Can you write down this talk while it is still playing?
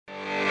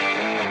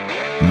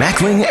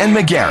Mackling and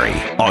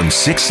McGarry on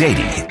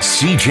 680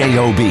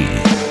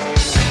 CJOB.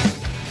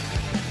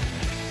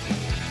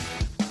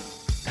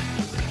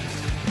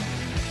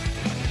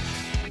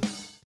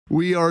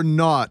 We are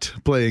not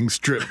playing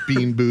Strip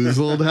Bean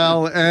Boozled.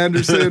 Hal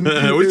Anderson.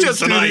 It was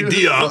just an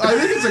idea. I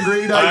think it's a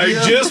great idea.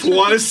 I just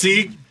want to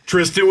see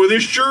Tristan with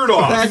his shirt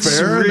off. That's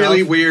Fair really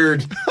enough.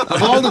 weird.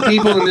 Of all the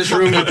people in this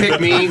room, you pick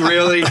me,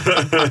 really?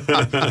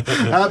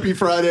 Happy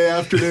Friday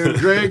afternoon.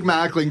 Greg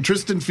Mackling,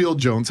 Tristan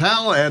Field-Jones,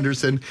 Hal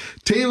Anderson,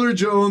 Taylor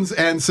Jones,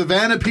 and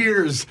Savannah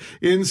Piers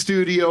in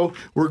studio.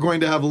 We're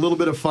going to have a little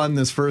bit of fun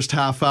this first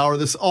half hour.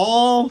 This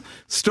all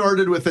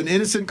started with an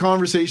innocent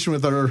conversation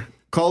with our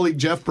colleague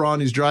Jeff Braun,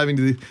 who's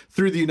driving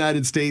through the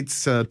United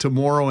States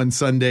tomorrow and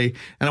Sunday.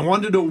 And I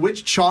wanted to know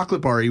which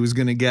chocolate bar he was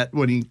going to get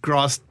when he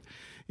crossed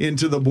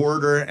into the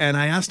border. And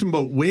I asked him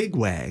about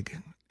Wig-Wag.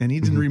 And he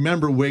didn't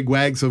remember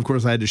Wig-Wag. So, of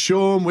course, I had to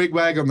show him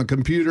Wig-Wag on the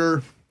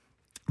computer.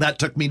 That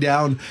took me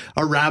down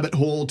a rabbit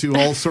hole to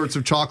all sorts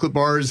of chocolate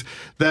bars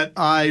that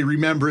I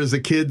remember as a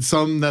kid,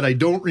 some that I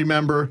don't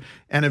remember,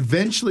 and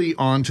eventually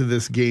onto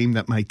this game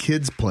that my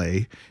kids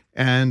play.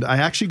 And I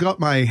actually got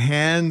my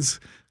hands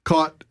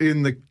caught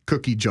in the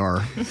cookie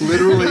jar,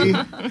 literally,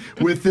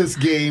 with this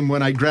game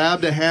when I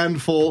grabbed a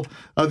handful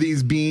of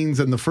these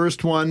beans. And the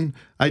first one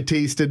I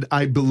tasted,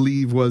 I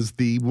believe, was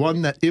the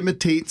one that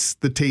imitates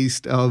the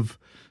taste of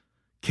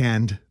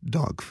canned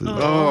dog food.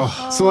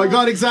 So I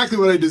got exactly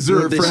what I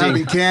deserved for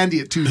having candy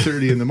at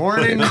 2:30 in the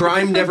morning.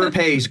 Crime never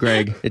pays,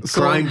 Greg.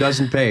 Crime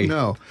doesn't pay.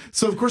 No.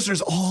 So, of course,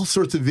 there's all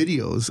sorts of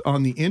videos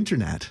on the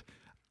internet,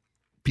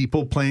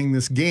 people playing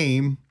this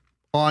game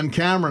on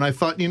camera. And I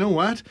thought, you know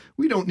what?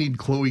 We don't need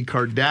Khloe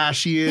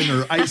Kardashian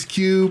or Ice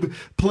Cube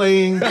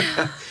playing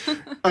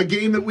a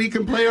game that we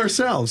can play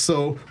ourselves.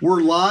 So we're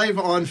live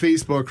on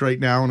Facebook right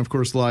now, and of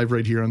course live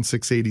right here on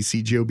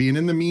 680 CJOB. And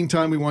in the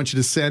meantime, we want you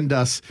to send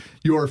us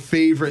your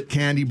favorite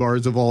candy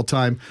bars of all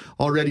time.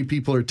 Already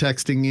people are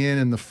texting in,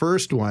 and the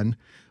first one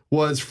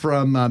was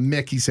from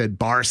Mick. He said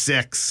bar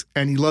 6,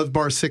 and he loved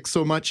bar 6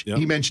 so much,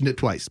 he mentioned it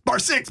twice. Bar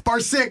 6,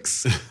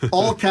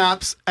 all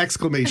caps,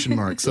 exclamation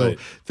mark. So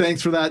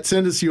thanks for that.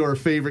 Send us your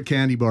favorite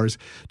candy bars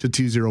to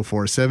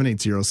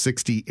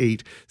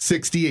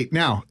 204-780-6868.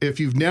 Now, if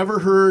you've never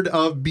heard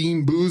of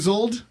Bean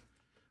Boozled,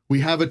 we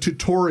have a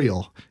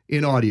tutorial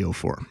in audio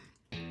form.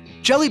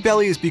 Jelly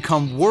Belly has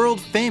become world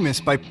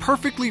famous by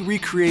perfectly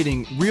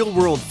recreating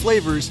real-world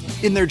flavors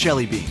in their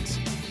jelly beans.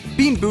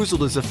 Bean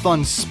Boozled is a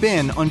fun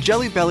spin on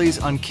Jelly Belly's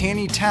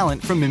uncanny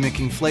talent for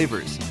mimicking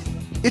flavors.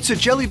 It's a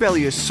Jelly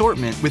Belly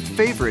assortment with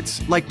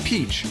favorites like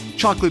peach,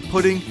 chocolate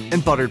pudding,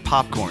 and buttered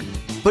popcorn.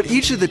 But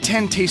each of the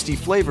 10 tasty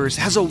flavors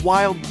has a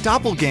wild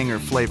doppelganger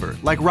flavor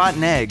like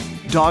rotten egg,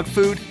 dog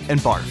food, and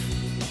barf.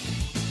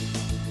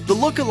 The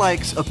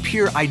lookalikes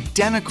appear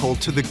identical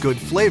to the good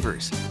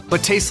flavors,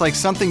 but taste like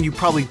something you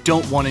probably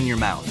don't want in your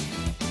mouth.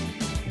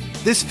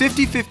 This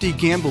 50-50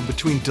 gamble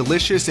between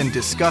delicious and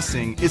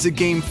disgusting is a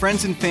game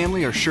friends and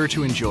family are sure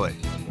to enjoy.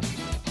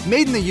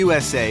 Made in the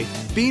USA,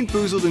 Bean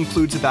Boozled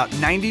includes about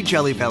 90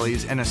 Jelly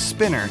Bellies and a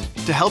spinner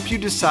to help you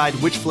decide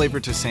which flavor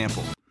to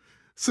sample.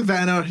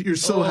 Savannah, you're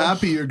so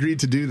happy you agreed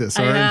to do this,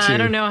 aren't you? I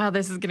don't know how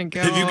this is going to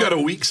go. Have you got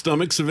a weak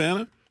stomach,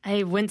 Savannah?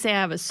 I wouldn't say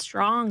I have a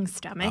strong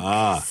stomach,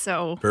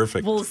 so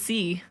perfect. We'll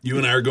see. You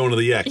and I are going to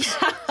the X.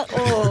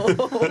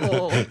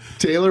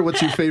 Taylor,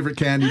 what's your favorite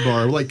candy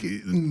bar? Like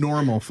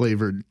normal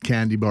flavored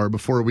candy bar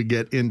before we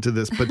get into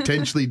this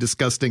potentially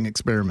disgusting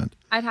experiment.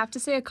 I'd have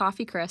to say a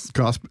coffee crisp.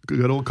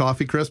 Good old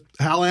coffee crisp.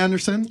 Hal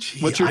Anderson,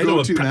 what's your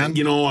go-to, man?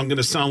 You know, I'm going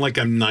to sound like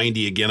I'm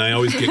 90 again. I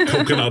always get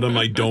coconut on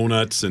my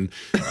donuts. And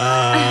could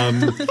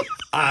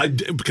I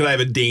have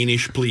a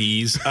Danish,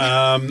 please?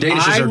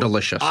 Danishes are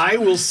delicious. I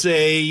will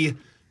say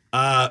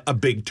a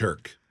Big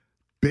Turk.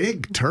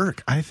 Big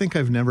Turk. I think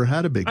I've never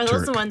had a Big Turk. Are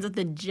those the ones with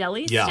the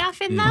jelly stuff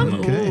in them?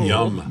 Okay.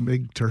 Yum.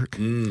 Big Turk.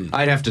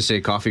 I'd have to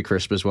say coffee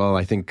crisp as well.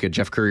 I think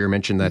Jeff Courier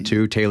mentioned that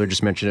too. Taylor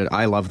just mentioned it.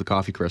 I love the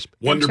coffee crisp.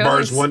 Wonder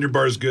Bar's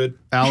good.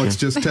 Alex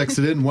just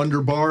texted in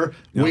Wonder Bar.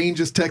 Yep. Wayne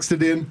just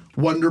texted in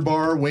Wonder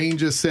Bar. Wayne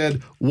just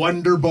said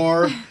Wonder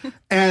Bar.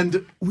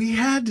 And we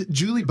had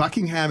Julie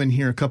Buckingham in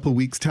here a couple of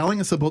weeks telling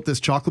us about this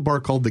chocolate bar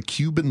called the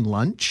Cuban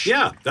Lunch.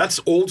 Yeah, that's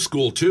old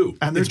school too.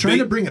 And they're trying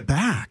to bring it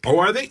back. Oh,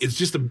 are they? It's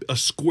just a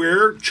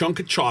square chunk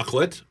of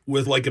chocolate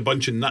with like a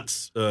bunch of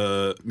nuts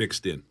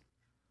mixed in.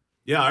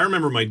 Yeah, I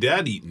remember my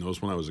dad eating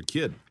those when I was a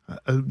kid.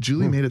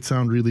 Julie made it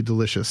sound really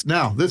delicious.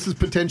 Now, this is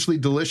potentially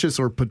delicious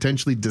or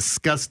potentially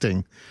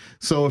disgusting.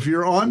 So if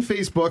you're on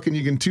Facebook and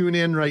you can tune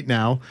in right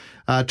now,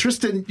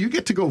 Tristan, you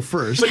get to go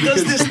first. But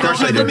does this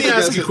let me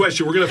ask you a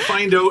question. We're going to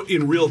find out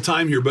in real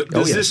time here, but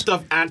does this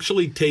stuff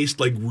actually taste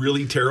like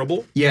really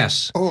terrible?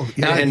 Yes. Oh,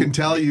 yeah, I can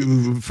tell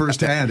you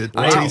firsthand. It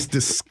tastes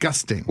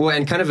disgusting. Well,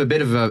 and kind of a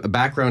bit of a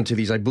background to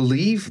these. I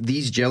believe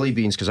these jelly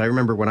beans, because I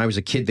remember when I was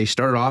a kid, they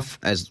started off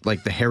as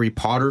like the Harry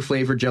Potter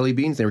flavored jelly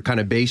beans. They were kind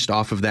of based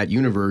off of that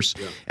universe.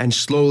 Yeah. And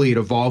slowly it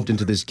evolved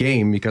into this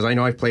game, because I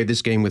know I've played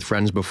this game with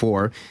friends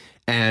before.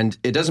 And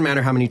it doesn't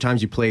matter how many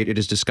times you play it, it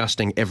is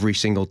disgusting every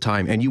single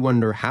time. And you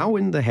wonder, how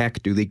in the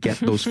heck do they get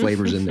those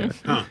flavors in there?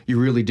 You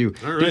really do.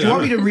 All right, Did you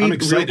want me to I'm read real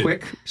excited.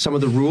 quick some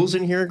of the rules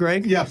in here,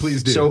 Greg? Yeah,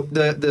 please do. So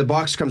the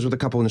box comes with a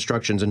couple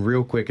instructions, and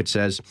real quick it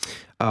says,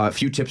 a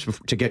few tips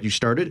to get you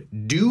started.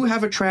 Do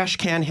have a trash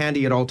can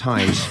handy at all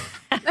times.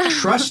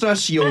 Trust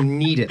us, you'll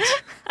need it.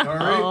 All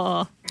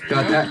right.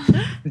 Got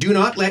that? Do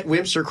not let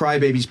wimps or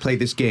crybabies play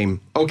this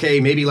game. Okay,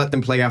 maybe let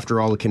them play after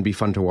all. It can be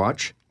fun to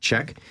watch.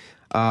 Check.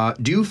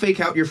 Do fake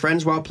out your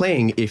friends while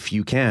playing if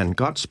you can.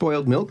 Got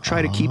spoiled milk?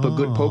 Try to keep a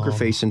good poker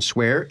face and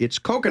swear it's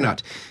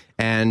coconut.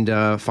 And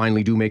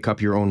finally, do make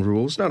up your own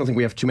rules. I don't think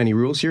we have too many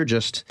rules here.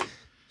 Just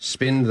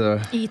spin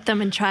the... Eat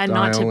them and try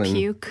not to Dial and-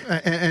 puke.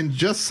 And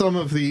just some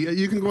of the,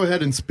 you can go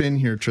ahead and spin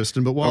here,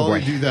 Tristan, but while boy.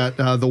 I do that,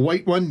 the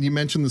white one, you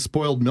mentioned the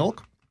spoiled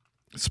milk.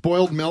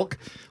 Spoiled milk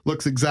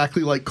looks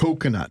exactly like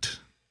coconut.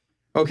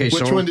 Okay,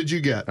 Which so one did you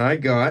get? I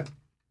got...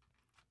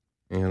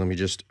 And let me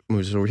just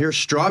move this over here.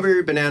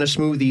 Strawberry banana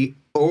smoothie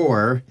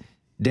or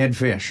dead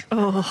fish.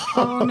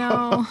 Oh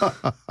no.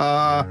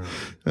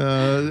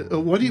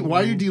 Why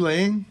are you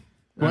delaying?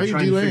 Why are you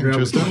delaying,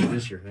 Tristan?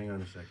 This here. Hang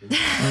on a second.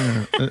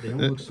 They don't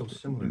look so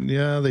similar.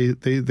 Yeah,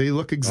 they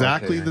look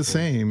exactly Okay, the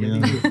same. Yeah, Yeah.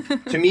 they do.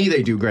 To me,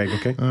 they do, Greg,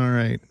 okay? All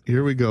right,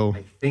 here we go.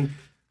 I think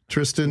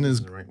Tristan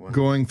is the right one.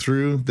 going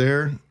through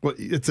there. Well,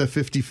 it's a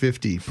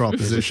 50-50 it's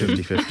proposition.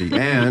 50-50.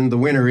 And the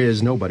winner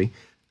is nobody.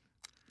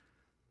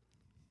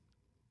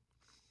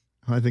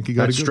 I think you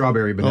got That's a good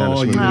strawberry banana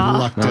Oh, you smoothie.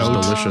 lucked That's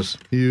out. delicious.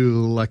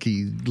 You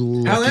lucky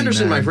Al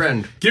Anderson, man. my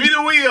friend. Give me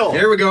the wheel.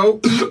 There we go.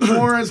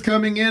 More is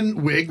coming in.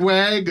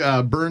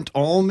 Wigwag, burnt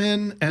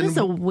almond, and This is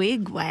a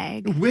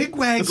wigwag.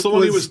 Wigwag. That's the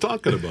one he was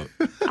talking about.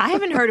 I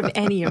haven't heard of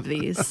any of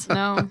these.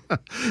 No.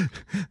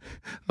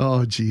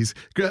 Oh, geez.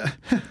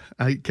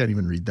 I can't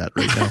even read that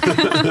right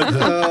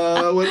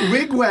now.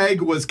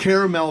 Wigwag was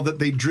caramel that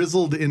they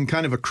drizzled in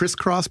kind of a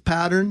crisscross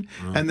pattern,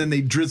 and then they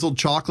drizzled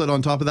chocolate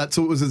on top of that.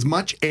 So it was as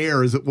much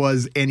air as it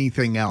was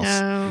anything else.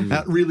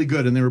 Oh. Really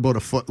good, and they were about a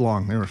foot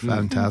long. They were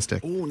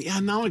fantastic. Oh, yeah,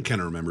 now I kind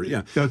of remember.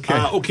 Yeah.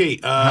 Okay. Okay.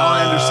 Hal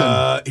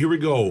Anderson. Here we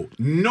go.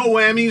 No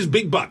whammies,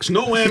 big bucks.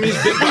 No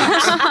whammies, big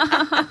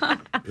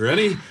bucks. You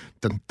ready?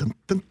 Dun, dun,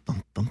 dun,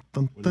 dun, dun,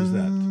 dun, What is that?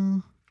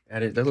 dun.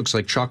 That looks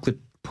like chocolate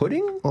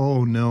pudding?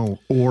 Oh, no.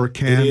 Or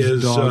canned It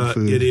is. dog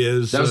food. It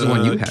is. That was the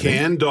one you had,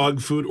 Canned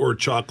dog food or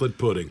chocolate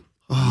pudding.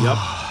 Yep.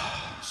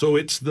 So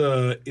it's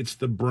the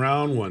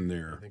brown one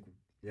there.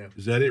 Yeah.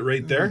 Is that it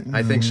right there?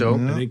 I think so.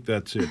 I think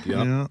that's it.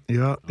 Yep.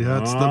 Yeah.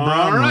 It's the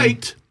brown All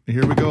right. one.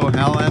 Here we go.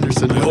 Hal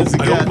Anderson. I What does he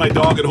hope get? my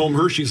dog at home,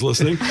 Hershey's,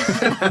 listening.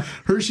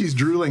 Hershey's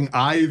drooling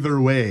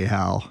either way,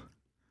 Hal.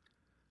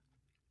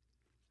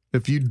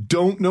 If you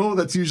don't know,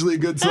 that's usually a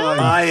good sign.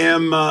 I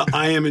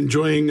am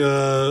enjoying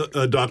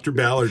Dr.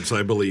 Ballard's,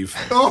 I believe.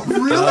 Oh,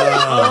 really?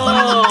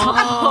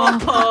 Wow.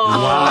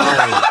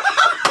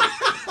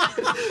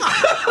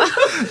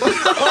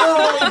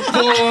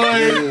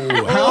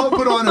 Boy. Hal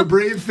put on a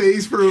brave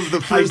face for the I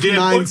first did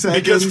 9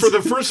 seconds. because for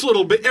the first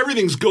little bit,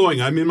 everything's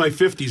going. I'm in my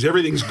 50s.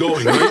 Everything's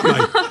going.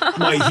 Right?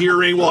 My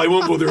hearing. Well, I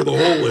won't go there the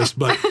whole list,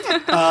 but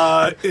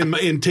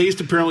in taste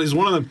apparently is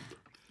one of them.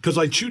 Because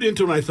I chewed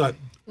into it and I thought,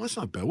 well, that's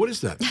not bad. What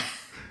is that?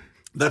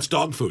 That's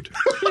dog food.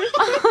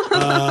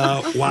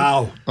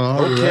 Wow.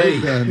 All Okay.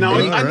 right, then. Now, All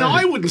now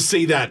right. I wouldn't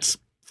say that's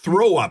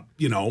throw up,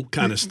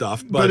 kind of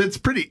stuff, But it's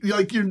pretty,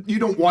 like, you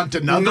don't want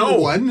another No.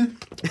 one.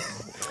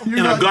 You're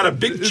and not- I've got a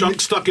big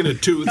chunk stuck in a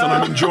tooth, and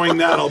I'm enjoying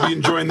that. I'll be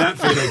enjoying that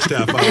for the next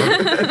half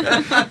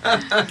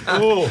hour.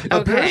 Oh,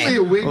 Apparently,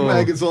 a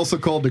wigwag Oh. is also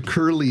called a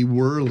curly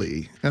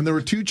whirly. And there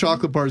were 2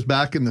 chocolate bars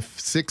back in the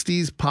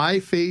 60s,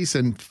 Pie Face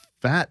and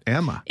Fat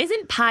Emma.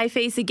 Isn't Pie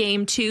Face a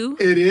game too?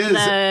 It is.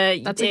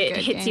 That's a it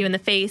good hits game. you in the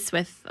face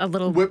with a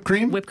little Whipped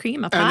cream? Whipped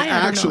cream, a And pie. I don't know.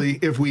 actually,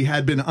 if we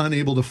had been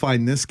unable to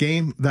find this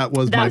game, that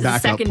was That my was the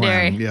backup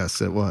secondary. plan.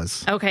 Yes, it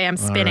was. Okay, I'm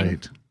All spinning.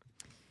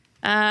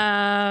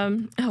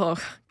 right.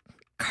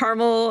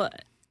 Caramel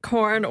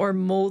corn or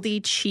moldy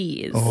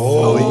cheese.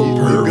 Oh, you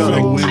got a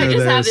perfect. winner I just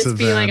there, have this feeling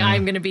Savannah.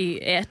 I'm going to be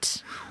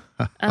it.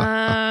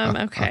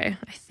 Okay,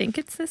 I think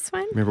it's this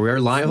one. Remember, we are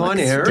live on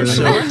air,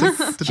 so I keep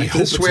hope the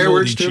it's swear moldy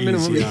words to a cheese.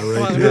 minimum. Yeah, right.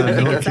 Well, Yeah, I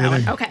think no it's that one.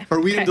 kidding. Okay. Are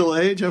we okay. in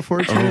delay, Jeff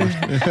Fortune?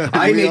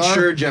 I We made are?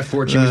 sure Jeff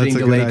Fortune was That's being a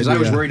good delayed because I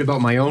was idea. worried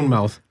about my own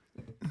mouth.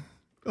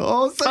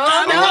 Oh,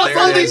 Oh no, there it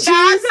something is.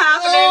 bad's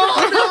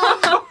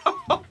happening.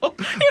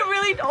 It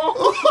really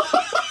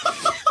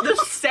the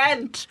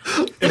scent.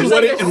 And There's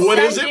what, like a and what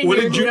is scent it? in What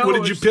your did you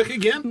nose. pick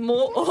again? Pass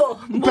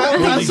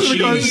Moldy the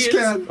garbage cheese.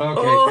 can.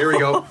 Okay, here we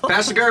go.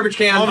 Pass the garbage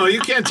can. Oh no,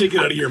 you can't take it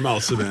out of your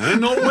mouth, Savannah.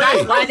 No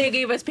way. Why they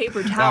gave us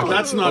paper towels?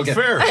 That's not Okay.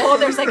 fair. Oh,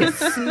 there's like a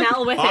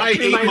smell with it. I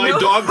through ate my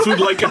nose. dog food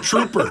like a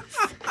trooper.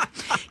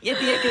 Yeah,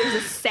 there's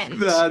a scent.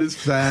 That is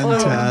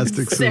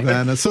fantastic, Oh, sick.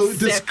 Savannah. So Sick.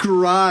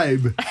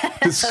 describe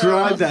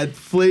that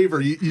flavor.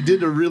 You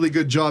did a really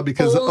good job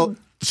because Old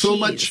so cheese.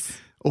 much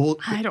old.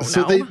 I don't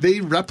so know.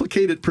 they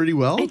replicate it pretty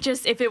well. It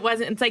just, if it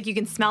wasn't, it's like you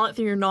can smell it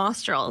through your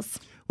nostrils.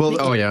 Well,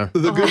 Oh, yeah.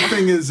 The good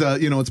thing is,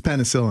 it's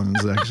penicillin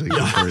is actually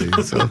good for you.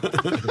 So.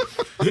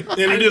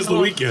 And it is the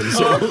weekend,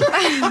 so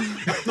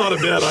not a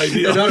bad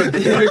idea. Not a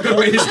good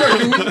way to start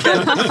the weekend.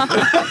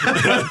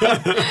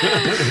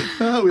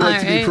 We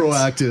like to be right.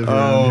 proactive.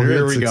 Oh, here here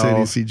at we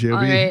 680 go. CJOB.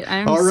 All right,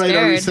 I'm All right,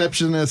 our scared.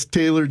 receptionist,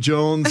 Taylor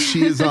Jones,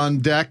 she is on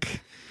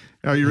deck.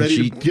 Are you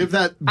ready to give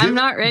that? I'm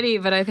not ready,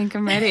 but I think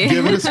I'm ready.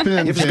 Give it a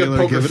spin, Give us a good Taylor.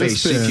 poker Give it a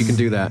face, see spin. if you can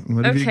do that.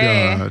 What have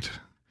Okay. you got?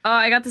 Oh,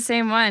 I got the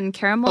same one.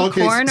 Caramel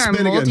Okay, corn or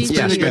spin moldy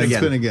again, cheese?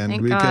 spin again,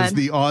 Thank because God.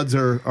 the odds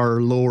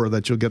are lower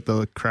that you'll get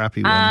the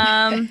crappy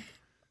one.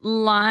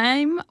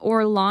 Lime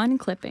or lawn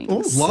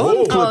clippings?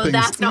 Lawn clippings. Oh,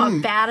 that's not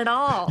Mm. bad at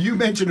all. You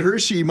mentioned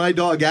Hershey. My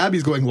dog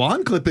Abby's going,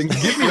 lawn clippings.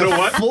 Give me You know a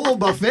what? full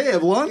buffet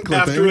of lawn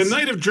clippings. After a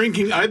night of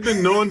drinking, I've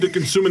been known to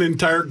consume an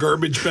entire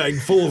garbage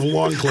bag full of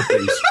lawn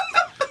clippings.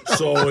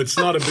 So it's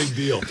not a big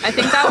deal. I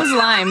think that was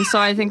lime, so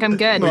I think I'm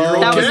good.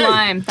 That was Okay.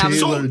 lime. That was,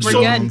 Taylor we're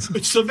Jones.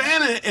 good.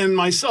 Savannah and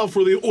myself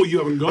were the. Oh, you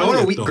haven't gone Oh,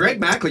 no, yet, though. Greg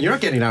Macklin, you're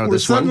not getting out of We're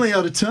this one. suddenly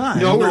out of time.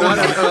 No, we're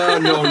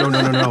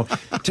not. No.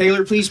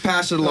 Taylor, please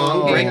pass it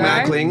along. Greg you are.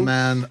 Mackling.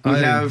 Man, we I-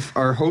 have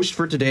our host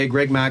for today,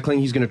 Greg Mackling.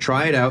 He's going to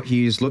try it out.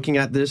 He's looking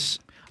at this.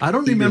 I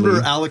don't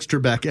remember Alex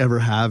Trebek ever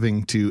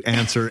having to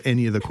answer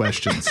any of the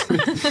questions.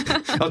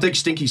 I'll take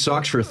stinky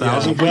socks for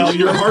 1,000. Well,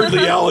 you're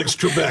hardly Alex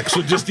Trebek,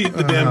 so just eat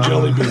the damn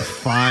jelly bean.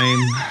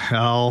 Fine.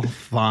 Hell,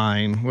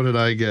 fine. What did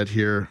I get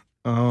here?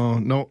 Oh,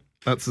 no,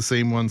 that's the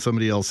same one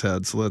somebody else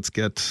had. So let's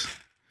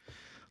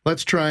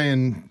try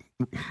and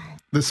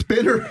the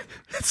spinner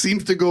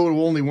seems to go to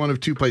only one of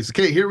two places.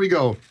 Okay, here we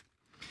go.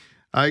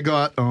 I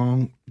got,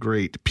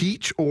 great.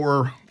 Peach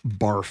or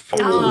barf?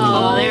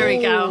 Oh, there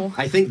we go.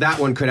 I think that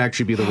one could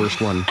actually be the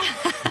worst one.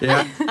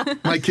 Yeah.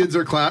 My kids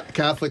are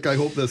Catholic. I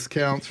hope this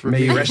counts for May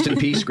me. you rest in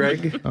peace,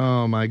 Greg.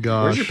 Oh, my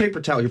gosh. Where's your paper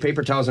towel? Your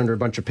paper towel's under a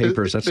bunch of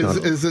papers. That's not.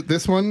 Is it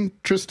this one,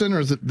 Tristan, or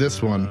is it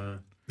this one?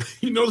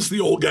 You notice the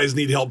old guys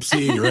need help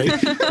seeing, right?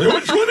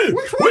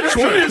 Which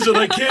one is it?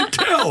 I can't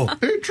tell.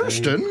 Hey,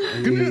 Tristan.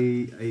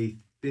 I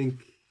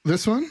think.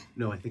 This one?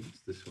 No, I think it's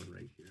this one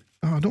right here.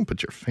 Oh, don't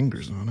put your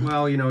fingers on it.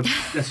 Well,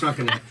 that's not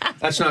going to.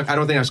 That's not. I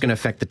don't think that's going to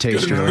affect the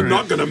taste. It's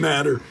not going to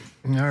matter.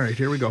 All right,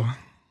 here we go.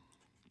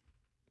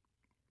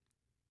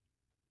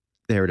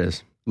 There it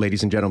is.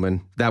 Ladies and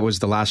gentlemen, that was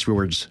the last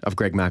words of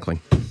Greg Mackling.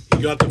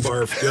 You got the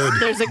barf. Good.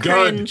 There's a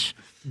Good. cringe.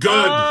 Good.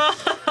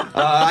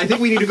 I think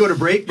we need to go to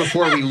break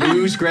before we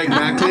lose Greg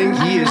Mackling.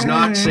 He is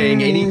not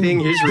saying anything.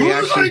 His Whose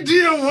reaction.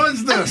 idea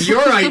was this?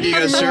 Your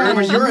idea, sir. It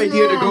was your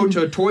idea to go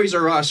to Toys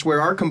R Us,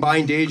 where our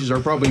combined ages are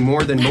probably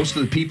more than most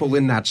of the people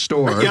in that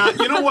store. Yeah,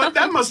 you know what?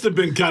 That must have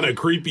been kind of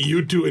creepy,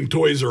 you two in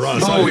Toys R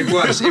Us. Oh, it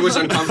was. It was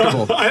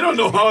uncomfortable. I don't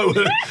know how it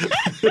would.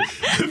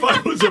 If I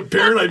was a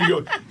parent, I'd be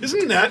going,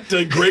 isn't that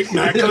Greg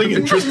Mackling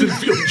and Tristan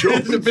Field It's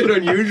a Jones? bit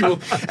unusual.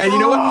 And you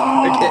know what?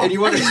 And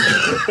you want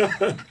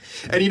to.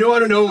 And you know, I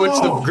don't know what's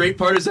the great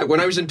part is that when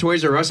I was in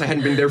Toys R Us, I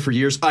hadn't been there for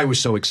years. I was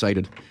so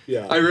excited.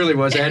 Yeah. I really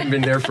was. I hadn't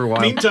been there for a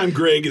while. Meantime,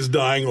 Greg is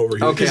dying over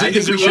here. Okay, is I it, think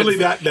is it we should- really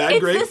that bad, It's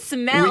Greg? the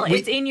smell. We-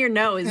 It's in your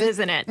nose,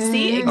 isn't it?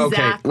 See, exactly.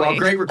 Okay, while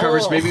Greg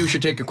recovers, Oh. maybe we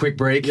should take a quick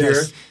break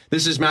Yes. here.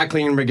 This is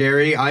Mackling and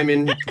McGarry. I'm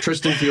in.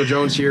 Tristan Field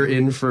Jones here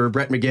in for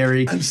Brett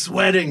McGarry. I'm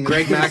sweating.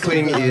 Greg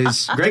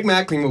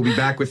Mackling will be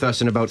back with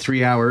us in about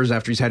 3 hours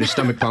after he's had his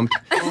stomach pumped.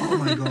 Oh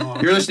my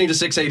god. You're listening to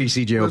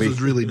 680 CJOB. This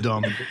is really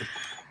dumb.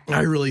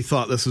 I really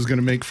thought this was going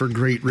to make for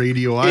great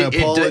radio. I It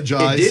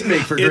apologize. did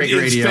make for great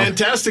It's radio.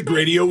 fantastic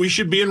radio. We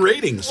should be in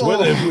ratings.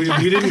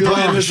 We didn't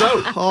plan this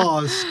out.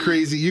 Oh, it's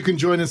crazy. You can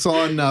join us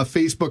on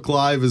Facebook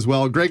Live as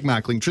well. Greg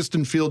Mackling,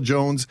 Tristan Field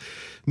Jones,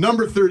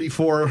 number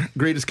 34,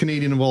 greatest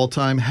Canadian of all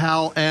time,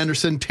 Hal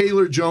Anderson,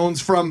 Taylor Jones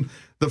from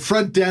the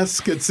front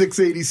desk at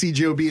 680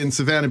 CJOB, and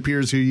Savannah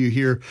Piers, who you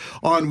hear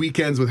on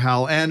weekends with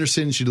Hal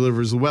Anderson. She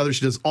delivers the weather.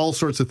 She does all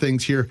sorts of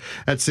things here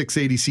at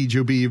 680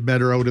 CJOB. You've met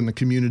her out in the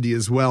community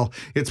as well.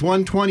 It's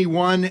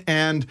 1:21,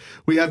 and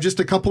we have just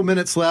a couple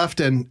minutes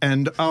left.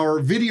 And our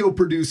video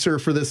producer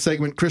for this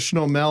segment, Christian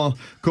O'Mell,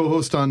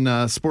 co-host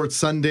on Sports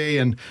Sunday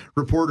and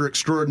reporter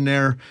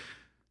extraordinaire,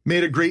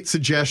 made a great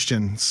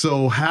suggestion.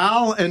 So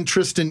Hal and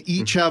Tristan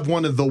each have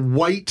one of the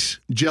white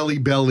Jelly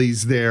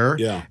Bellies there.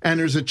 Yeah.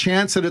 And there's a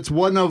chance that it's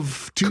one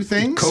of two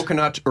things.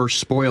 Coconut or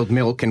spoiled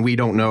milk, and we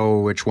don't know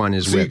which one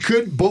is So you which.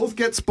 could both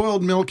get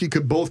spoiled milk. You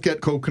could both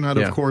get coconut,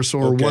 Yeah. of course,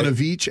 or Okay. one of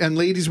each. And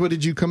ladies, what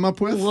did you come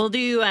up with? We'll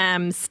do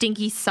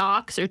stinky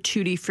socks or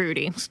tutti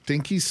frutti.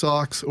 Stinky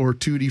socks or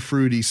Tutti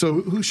Frutti.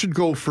 So who should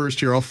go first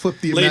here? I'll flip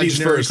the Ladies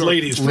imaginary first. card.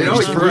 Ladies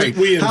Always first. right.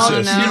 We Hal,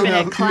 insist. you Keeping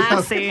have- it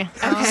classy.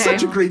 Okay.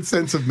 Such a great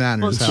sense of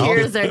manners, Well, Hal.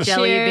 cheers our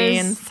jelly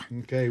Cheers.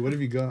 beans. Okay, what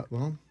have you got?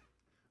 Well,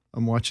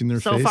 I'm watching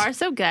their So face. far,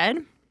 so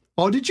good.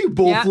 Oh, did you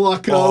both Yeah.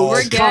 luck out? Oh,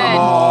 We're good.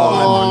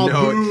 Oh,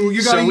 no. boo.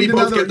 You So gotta we eat both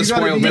another, get the you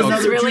gotta spoiled eat milk.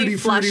 another It's really Tutti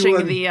Frutti flushing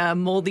one. the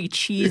moldy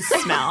cheese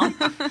smell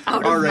out All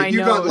of my right, you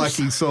nose. got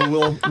lucky, so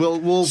we'll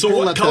So we'll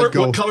what let color? that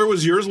go. What color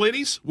was yours,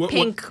 ladies?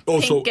 Pink.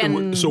 So Pink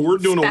and so we're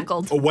doing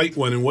speckled. a white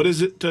one, and what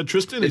is it,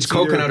 Tristan? It's either-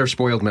 coconut or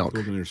spoiled milk.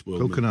 Coconut or spoiled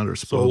milk. Coconut or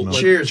spoiled milk.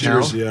 like- Cheers,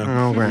 cheers. Hal.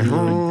 Yeah.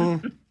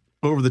 Okay.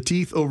 over the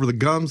teeth, over the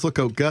gums. Look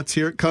out, guts.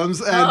 Here it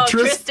comes. And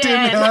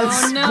Tristan Tristan.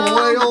 has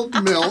Oh,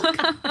 spoiled milk.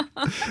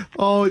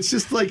 Oh, it's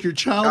just like your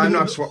childhood I'm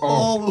not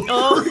all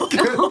over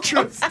again,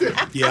 Tristan.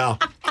 Yeah.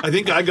 I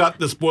think I got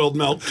the spoiled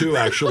milk too,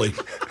 actually.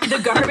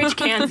 The garbage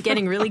can's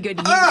getting really good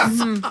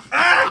use.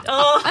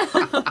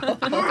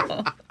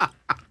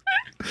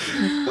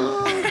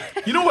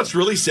 You know what's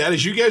really sad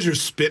is you guys are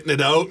spitting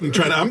it out and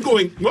trying to. I'm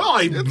going, well,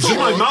 it's in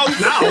my mouth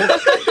now.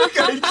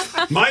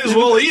 Might as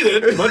well eat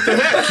it. What the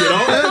heck, you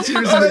know? That's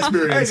here's an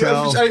experience,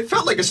 Hal. I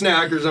felt like a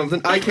snack or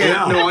something. I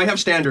can't. Yeah. No, I have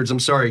standards. I'm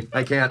sorry.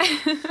 I can't.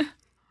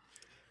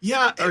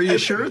 Yeah. Are you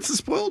sure it's the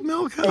spoiled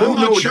milk? Hal? I'm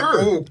not no,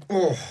 sure.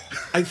 Oh.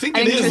 I think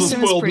I it think is the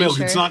Tristan was spoiled pretty milk.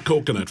 sure. It's not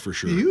coconut for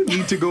sure. You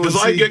need to go and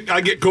Because see. I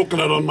get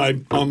coconut on my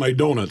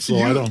donuts, so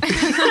I don't.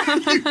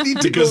 You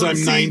need to Because go and I'm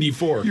see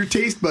 94. Your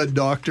taste bud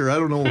doctor. I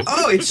don't know.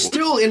 Oh, it's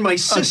still in my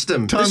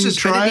system. Tongue This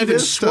is I didn't even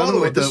tritis? I don't know swallow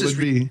what it. This that is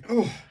would be.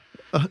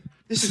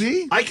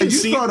 See? I can you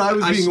see- thought I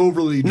was I- being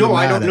overly No,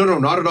 I don't. dramatic. No,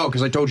 not at all.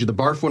 Because I told you the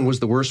barf one was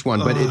the worst one.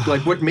 But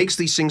like, what makes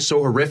these things so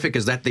horrific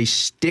is that they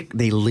stick,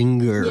 they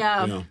linger.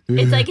 Yeah.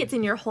 It's like it's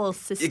in your whole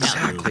system.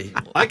 Exactly.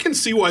 I can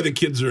see why the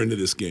kids are into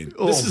this game.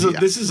 yeah.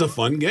 This is a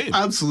fun game.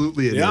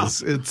 Absolutely it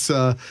is.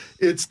 Yeah.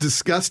 It's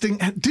disgusting.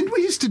 Didn't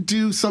we used to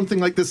do something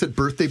like this at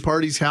birthday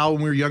parties, Hal,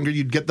 when we were younger?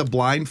 You'd get the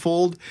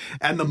blindfold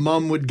and the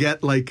mom would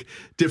get like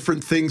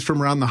different things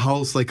from around the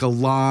house, like a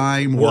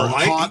lime or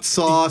hot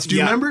sauce. Do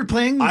you remember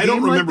playing a I game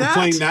don't remember like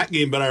that? playing that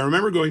game, but I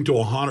remember going to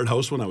a haunted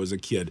house when I was a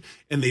kid,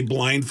 and they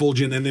blindfold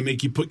you, and then they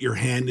make you put your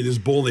hand in his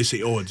bowl, and they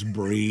say, "Oh, it's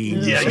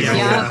brains."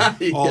 Yeah.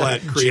 All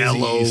that crazy,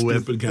 Jello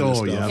stupid with- kind of oh,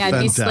 stuff. yeah. Yeah, it'd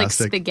be like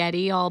Fantastic.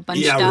 spaghetti all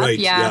bunched Yeah, up. right.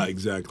 Yeah. Yeah,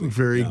 exactly.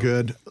 Very Yeah.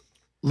 good.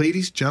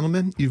 Ladies,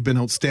 gentlemen, you've been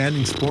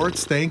outstanding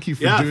sports. Thank you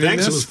for Yeah, doing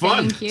thanks. this. It was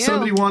fun. Thank you.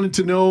 Somebody wanted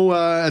to know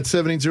at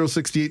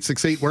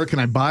 780-6868, where can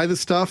I buy the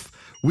stuff?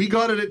 We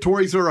got it at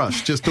Toys R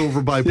Us, just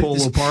over by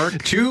Polo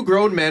Park. Two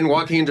grown men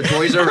walking into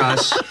Toys R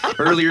Us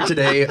earlier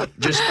today.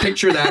 Just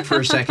picture that for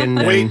a second.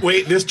 and-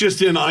 Wait, this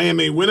just in. I am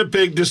a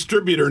Winnipeg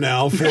distributor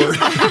now for Would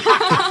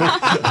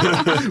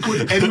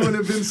anyone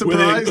have been with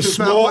surprised a if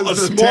small, that was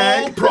the small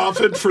tag?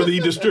 profit for the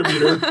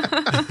distributor.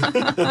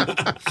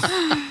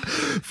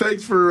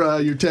 Thanks for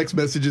your text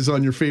messages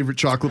on your favorite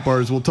chocolate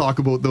bars. We'll talk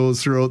about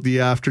those throughout the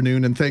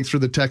afternoon. And thanks for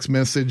the text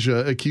message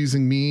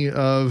accusing me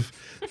of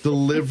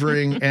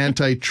delivering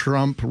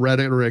anti-Trump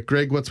rhetoric.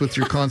 Greg, what's with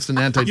your constant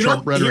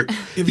anti-Trump rhetoric?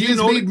 have He you has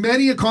noticed- made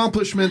many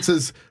accomplishments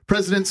as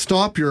president.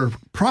 Stop your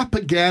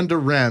propaganda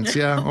rants.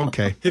 Yeah,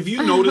 okay. Have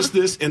you noticed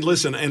this? And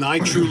listen, and I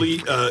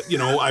truly,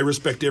 I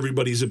respect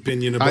everybody's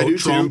opinion I about do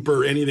Trump too.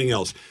 or anything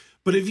else.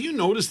 But have you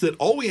noticed that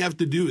all we have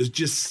to do is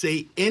just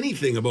say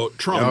anything about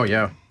Trump? Oh,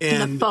 yeah.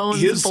 And The phones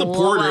his blow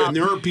supporter, up. and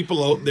there are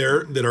people out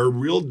there that are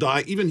real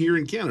even here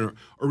in Canada,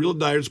 are real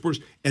diehard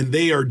supporters, and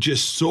they are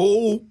just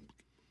so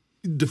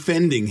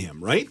defending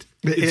him, right?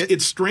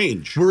 It's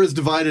strange. We're as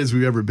divided as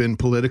we've ever been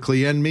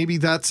politically, and maybe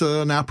that's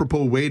an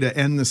apropos way to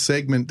end the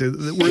segment. We're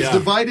as Yeah.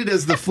 divided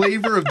as the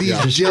flavor of these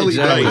jelly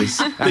Exactly. bellies.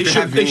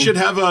 They should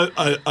have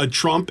a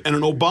Trump and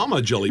an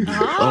Obama jelly bean.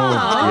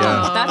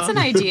 Oh, that's an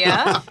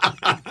idea.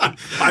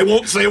 I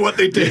won't say what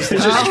they taste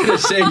like. Just gonna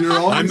say, You're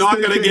always I'm not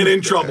going to thinking- get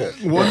in trouble.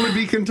 One would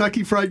be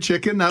Kentucky Fried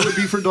Chicken. That would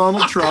be for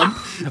Donald Trump.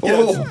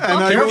 oh, and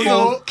I don't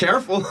know.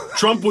 careful.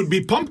 Trump would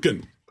be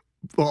pumpkin.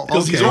 Well,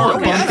 'Cause he's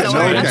orange. Okay, Pumpkin, so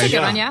that's a okay.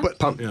 good one, yeah.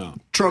 But Yeah.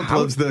 Trump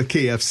loves the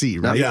KFC,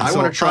 right? Yeah. I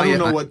wanna try I don't it.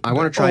 know what I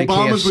wanna try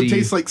Obama's would KFC.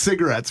 taste like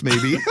cigarettes,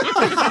 maybe.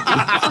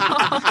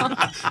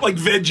 Like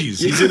veggies.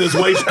 He's in his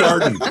wife's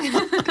garden.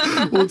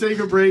 We'll take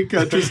a break.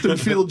 Tristan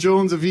Field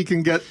Jones, if he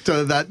can get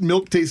that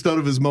milk taste out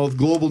of his mouth.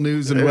 Global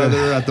news and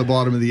weather at the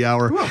bottom of the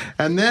hour,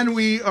 and then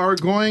we are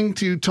going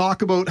to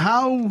talk about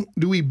how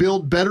do we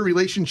build better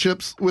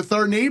relationships with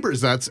our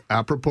neighbors. That's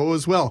apropos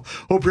as well.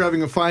 Hope you're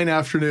having a fine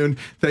afternoon.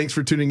 Thanks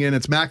for tuning in.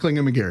 It's Mackling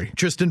and McGarry.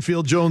 Tristan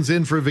Field Jones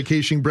in for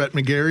vacation Brett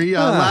McGarry.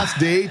 Last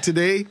day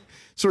today.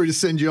 Sorry to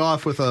send you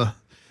off with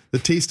the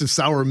taste of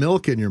sour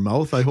milk in your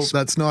mouth. I hope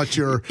that's not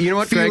your You know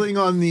what, Greg? feeling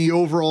on the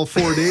overall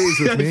 4 days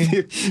with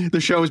me. The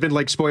show has been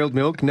like spoiled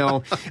milk.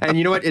 No, and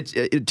you know what?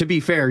 To be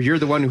fair, you're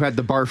the one who had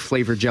the barf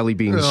flavored jelly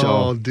beans.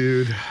 Oh, So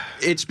dude.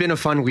 it's been a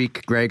fun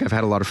week, Greg. I've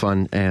had a lot of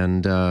fun,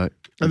 and I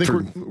think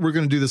we're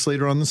going to do this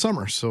later on in the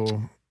summer, so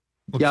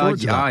look forward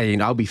to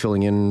that. I'll be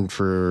filling in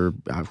for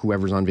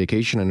whoever's on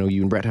vacation. I know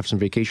you and Brett have some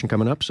vacation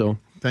coming up, so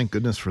Thank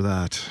goodness for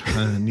that.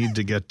 I need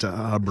to get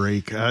a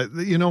break.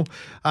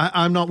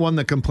 I'm not one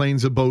that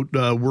complains about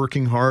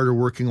working hard or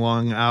working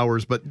long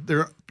hours, but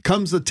there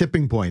comes the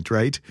tipping point,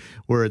 right?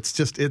 Where it's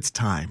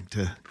time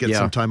to get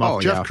some time off.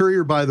 Oh, Jeff yeah.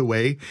 Courier, by the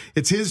way,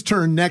 it's his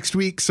turn next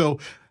week. So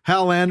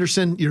Hal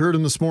Anderson, you heard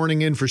him this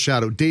morning in for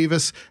Shadow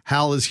Davis.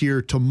 Hal is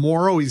here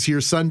tomorrow. He's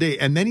here Sunday.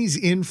 And then he's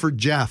in for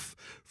Jeff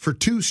for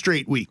 2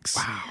 straight weeks.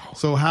 Wow.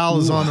 So Hal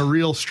is on a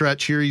real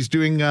stretch here. He's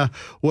doing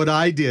what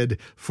I did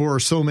for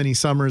so many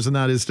summers, and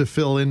that is to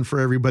fill in for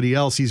everybody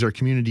else. He's our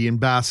community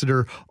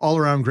ambassador,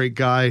 all-around great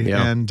guy,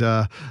 and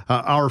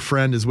our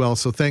friend as well.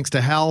 So thanks to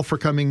Hal for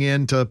coming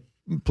in to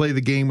play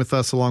the game with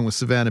us along with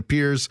Savannah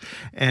Piers.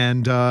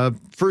 And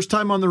first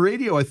time on the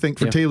radio, I think,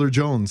 for Taylor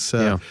Jones.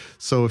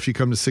 So if you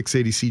come to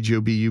 680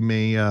 CJOB, you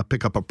may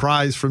pick up a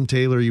prize from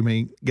Taylor. You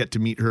may get to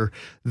meet her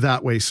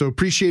that way. So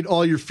appreciate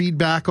all your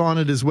feedback on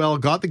it as well.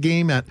 Got the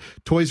game at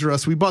Toys R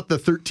Us. We bought the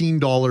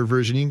 $13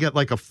 version. You can get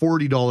like a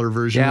 $40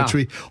 version, which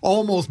we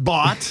almost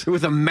bought.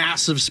 With a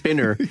massive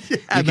spinner. You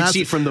can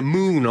see it from the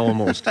moon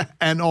almost.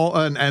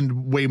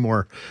 and way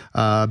more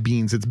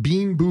beans. It's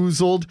Bean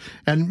Boozled.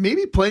 And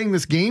maybe playing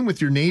this game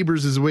with your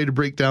neighbors is a way to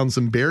break down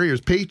some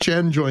barriers. Pei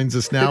Chen joins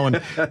us now.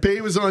 And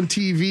Pei was on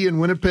TV in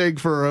Winnipeg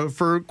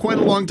for quite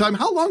a long time.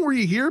 How long were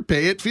you here,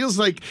 Pei? It feels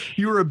like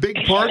you were a big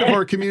part of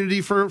our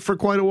community for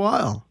quite a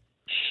while.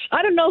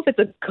 I don't know if it's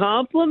a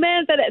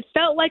compliment that it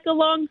felt like a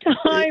long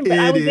time, but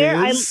I was there.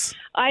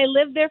 I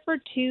lived there for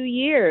 2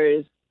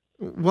 years.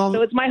 Well,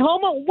 so it's my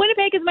home.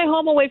 Winnipeg is my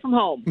home away from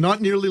home.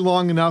 Not nearly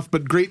long enough,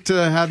 but great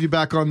to have you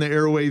back on the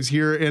airwaves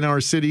here in our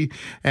city.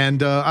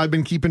 And I've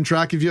been keeping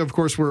track of you. Of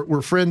course,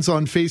 we're friends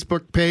on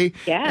Facebook, Pei.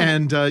 Yeah.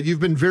 And you've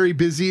been very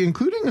busy,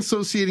 including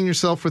associating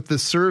yourself with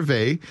this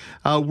survey.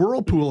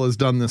 Whirlpool has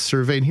done this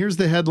survey. And here's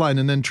the headline.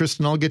 And then,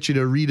 Tristan, I'll get you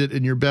to read it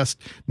in your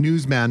best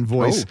newsman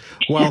voice.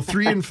 While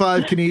 3 in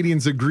 5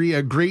 Canadians agree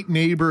a great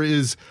neighbor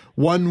is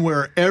one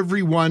where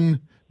everyone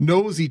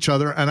knows each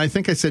other, and I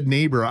think I said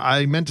neighbor,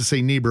 I meant to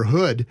say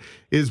neighborhood,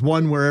 is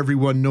one where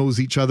everyone knows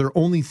each other.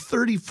 Only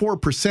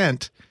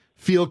 34%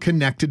 feel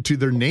connected to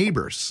their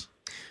neighbors.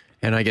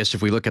 And I guess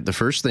if we look at the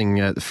first thing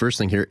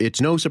here,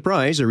 it's no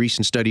surprise a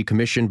recent study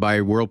commissioned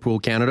by Whirlpool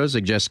Canada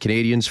suggests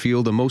Canadians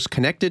feel the most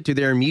connected to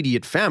their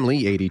immediate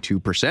family,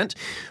 82%.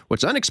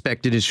 What's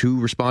unexpected is who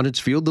respondents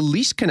feel the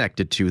least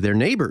connected to, their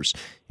neighbors.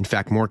 In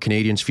fact, more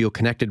Canadians feel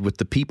connected with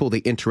the people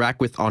they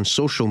interact with on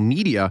social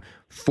media,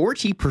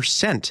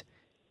 40%.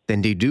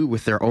 Than they do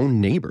with their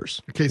own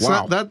neighbors. Okay,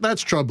 so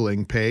that's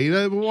troubling,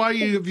 Pei. Why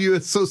have you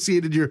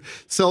associated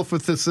yourself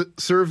with this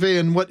survey,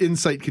 and what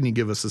insight can you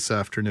give us this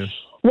afternoon?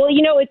 Well,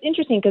 it's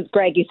interesting because,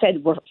 Greg, you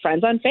said we're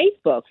friends on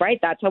Facebook, right?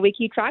 That's how we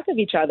keep track of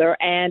each other.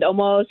 And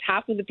almost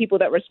half of the people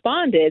that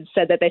responded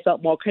said that they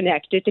felt more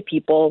connected to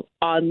people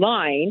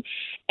online.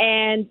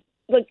 And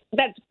look,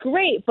 that's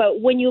great, but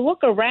when you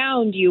look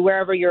around you,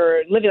 wherever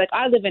you're living, like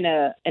I live in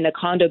a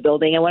condo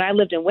building, and when I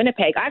lived in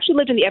Winnipeg, I actually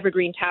lived in the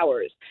Evergreen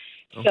Towers.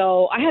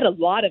 So I had a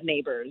lot of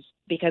neighbors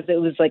because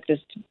it was like this,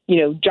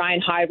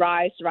 giant high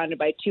rise surrounded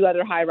by 2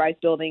 other high rise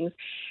buildings.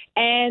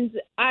 And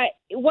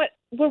what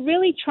we're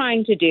really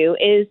trying to do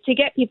is to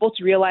get people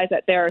to realize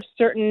that there are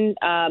certain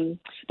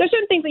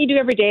things that you do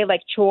every day,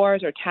 like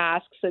chores or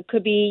tasks. It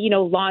could be,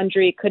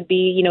 laundry. It could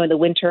be, in the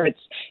winter it's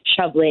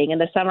shoveling. In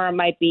the summer it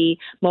might be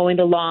mowing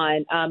the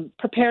lawn,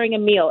 preparing a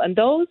meal. And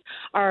those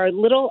are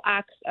little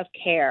acts of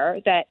care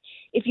that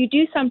if you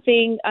do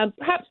something,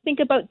 perhaps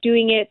think about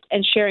doing it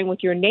and sharing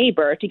with your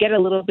neighbor to get a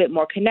little bit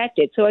more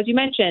connected. So as you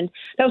mentioned,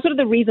 that was sort of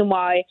the reason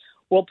why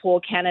Whirlpool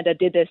Canada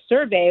did this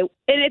survey.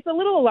 And it's a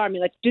little alarming.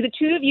 Like, do the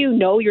two of you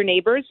know your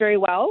neighbors very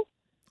well?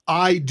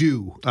 I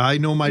do. I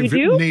know my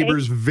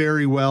neighbors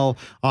very well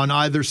on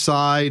either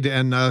side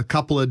and a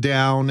couple of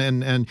down.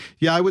 And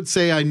yeah, I would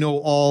say I know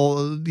all,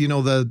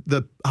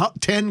 the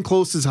 10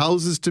 closest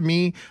houses to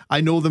me.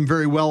 I know them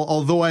very well.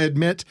 Although I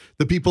admit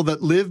the people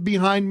that live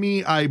behind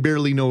me, I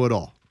barely know at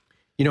all.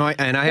 I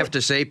have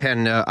to say,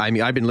 Penn,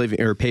 I've been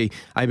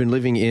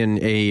living in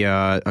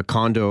a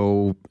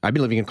condo. I've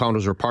been living in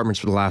condos or apartments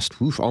for the last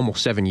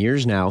almost 7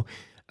 years now.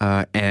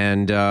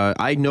 And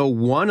I know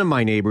one of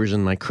my neighbors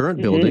in my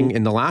current building.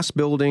 In the last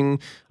building,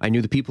 I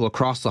knew the people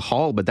across the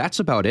hall, but that's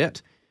about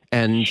it.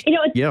 And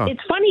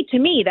it's funny to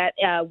me that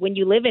when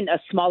you live in a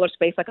smaller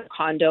space like a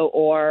condo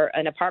or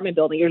an apartment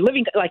building, you're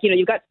living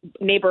you've got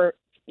neighbor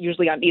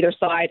usually on either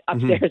side,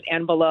 upstairs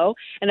and below.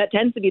 And that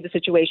tends to be the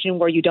situation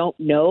where you don't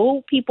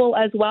know people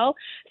as well.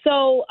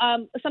 So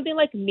something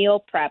like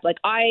meal prep, like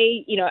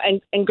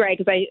and Greg,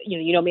 because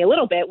you know me a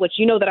little bit, which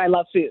you know that I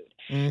love food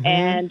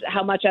and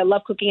how much I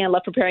love cooking and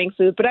love preparing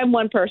food, but I'm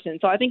one person.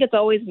 So I think it's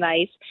always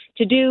nice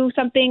to do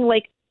something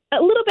like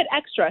a little bit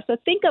extra. So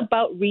think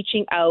about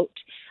reaching out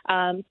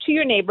to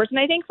your neighbors. And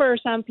I think for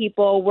some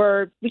people,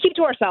 we keep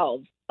to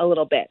ourselves a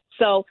little bit.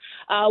 So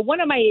one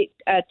of my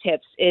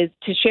tips is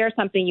to share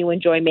something you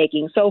enjoy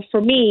making. So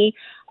for me,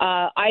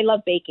 I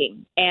love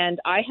baking, and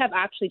I have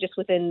actually just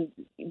within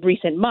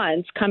recent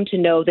months come to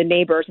know the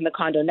neighbors in the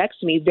condo next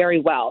to me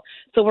very well.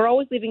 So we're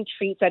always leaving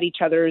treats at each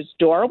other's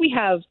door. We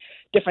have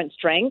different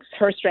strengths.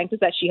 Her strength is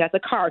that she has a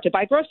car to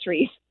buy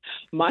groceries.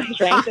 My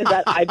strength is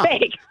that I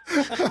bake.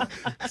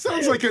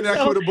 Sounds like an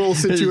equitable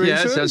situation.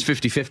 Yeah, it sounds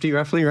 50-50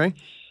 roughly, right?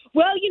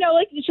 Well,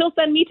 she'll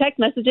send me text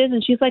messages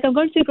and she's like, I'm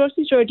going to the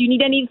grocery store. Do you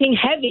need anything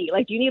heavy?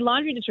 Like, do you need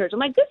laundry detergent? I'm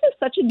like, this is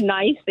such a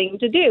nice thing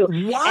to do.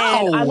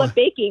 Wow. And I love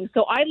baking.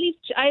 So I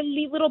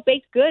leave little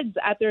baked goods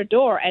at their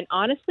door. And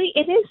honestly,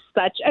 it is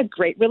such a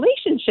great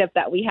relationship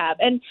that we have.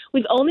 And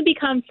we've only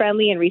become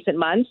friendly in recent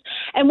months.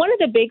 And one of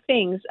the big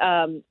things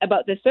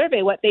about this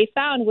survey, what they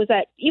found was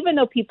that even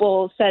though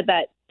people said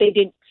that they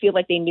didn't feel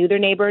like they knew their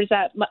neighbors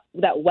that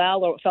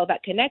well or felt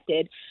that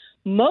connected,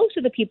 most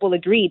of the people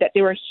agree that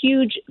there were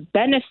huge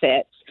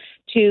benefits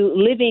to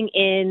living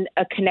in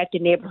a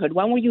connected neighborhood,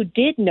 one where you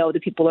did know the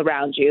people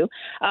around you.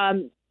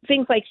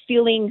 Things like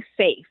feeling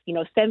safe.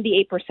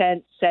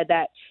 78% said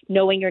that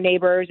knowing your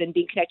neighbors and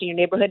being connected in your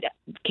neighborhood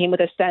came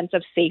with a sense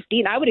of safety.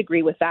 And I would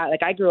agree with that.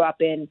 Like, I grew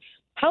up in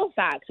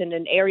Halifax, in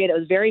an area that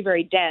was very,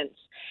 very dense.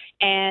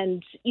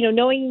 And,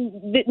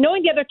 knowing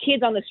the other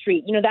kids on the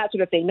street, that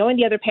sort of thing, knowing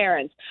the other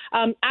parents,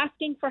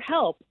 asking for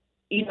help.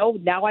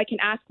 Now I can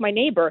ask my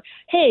neighbor,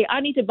 hey,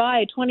 I need to buy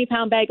a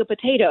 20-pound bag of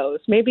potatoes.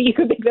 Maybe you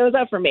could pick those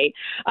up for me.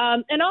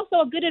 And also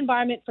a good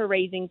environment for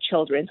raising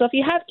children. So if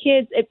you have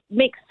kids, it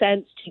makes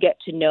sense to get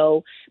to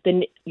know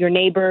your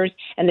neighbors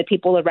and the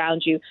people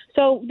around you.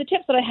 So the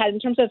tips that I had in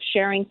terms of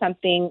sharing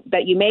something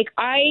that you make,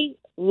 I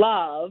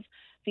love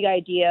the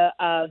idea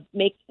of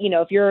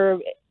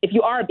if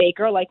you are a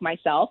baker like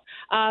myself,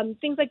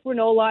 things like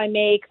granola I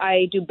make,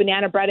 I do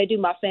banana bread, I do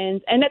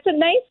muffins, and that's a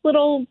nice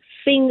little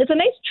thing. It's a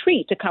nice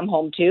treat to come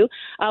home to.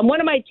 One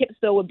of my tips,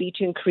 though, would be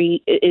to include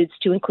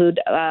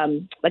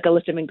like a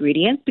list of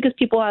ingredients, because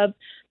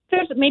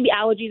there's maybe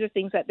allergies or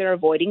things that they're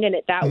avoiding, and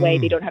that way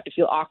they don't have to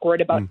feel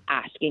awkward about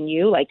asking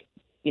you, like,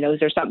 is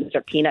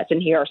there peanuts in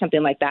here or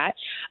something like that.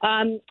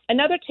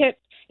 Another tip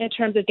in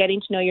terms of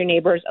getting to know your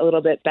neighbors a little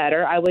bit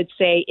better, I would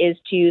say, is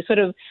to sort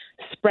of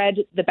spread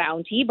the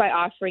bounty by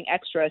offering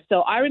extras.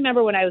 So I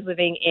remember when I was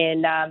living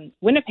in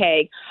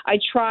Winnipeg, I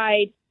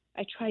tried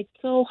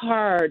so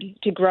hard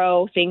to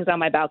grow things on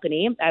my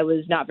balcony. I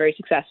was not very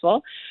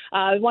successful.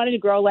 I wanted to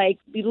grow like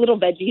these little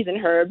veggies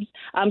and herbs.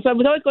 So I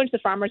was always going to the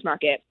farmer's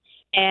market.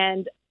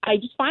 And I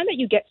just find that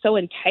you get so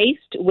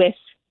enticed with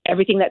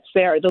everything that's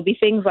there. There'll be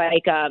things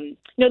like,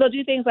 they'll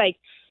do things like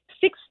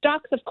 6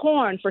 stalks of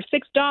corn for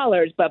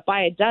 $6, but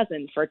buy a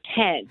dozen for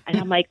 10. And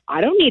I'm like, I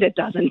don't need a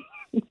dozen.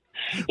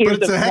 But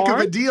it's a heck of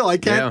a deal. I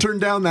can't turn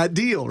down that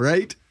deal,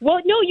 right? Well,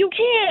 no, you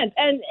can't.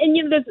 And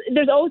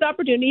there's always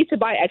opportunities to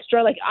buy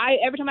extra. Like,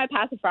 every time I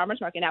pass the farmer's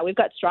market now, we've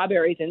got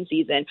strawberries in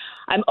season.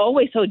 I'm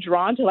always so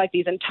drawn to like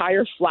these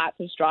entire flats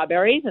of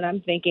strawberries, and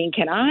I'm thinking,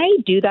 can I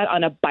do that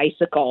on a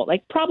bicycle?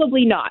 Like,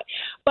 probably not.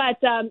 But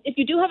if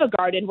you do have a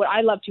garden, what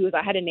I love too is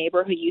I had a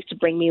neighbor who used to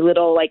bring me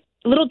little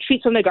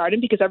treats from the garden,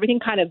 because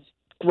everything kind of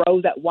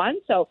grows at once.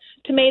 So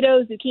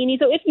tomatoes, zucchini.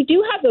 So if you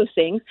do have those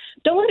things,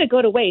 don't let it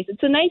go to waste.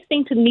 It's a nice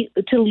thing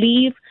to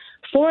leave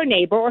for a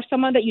neighbor or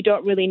someone that you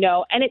don't really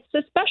know. And it's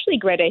especially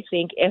great, I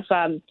think, if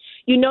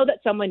you know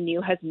that someone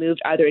new has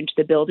moved either into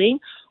the building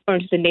or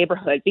into the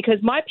neighborhood. Because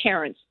my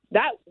parents,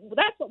 that's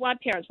what my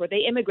parents were.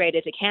 They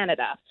immigrated to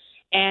Canada,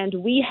 and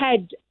we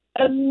had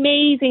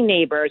amazing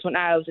neighbors when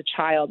I was a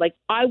child. Like,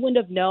 I wouldn't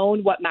have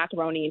known what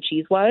macaroni and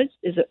cheese was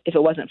if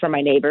it wasn't for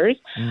my neighbors.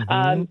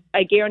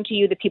 I guarantee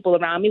you the people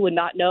around me would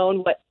not known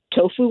what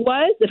tofu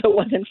was if it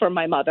wasn't for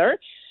my mother.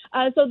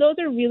 So those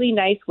are really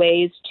nice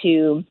ways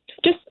to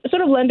just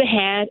sort of lend a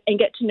hand and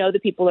get to know the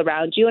people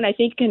around you. And I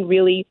think it can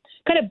really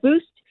kind of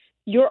boost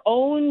your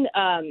own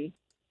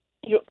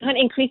kind of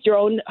increase your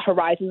own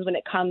horizons when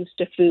it comes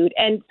to food.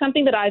 And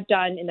something that I've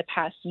done in the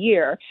past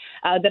year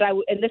and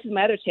this is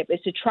my other tip, is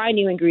to try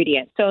new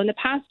ingredients. So in the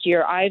past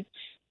year, I've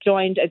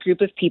joined a group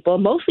of people,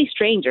 mostly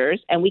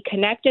strangers, and we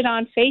connected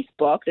on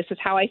Facebook. This is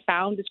how I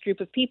found this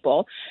group of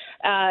people.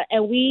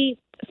 And we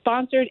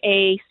sponsored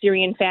a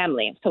Syrian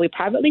family. So we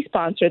privately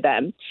sponsored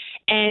them.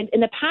 And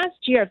in the past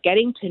year of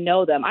getting to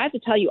know them, I have to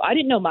tell you, I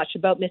didn't know much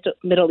about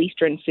Middle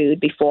Eastern food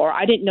before.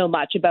 I didn't know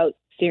much about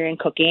Syrian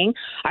cooking.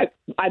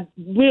 I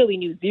really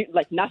knew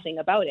nothing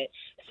about it.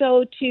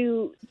 So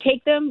to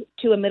take them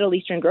to a Middle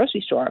Eastern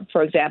grocery store,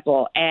 for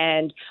example,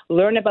 and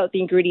learn about the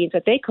ingredients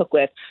that they cook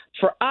with,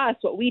 for us,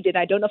 what we did,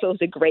 I don't know if it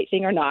was a great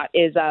thing or not,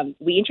 is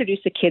we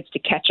introduced the kids to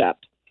ketchup.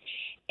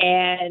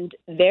 And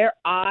their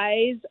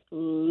eyes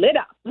lit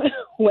up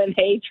when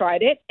they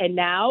tried it. And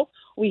now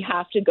we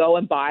have to go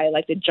and buy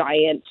like the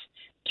giant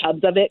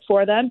tubs of it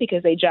for them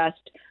because they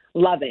just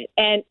love it.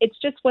 And it's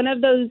just one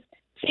of those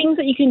things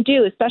that you can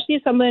do, especially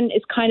if someone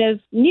is kind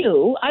of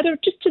new, either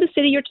just to the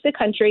city or to the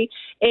country,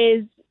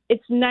 is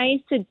it's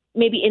nice to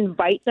maybe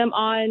invite them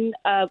on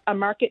a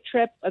market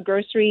trip, a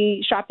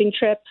grocery shopping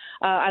trip.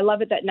 I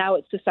love it that now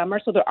it's the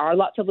summer, so there are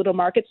lots of little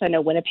markets. I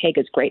know Winnipeg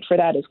is great for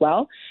that as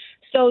well.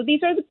 So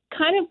these are the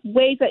kind of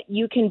ways that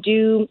you can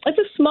do. It's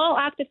a small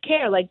act of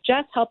care, like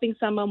just helping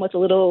someone with a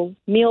little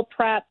meal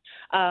prep,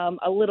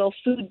 a little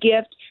food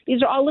gift.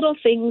 These are all little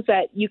things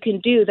that you can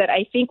do that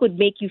I think would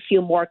make you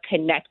feel more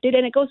connected.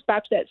 And it goes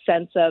back to that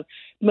sense of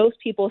most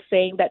people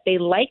saying that they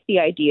like the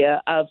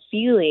idea of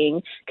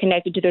feeling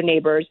connected to their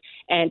neighbors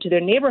and to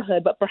their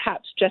neighborhood, but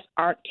perhaps just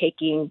aren't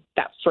taking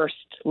that first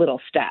little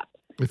step.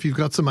 If you've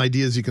got some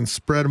ideas, you can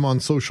spread them on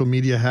social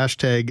media.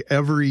 Hashtag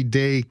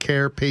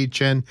EverydayCare. Pei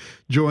Chen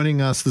joining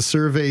us. The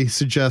survey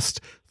suggests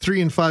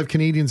 3 in 5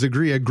 Canadians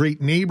agree a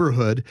great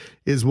neighborhood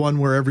is one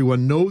where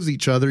everyone knows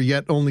each other,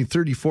 yet only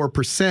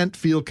 34%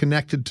 feel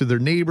connected to their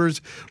neighbors.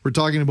 We're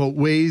talking about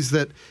ways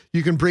that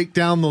you can break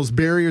down those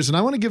barriers. And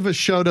I want to give a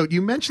shout out.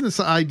 You mentioned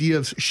this idea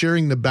of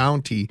sharing the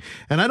bounty.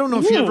 And I don't know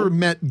if you ever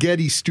met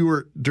Getty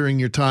Stewart during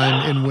your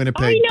time in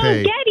Winnipeg. I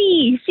know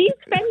Getty. She's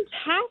fantastic.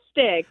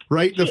 fantastic.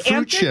 Right, the she Fruit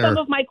answered Share. some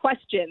of my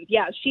questions.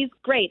 Yeah, she's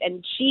great,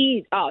 and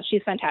she's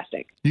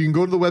fantastic. You can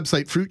go to the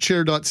website,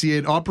 fruitshare.ca.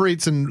 It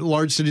operates in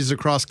large cities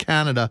across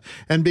Canada.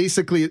 And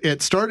basically,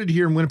 it started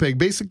here in Winnipeg.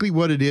 Basically,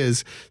 what it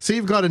is, say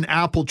you've got an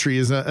apple tree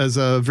as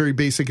a very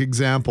basic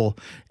example,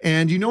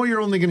 and you know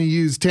you're only going to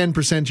use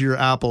 10% of your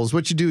apples.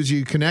 What you do is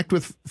you connect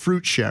with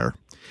Fruit Share.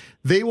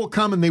 They will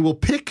come and they will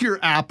pick your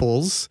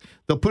apples.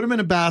 They'll put them in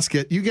a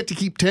basket. You get to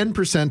keep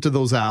 10% of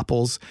those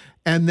apples.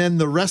 And then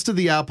the rest of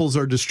the apples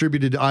are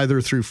distributed either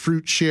through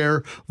Fruit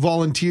Share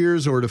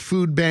volunteers or to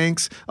food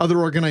banks, other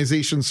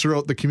organizations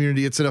throughout the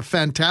community. It's a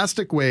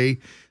fantastic way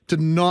to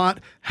not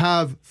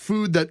have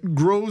food that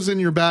grows in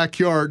your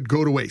backyard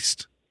go to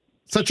waste.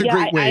 Such a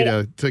great way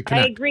to connect.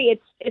 I agree.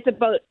 It's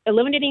about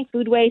eliminating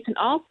food waste. And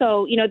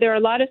also, there are a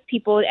lot of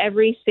people in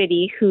every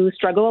city who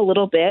struggle a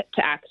little bit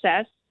to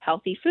access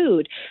healthy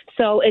food.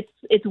 So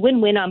it's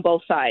win-win on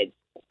both sides.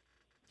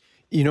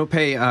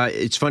 Pei,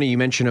 it's funny you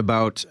mentioned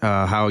about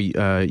how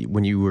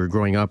when you were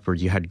growing up or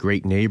you had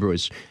great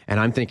neighbors, and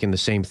I'm thinking the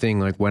same thing.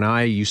 Like when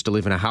I used to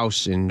live in a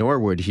house in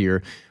Norwood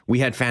here, we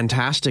had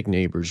fantastic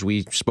neighbors.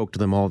 We spoke to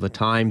them all the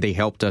time. They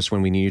helped us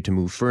when we needed to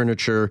move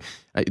furniture.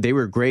 They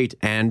were great.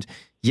 And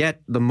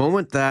yet the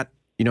moment that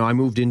I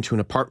moved into an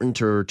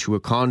apartment or to a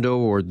condo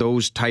or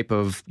those type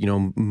of,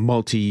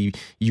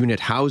 multi-unit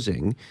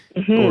housing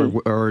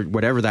or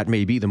whatever that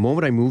may be, the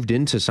moment I moved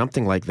into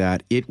something like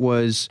that, it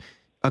was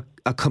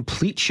a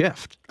complete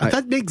shift.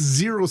 That makes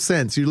zero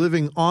sense. You're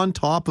living on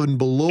top and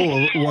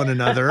below one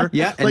another.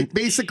 Yeah. Like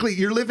basically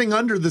you're living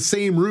under the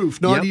same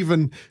roof, not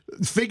even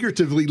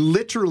figuratively,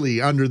 literally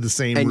under the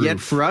same roof. And yet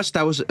for us,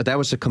 that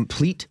was a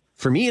complete,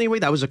 for me anyway,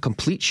 that was a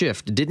complete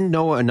shift. Didn't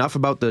know enough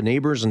about the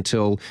neighbors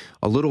until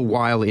a little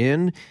while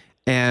in.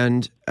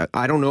 And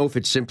I don't know if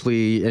it's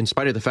simply, in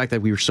spite of the fact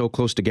that we were so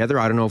close together,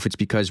 I don't know if it's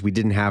because we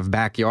didn't have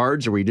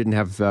backyards or we didn't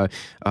have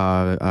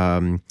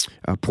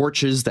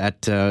porches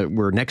that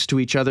were next to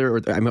each other.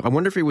 Or I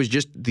wonder if it was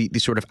just the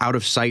sort of out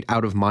of sight,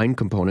 out of mind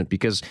component.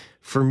 Because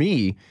for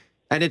me,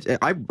 and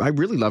I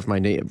really loved my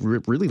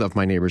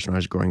neighbors when I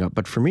was growing up,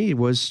 but for me it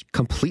was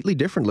completely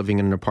different living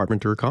in an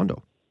apartment or a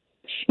condo.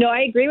 No,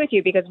 I agree with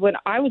you because when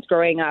I was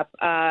growing up,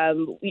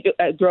 we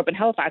grew up in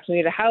Halifax. We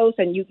had a house,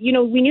 and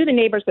we knew the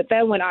neighbors. But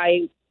then when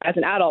I, as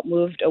an adult,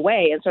 moved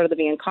away and started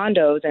living in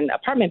condos and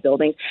apartment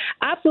buildings,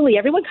 absolutely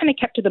everyone kind of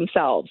kept to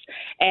themselves.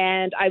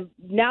 And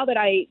now that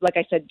I, like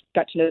I said,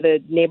 got to know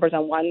the neighbors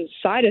on one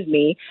side of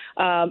me,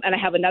 and I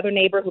have another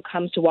neighbor who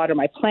comes to water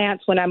my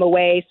plants when I'm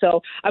away.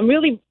 So I'm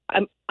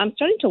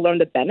starting to learn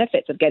the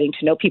benefits of getting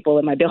to know people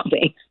in my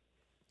building.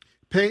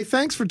 Pei,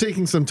 thanks for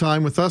taking some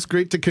time with us.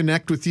 Great to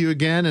connect with you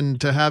again and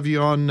to have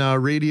you on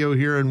radio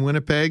here in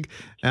Winnipeg.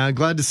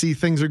 Glad to see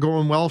things are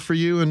going well for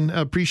you and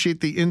appreciate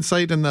the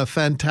insight and the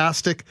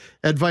fantastic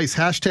advice.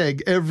 #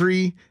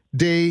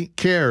 everyday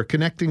care,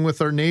 connecting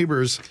with our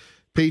neighbors.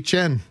 Pei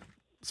Chen,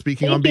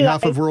 speaking on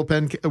behalf of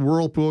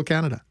Whirlpool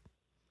Canada.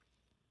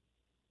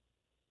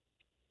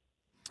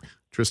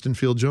 Tristan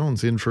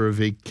Field-Jones in for a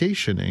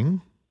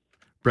vacationing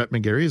Brett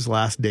McGarry's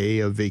last day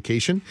of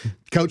vacation.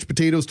 Couch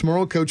potatoes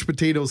tomorrow, couch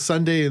potatoes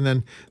Sunday, and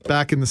then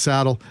back in the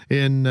saddle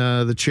in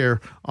the chair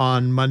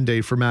on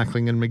Monday for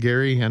Mackling and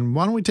McGarry. And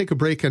why don't we take a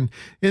break? And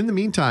in the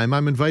meantime,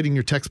 I'm inviting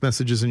your text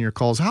messages and your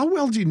calls. How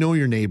well do you know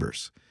your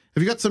neighbors?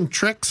 Have you got some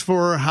tricks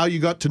for how you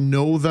got to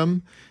know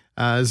them?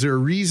 Is there a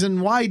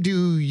reason? Why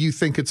do you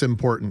think it's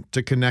important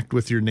to connect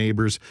with your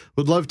neighbors?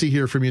 Would love to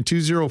hear from you.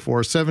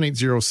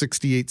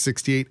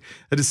 204-780-6868.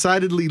 A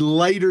decidedly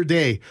lighter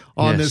day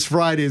on this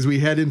Friday as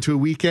we head into a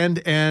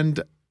weekend.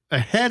 And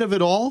ahead of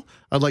it all,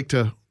 I'd like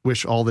to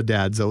wish all the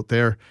dads out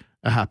there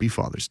a happy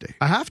Father's Day.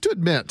 I have to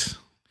admit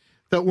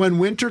that when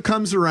winter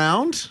comes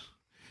around,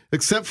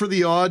 except for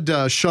the odd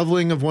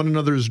shoveling of one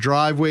another's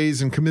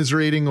driveways and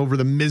commiserating over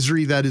the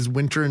misery that is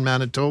winter in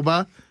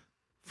Manitoba,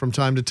 from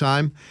time to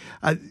time,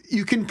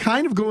 you can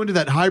kind of go into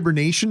that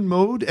hibernation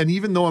mode. And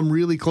even though I'm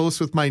really close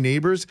with my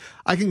neighbors,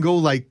 I can go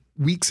like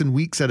weeks and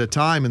weeks at a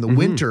time in the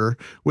winter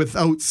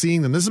without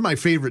seeing them. This is my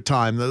favorite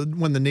time,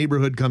 when the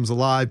neighborhood comes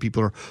alive.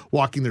 People are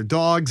walking their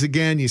dogs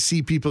again. You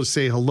see people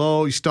say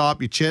hello, you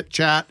stop, you chit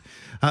chat.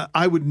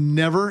 I would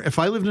never, if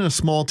I lived in a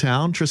small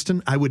town,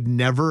 Tristan, I would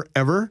never,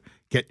 ever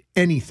get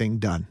anything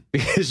done.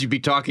 Because you'd be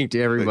talking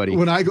to everybody.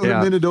 When I go to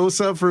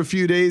Minnedosa for a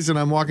few days and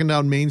I'm walking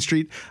down Main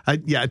Street,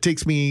 it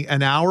takes me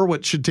an hour,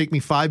 what should take me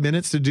 5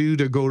 minutes to do,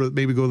 to go to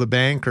the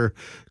bank or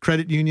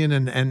credit union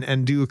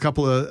and do a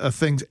couple of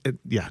things. It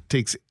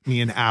takes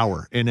me an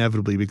hour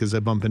inevitably because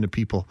I bump into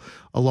people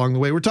along the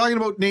way. We're talking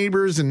about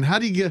neighbors and how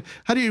do you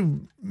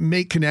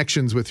make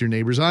connections with your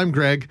neighbors. I'm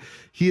Greg.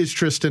 He is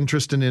Tristan.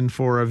 Tristan in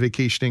for a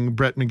vacationing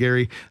Brett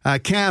McGarry.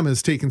 Cam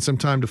has taken some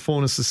time to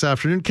phone us this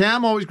afternoon.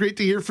 Cam, always great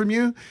to hear from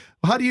you.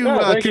 How do you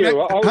connect?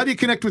 How do you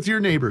connect with your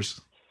neighbors?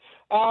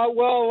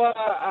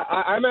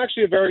 I'm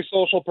actually a very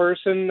social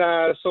person,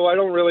 so I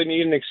don't really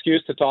need an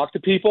excuse to talk to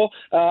people.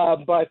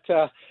 But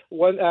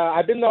when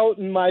I've been out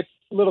in my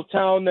little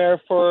town there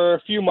for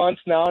a few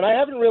months now, and I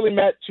haven't really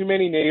met too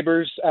many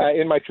neighbors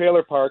in my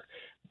trailer park.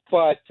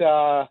 But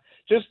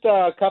just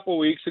a couple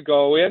weeks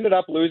ago, we ended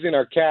up losing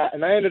our cat,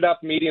 and I ended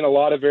up meeting a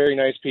lot of very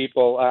nice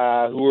people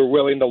who were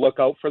willing to look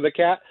out for the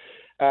cat.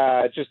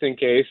 Just in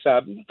case.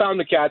 Found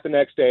the cat the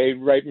next day,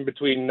 right in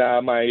between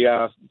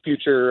my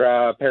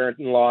future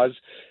parent-in-law's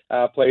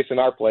place and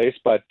our place.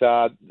 But,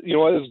 it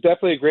was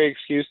definitely a great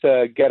excuse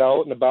to get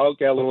out and about,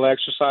 get a little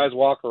exercise,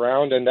 walk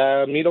around,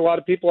 and meet a lot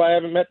of people I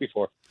haven't met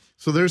before.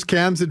 So there's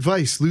Cam's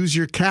advice. Lose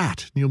your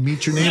cat. You'll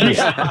meet your neighbors.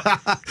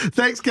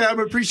 Thanks, Cam.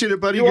 I appreciate it,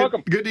 buddy. You're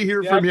welcome. Good to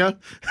hear from you.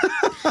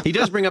 He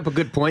does bring up a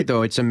good point,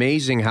 though. It's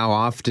amazing how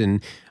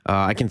often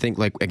I can think,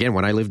 like, again,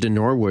 when I lived in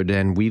Norwood,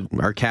 and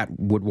our cat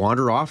would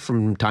wander off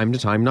from time to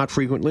time, not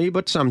frequently,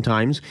 but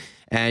sometimes.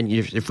 And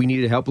if we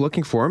needed help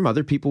looking for him,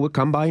 other people would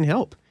come by and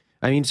help.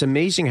 I mean, it's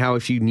amazing how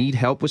if you need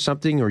help with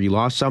something or you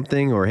lost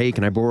something or, hey,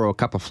 can I borrow a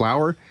cup of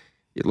flour?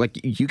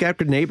 Like, you got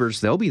good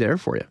neighbors, they'll be there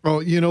for you. Oh,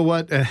 you know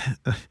what?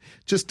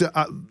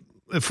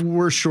 If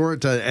we're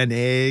short an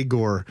egg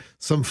or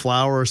some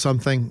flour or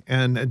something,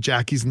 and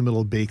Jackie's in the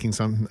middle of baking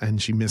something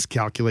and she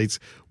miscalculates,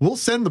 we'll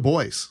send the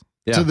boys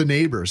to the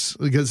neighbors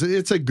because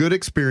it's a good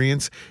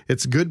experience.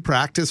 It's good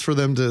practice for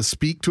them to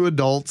speak to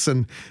adults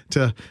and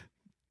to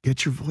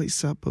get your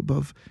voice up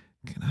above.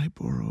 Can I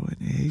borrow an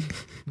egg?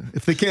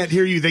 If they can't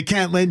hear you, they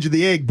can't lend you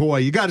the egg, boy.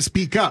 You got to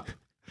speak up.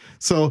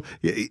 So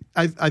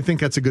I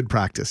think that's a good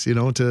practice,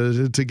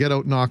 to get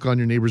out and knock on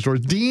your neighbor's doors.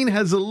 Dean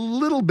has a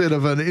little bit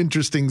of an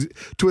interesting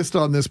twist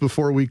on this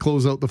before we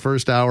close out the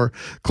first hour.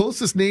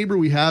 Closest neighbor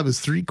we have is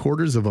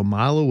 3/4 of a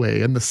mile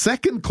away, and the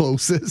second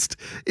closest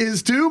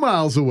is 2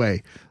 miles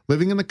away.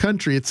 Living in the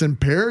country, it's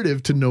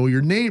imperative to know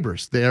your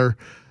neighbors. There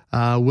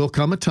will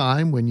come a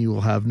time when you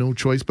will have no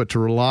choice but to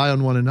rely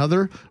on one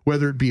another,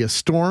 whether it be a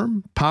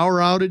storm, power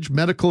outage,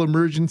 medical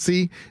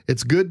emergency.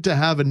 It's good to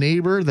have a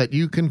neighbor that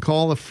you can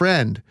call a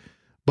friend.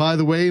 By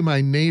the way,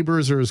 my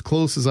neighbors are as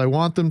close as I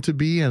want them to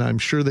be, and I'm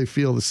sure they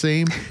feel the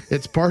same.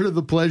 It's part of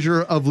the pleasure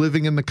of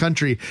living in the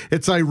country.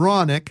 It's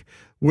ironic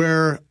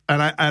where,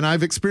 and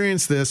I've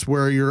experienced this,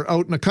 where you're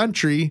out in the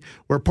country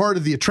where part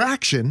of the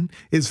attraction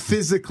is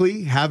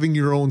physically having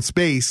your own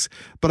space.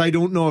 But I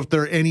don't know if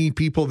there are any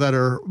people that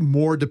are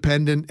more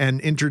dependent and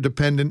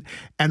interdependent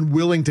and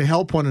willing to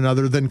help one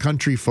another than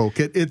country folk.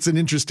 It's an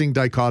interesting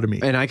dichotomy.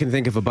 And I can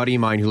think of a buddy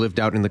of mine who lived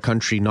out in the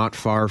country not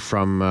far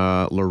from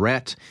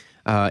Lorette.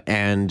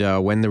 And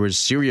when there was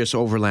serious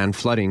overland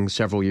flooding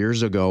several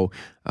years ago,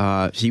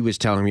 he was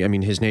telling me, I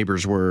mean, his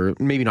neighbors were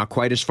maybe not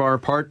quite as far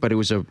apart, but it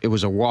was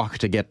a walk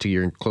to get to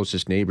your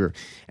closest neighbor.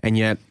 And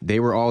yet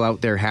they were all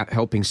out there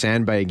helping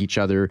sandbag each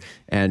other.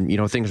 And,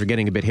 things were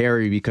getting a bit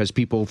hairy because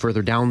people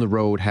further down the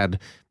road had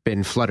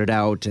been flooded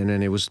out, and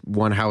then it was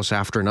one house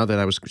after another.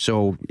 That was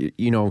so,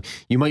 you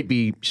might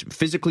be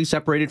physically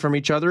separated from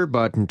each other,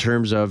 but in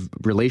terms of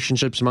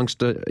relationships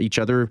amongst each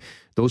other,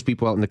 those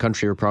people out in the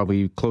country are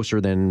probably closer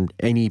than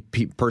any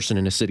person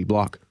in a city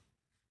block.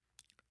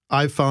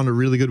 I've found a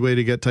really good way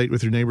to get tight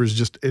with your neighbors.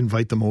 Just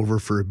invite them over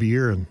for a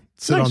beer and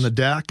sit on the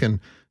deck and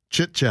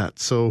chit chat.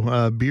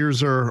 So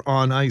beers are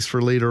on ice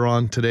for later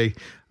on today.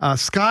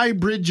 Sky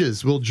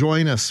Bridges will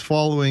join us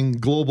following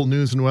global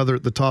news and weather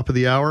at the top of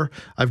the hour.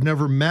 I've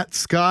never met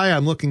Sky.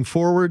 I'm looking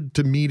forward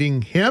to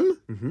meeting him.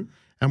 Mm-hmm.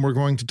 And we're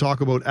going to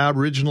talk about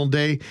Aboriginal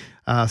Day.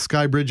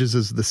 Sky Bridges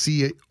is the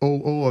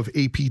COO of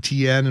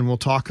APTN, and we'll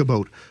talk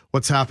about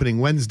what's happening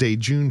Wednesday,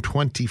 June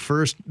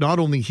 21st, not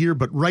only here,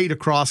 but right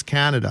across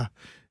Canada,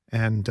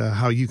 and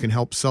how you can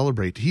help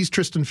celebrate. He's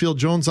Tristan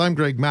Field-Jones. I'm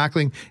Greg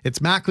Mackling. It's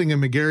Mackling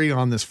and McGarry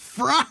on this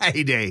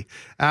Friday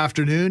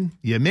afternoon.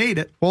 You made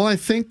it. Well, I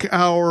think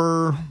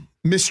our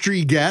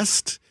mystery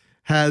guest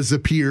has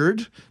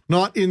appeared,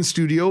 not in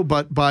studio,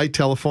 but by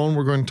telephone.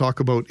 We're going to talk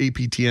about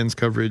APTN's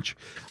coverage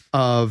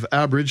of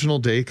Aboriginal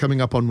Day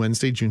coming up on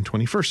Wednesday, June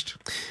 21st.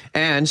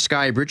 And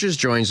Sky Bridges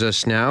joins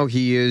us now.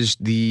 He is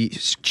the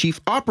Chief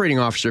Operating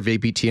Officer of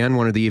APTN,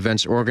 one of the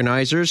event's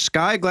organizers.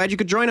 Sky, glad you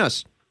could join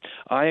us.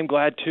 I am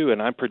glad too,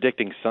 and I'm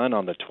predicting sun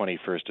on the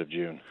 21st of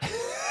June.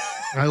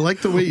 I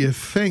like the way you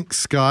think,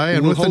 Sky.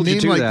 And with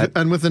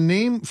a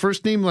name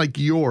first name like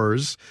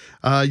yours,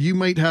 you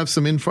might have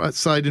some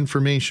inside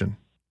information.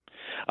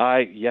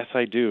 Yes,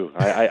 I do.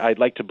 I'd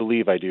like to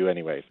believe I do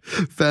anyways.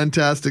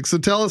 Fantastic. So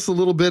tell us a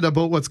little bit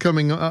about what's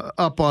coming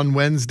up on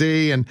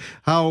Wednesday and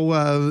how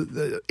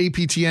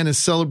APTN is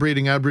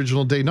celebrating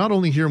Aboriginal Day, not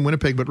only here in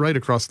Winnipeg, but right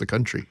across the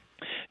country.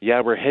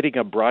 Yeah, we're hitting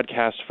a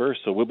broadcast first,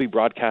 so we'll be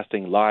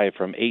broadcasting live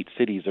from 8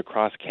 cities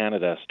across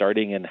Canada,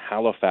 starting in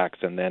Halifax,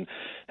 and then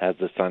as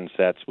the sun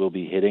sets, we'll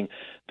be hitting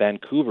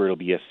Vancouver. It'll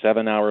be a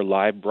 7-hour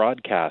live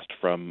broadcast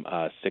from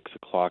 6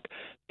 o'clock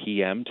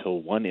p.m.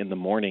 till 1 in the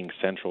morning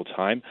Central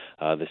Time.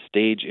 The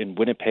stage in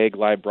Winnipeg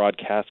live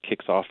broadcast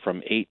kicks off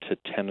from 8 to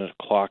 10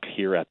 o'clock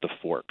here at the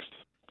Forks.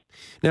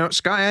 Now,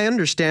 Sky, I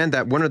understand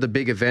that one of the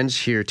big events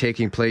here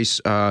taking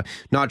place,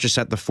 not just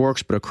at the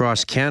Forks, but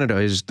across Canada,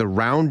 is the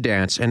Round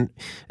Dance. And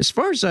as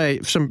far as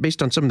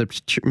based on some of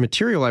the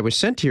material I was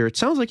sent here, it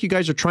sounds like you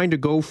guys are trying to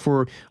go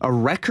for a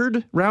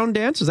record Round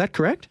Dance. Is that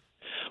correct?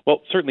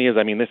 Well, certainly is.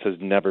 I mean, this has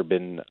never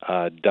been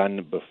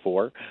done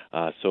before.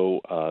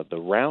 So the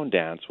round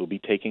dance will be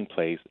taking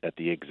place at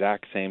the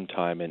exact same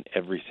time in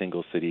every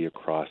single city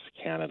across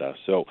Canada.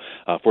 So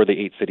for the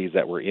 8 cities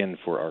that we're in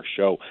for our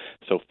show.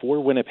 So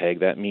for Winnipeg,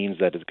 that means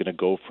that it's going to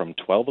go from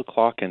 12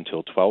 o'clock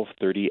until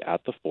 12:30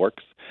 at the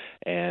Forks.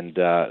 And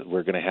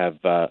we're going to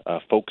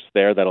have folks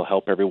there that'll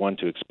help everyone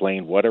to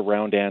explain what a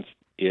round dance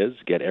is,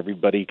 get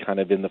everybody kind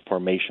of in the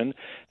formation,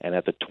 and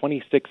at the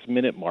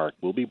 26-minute mark,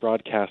 we'll be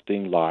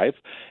broadcasting live,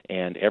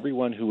 and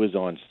everyone who is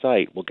on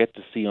site will get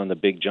to see on the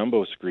big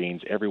jumbo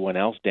screens everyone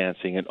else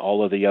dancing in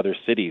all of the other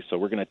cities. So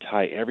we're going to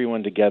tie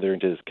everyone together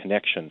into this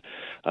connection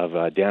of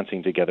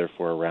dancing together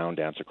for a round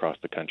dance across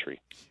the country.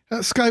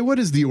 Sky, what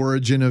is the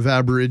origin of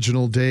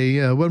Aboriginal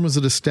Day? When was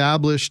it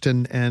established,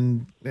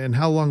 and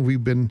how long have we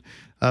been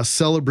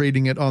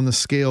celebrating it on the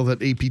scale that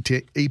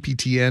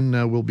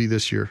APTN will be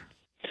this year?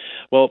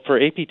 Well, for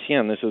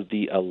APTN, this is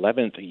the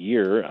 11th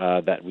year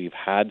that we've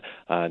had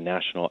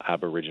National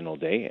Aboriginal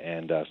Day,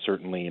 and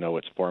certainly,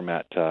 its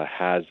format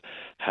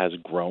has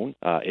grown.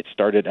 It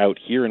started out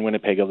here in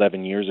Winnipeg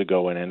 11 years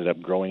ago and ended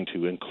up growing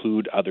to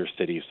include other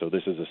cities. So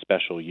this is a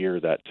special year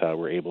that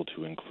we're able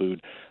to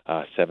include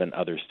 7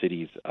 other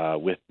cities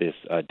with this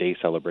day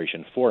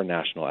celebration for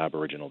National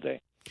Aboriginal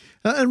Day.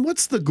 And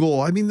what's the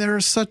goal? I mean, there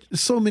are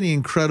so many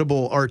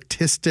incredible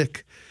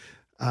artistic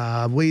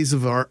ways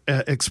of our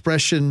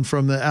expression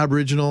from the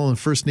Aboriginal and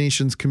First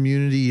Nations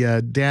community,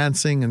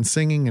 dancing and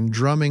singing and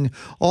drumming,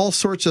 all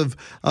sorts of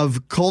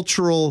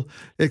cultural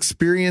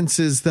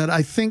experiences that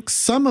I think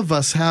some of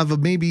us have,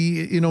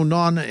 maybe,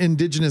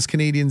 non-Indigenous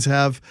Canadians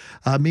have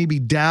maybe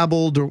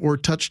dabbled or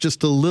touched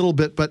just a little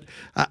bit. But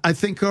I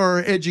think our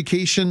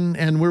education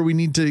and where we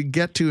need to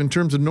get to in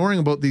terms of knowing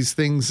about these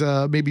things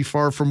may be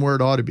far from where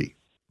it ought to be.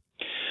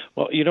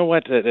 Well, you know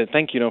what?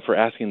 Thank you, for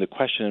asking the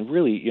question. And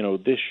really,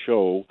 this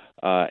show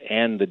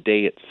and the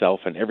day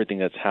itself and everything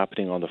that's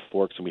happening on the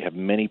Forks, and we have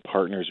many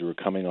partners who are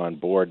coming on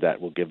board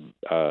that will give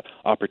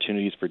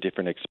opportunities for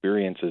different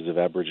experiences of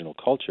Aboriginal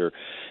culture.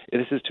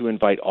 This is to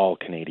invite all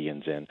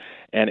Canadians in.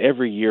 And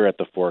every year at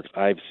the Forks,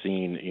 I've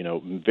seen,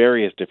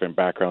 various different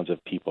backgrounds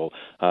of people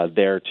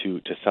there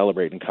to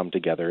celebrate and come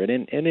together. And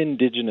in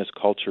Indigenous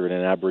culture and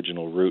in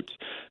Aboriginal roots,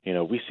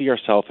 we see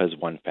ourselves as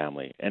one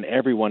family, and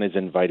everyone is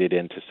invited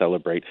in to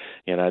celebrate.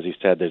 As you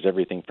said, there's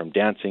everything from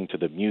dancing to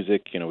the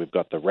music. We've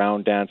got the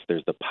round dance.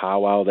 There's the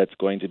powwow that's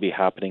going to be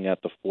happening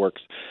at the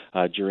Forks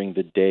during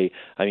the day.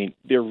 I mean,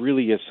 there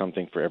really is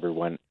something for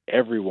everyone.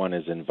 Everyone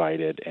is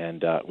invited,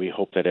 and we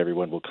hope that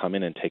everyone will come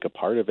in and take a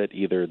part of it,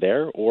 either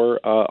there or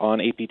on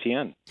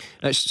APTN.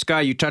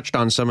 Sky, you touched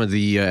on some of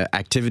the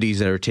activities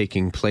that are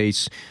taking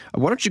place.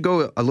 Why don't you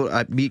go a little?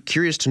 I'd be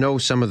curious to know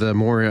some of the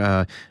more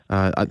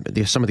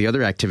some of the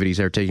other activities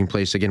that are taking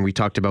place. Again, we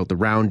talked about the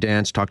round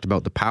dance, talked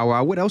about the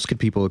powwow. What else could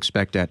people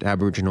expect at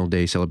Aboriginal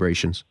Day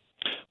celebrations?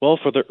 Well,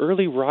 for the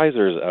early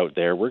risers out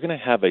there, we're going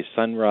to have a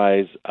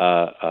sunrise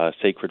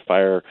sacred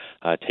fire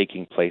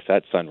taking place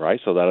at sunrise.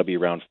 So that'll be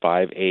around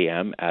 5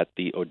 a.m. at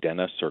the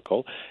Odena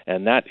Circle.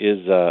 And that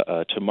is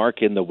to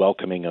mark in the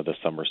welcoming of the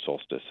summer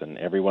solstice. And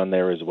everyone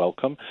there is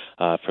welcome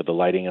for the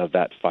lighting of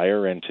that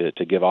fire and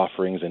to give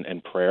offerings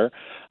and prayer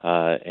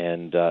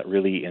and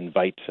really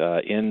invite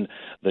in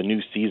the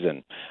new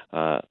season.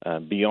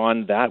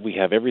 Beyond that, we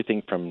have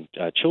everything from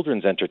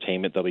children's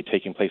entertainment that'll be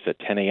taking place at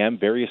 10 a.m.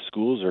 Various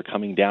schools are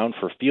coming down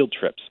for field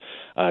trips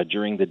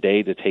during the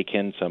day to take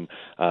in some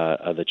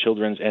of the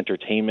children's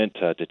entertainment,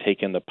 to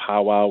take in the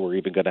powwow. We're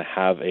even going to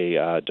have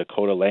a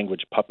Dakota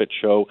language puppet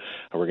show.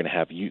 We're going to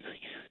have youth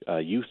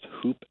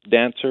hoop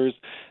dancers,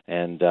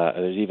 and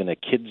there's even a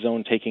kid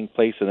zone taking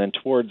place. And then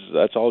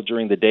that's all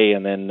during the day,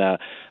 and then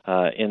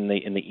in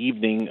the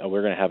evening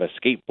we're going to have a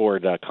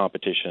skateboard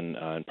competition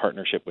in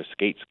partnership with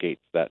Skates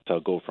that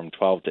go from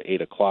 12 to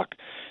 8 o'clock.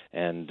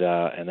 And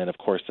then, of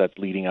course, that's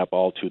leading up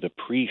all to the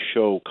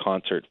pre-show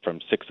concert from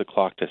 6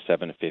 o'clock to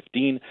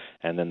 7:15,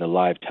 and then the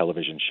live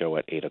television show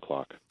at 8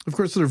 o'clock. Of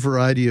course, there are a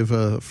variety of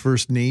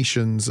First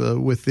Nations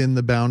within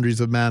the boundaries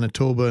of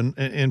Manitoba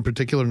in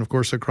particular, and of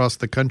course across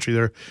the country.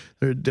 There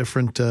are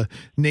different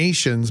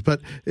nations.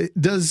 But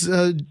does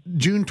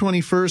June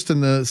 21st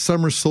and the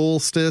summer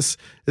solstice,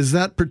 is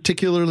that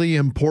particularly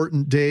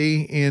important day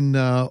in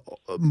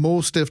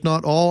most, if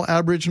not all,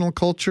 Aboriginal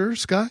culture,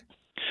 Sky?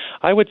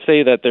 I would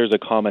say that there's a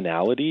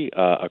commonality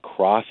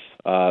across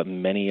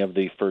many of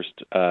the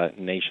First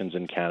Nations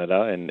in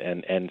Canada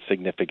and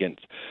significant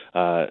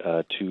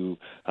to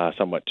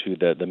somewhat to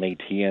the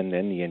Métis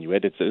and the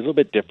Inuit. It's a little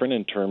bit different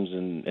in terms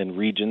in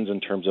regions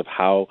in terms of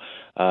how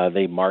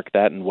they mark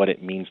that and what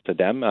it means to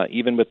them.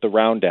 Even with the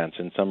round dance,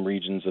 in some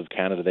regions of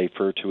Canada, they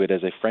refer to it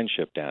as a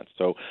friendship dance.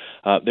 So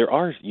there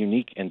are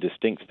unique and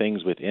distinct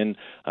things within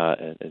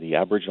the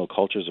Aboriginal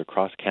cultures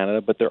across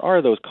Canada, but there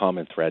are those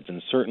common threads,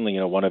 and certainly,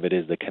 one of it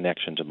is the connection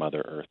to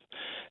Mother Earth.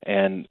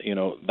 And,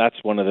 that's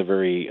one of the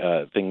very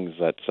things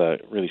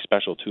that's really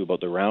special, too,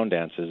 about the round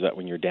dance is that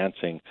when you're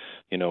dancing,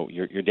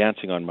 you're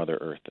dancing on Mother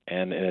Earth.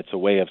 And it's a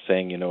way of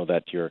saying,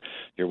 that you're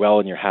well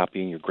and you're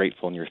happy and you're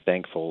grateful and you're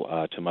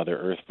thankful to Mother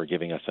Earth for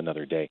giving us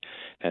another day.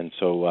 And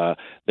so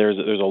there's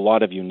a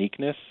lot of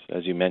uniqueness,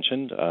 as you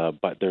mentioned,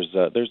 but there's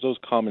those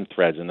common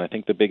threads. And I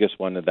think the biggest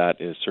one of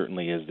that is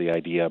certainly the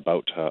idea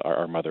about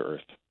our Mother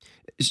Earth.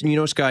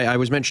 Sky, I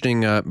was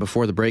mentioning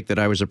before the break that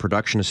I was a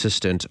production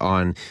assistant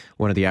on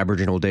one of the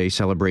Aboriginal Day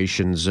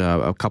celebrations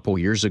a couple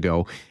years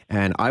ago,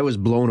 and I was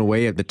blown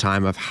away at the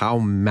time of how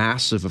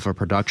massive of a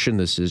production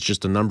this is.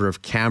 Just the number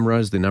of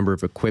cameras, the number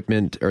of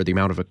equipment, or the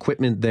amount of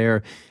equipment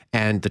there,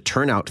 and the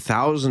turnout,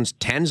 thousands,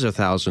 tens of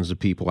thousands of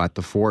people at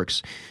the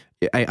Forks.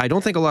 I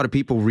don't think a lot of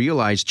people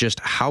realize just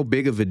how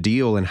big of a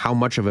deal and how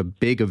much of a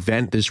big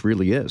event this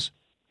really is.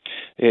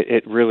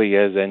 It really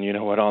is, and you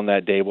know what? On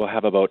that day, we'll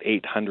have about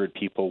 800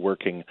 people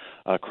working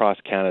across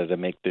Canada to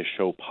make this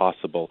show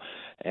possible.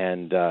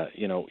 And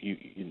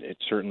it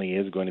certainly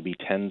is going to be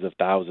tens of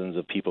thousands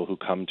of people who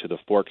come to the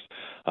Forks.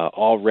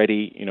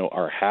 Already,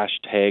 our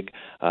hashtag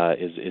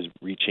is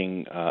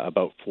reaching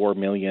about 4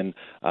 million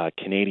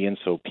Canadians.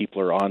 So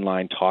people are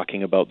online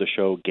talking about the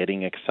show,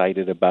 getting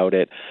excited about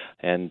it,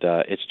 and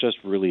it's just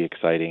really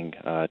exciting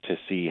to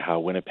see how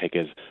Winnipeg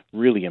has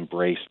really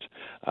embraced,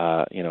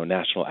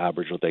 National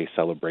Aboriginal Day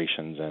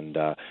celebrations, and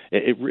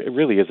it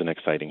really is an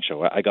exciting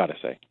show. I got to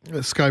say,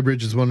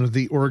 Skybridge is one of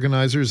the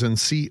organizers and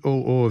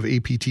COO of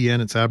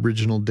APTN. It's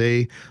Aboriginal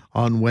Day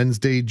on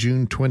Wednesday,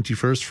 June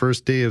 21st,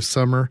 first day of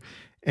summer.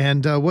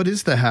 And what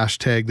is the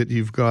hashtag that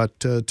you've got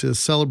to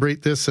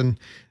celebrate this? And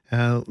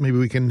maybe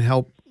we can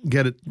help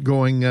get it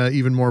going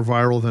even more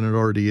viral than it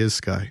already is,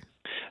 Sky.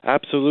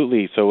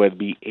 Absolutely. So it'd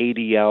be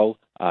ADL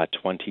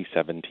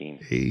 2017.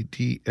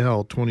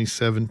 ADL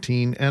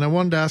 2017. And I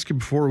wanted to ask you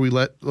before we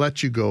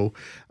let you go,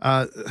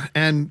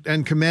 and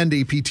commend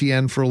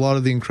APTN for a lot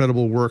of the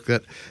incredible work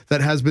that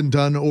has been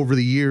done over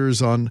the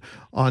years on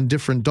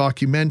different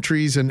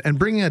documentaries and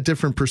bringing a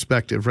different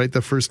perspective, right?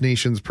 The First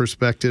Nations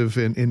perspective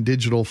in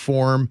digital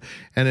form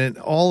and in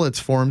all its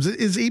forms.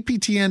 Is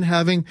APTN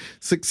having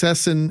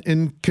success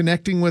in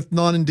connecting with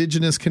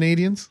non-Indigenous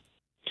Canadians?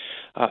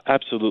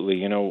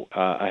 Absolutely.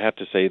 I have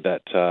to say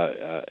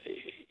that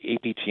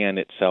APTN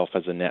itself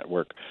as a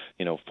network,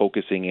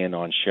 focusing in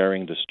on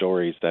sharing the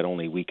stories that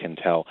only we can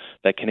tell,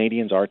 that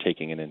Canadians are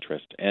taking an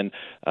interest. And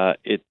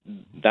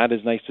that is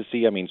nice to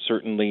see. I mean,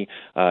 certainly,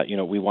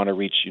 we want to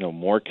reach,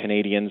 more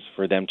Canadians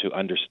for them to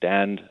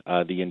understand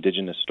the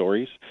Indigenous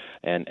stories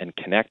and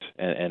connect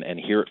and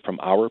hear it from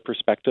our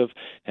perspective.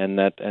 And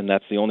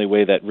that's the only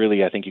way that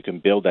really I think you can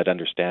build that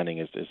understanding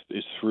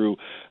is through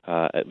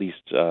at least,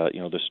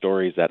 the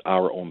stories that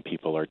our own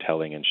people are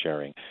telling and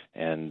sharing.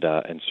 And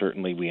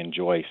certainly we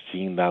enjoy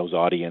seeing those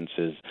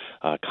audiences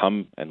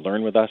come and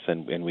learn with us,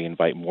 and we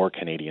invite more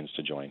Canadians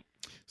to join.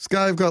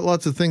 Sky, I've got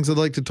lots of things I'd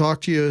like to talk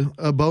to you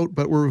about,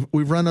 but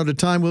we've run out of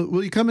time.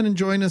 Will you come in and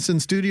join us in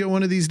studio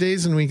one of these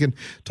days, and we can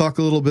talk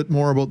a little bit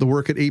more about the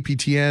work at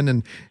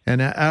APTN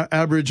and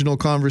Aboriginal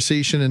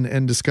conversation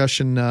and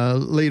discussion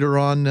later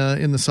on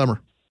in the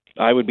summer?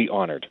 I would be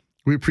honored.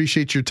 We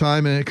appreciate your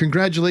time, and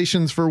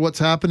congratulations for what's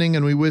happening,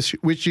 and we wish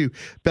you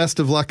best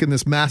of luck in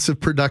this massive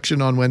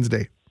production on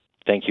Wednesday.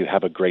 Thank you.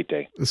 Have a great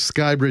day.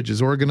 Skybridge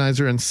is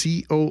organizer and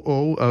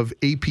COO of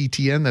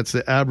APTN. That's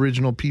the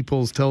Aboriginal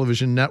People's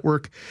Television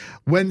Network.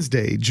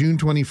 Wednesday, June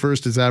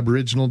 21st is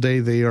Aboriginal Day.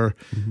 They are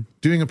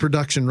doing a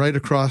production right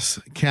across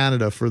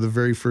Canada for the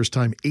very first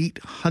time.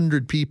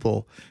 800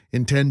 people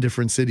in 10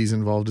 different cities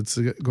involved. It's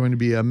going to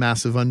be a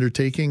massive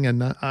undertaking,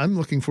 and I'm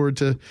looking forward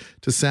to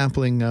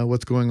sampling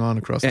what's going on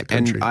across the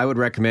country. And I would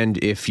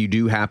recommend, if you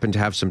do happen to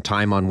have some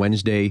time on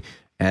Wednesday,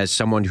 as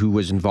someone who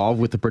was involved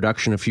with the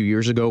production a few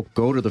years ago,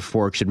 go to the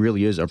Forks. It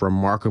really is a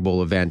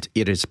remarkable event.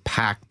 It is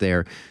packed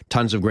there.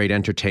 Tons of great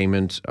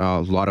entertainment,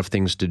 a lot of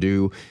things to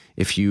do.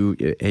 If you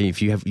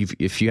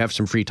have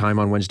some free time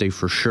on Wednesday,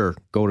 for sure,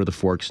 go to the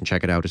Forks and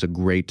check it out. It's a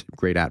great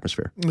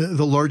atmosphere.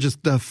 The largest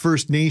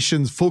First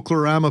Nations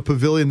Folklorama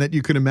pavilion that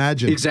you can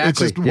imagine.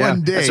 Exactly. It's just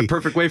one day. That's a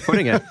perfect way of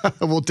putting it.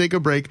 We'll take a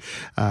break.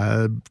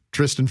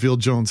 Tristan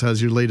Field-Jones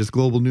has your latest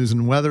global news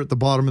and weather at the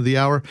bottom of the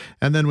hour.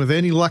 And then with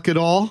any luck at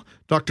all,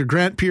 Dr.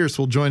 Grant Pierce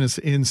will join us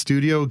in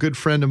studio, a good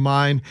friend of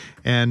mine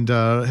and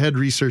head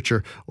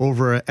researcher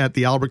over at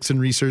the Albertson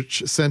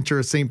Research Center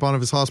at St.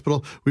 Boniface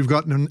Hospital. We've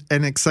got an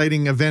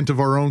exciting event of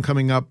our own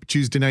coming up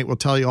Tuesday night. We'll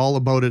tell you all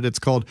about it. It's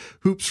called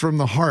Hoops from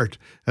the Heart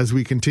as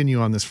we continue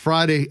on this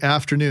Friday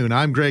afternoon.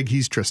 I'm Greg,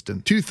 he's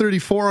Tristan.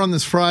 2:34 on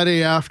this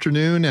Friday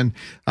afternoon, and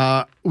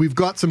we've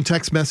got some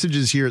text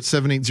messages here at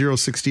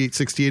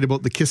 780-6868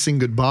 about the kissing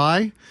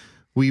goodbye.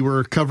 We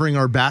were covering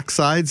our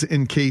backsides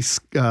in case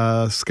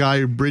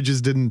Sky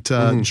Bridges didn't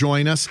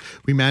join us.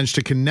 We managed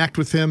to connect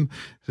with him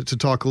to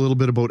talk a little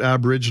bit about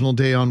Aboriginal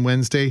Day on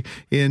Wednesday.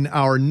 In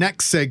our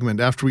next segment,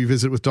 after we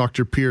visit with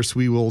Dr. Pierce,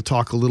 we will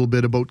talk a little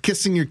bit about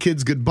kissing your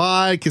kids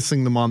goodbye,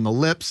 kissing them on the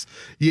lips,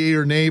 yay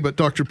or nay. But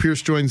Dr.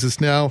 Pierce joins us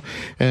now,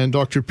 and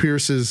Dr.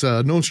 Pierce is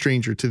no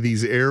stranger to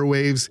these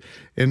airwaves.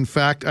 In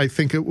fact, I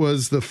think it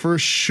was the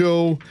first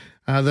show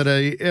that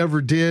I ever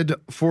did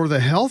for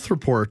the Health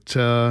Report.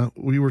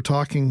 We were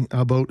talking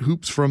about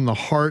Hoops from the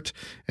Heart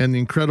and the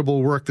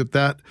incredible work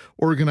that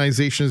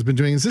organization has been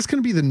doing. Is this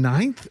going to be the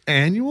 9th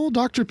annual,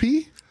 Dr.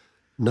 P?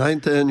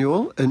 9th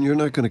annual, and you're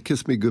not going to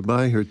kiss me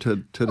goodbye here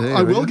today.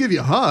 I will give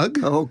you a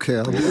hug. Okay,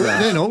 I'll do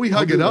that. No, we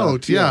hug it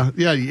out. Yeah.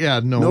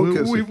 No,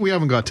 we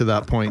haven't got to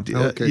that point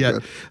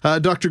yet.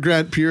 Dr.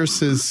 Grant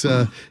Pierce is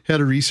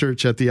head of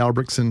research at the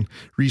Albertson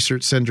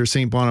Research Center,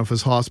 St.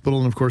 Boniface Hospital,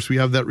 and of course we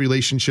have that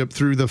relationship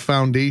through the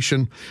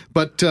foundation.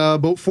 But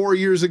about 4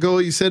 years ago,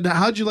 you said,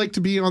 how'd you like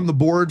to be on the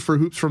board for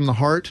Hoops from the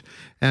Heart?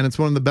 And it's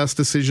one of the best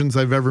decisions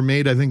I've ever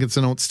made. I think it's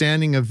an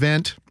outstanding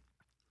event,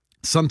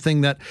 something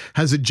that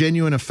has a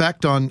genuine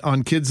effect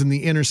on kids in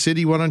the inner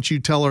city. Why don't you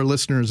tell our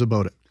listeners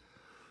about it?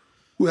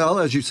 Well,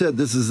 as you said,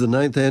 this is the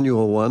 9th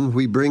annual one.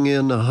 We bring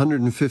in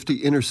 150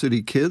 inner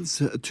city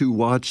kids to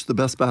watch the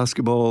best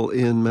basketball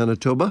in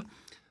Manitoba.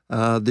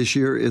 This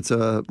year, it's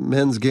a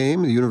men's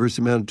game. The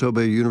University of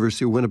Manitoba,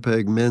 University of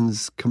Winnipeg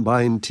men's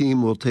combined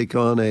team will take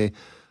on a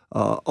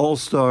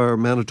all-star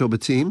Manitoba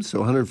team. So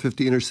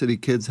 150 inner city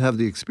kids have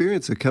the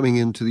experience of coming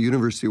into the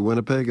University of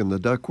Winnipeg and the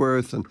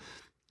Duckworth and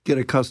get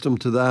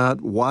accustomed to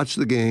that, watch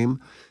the game.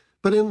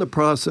 But in the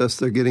process,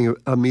 they're getting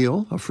a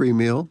meal, a free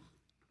meal.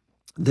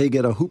 They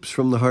get a Hoops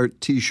from the Heart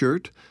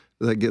T-shirt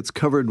that gets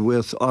covered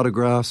with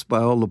autographs by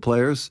all the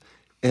players.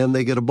 And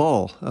they get a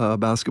ball,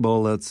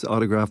 basketball that's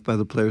autographed by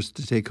the players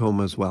to take home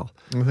as well.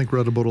 I think we're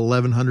at about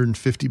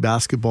 1,150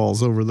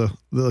 basketballs over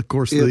the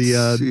course of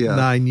the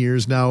 9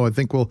 years now. I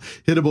think we'll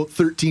hit about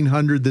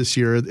 1,300 this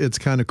year. It's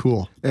kind of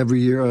cool. Every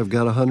year I've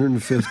got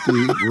 150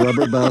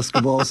 rubber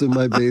basketballs in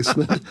my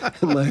basement,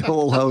 and my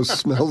whole house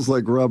smells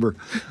like rubber.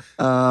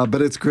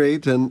 But it's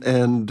great, and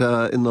in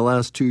the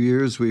last 2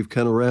 years we've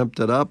kind of ramped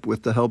it up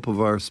with the help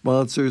of our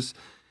sponsors,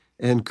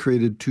 and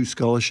created 2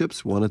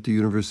 scholarships, one at the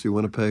University of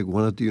Winnipeg,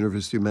 one at the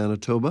University of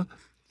Manitoba,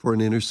 for an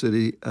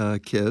inner-city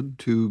kid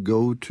to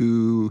go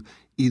to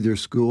either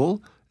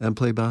school and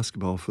play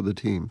basketball for the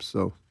team.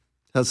 So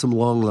it has some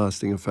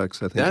long-lasting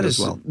effects, I think, as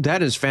well.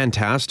 That is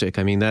fantastic.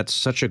 I mean, that's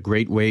such a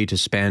great way to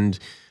spend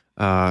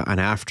an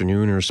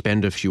afternoon or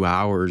spend a few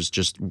hours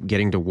just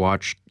getting to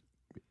watch.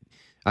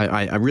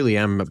 I really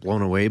am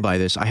blown away by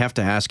this. I have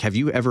to ask, have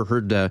you ever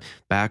heard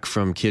back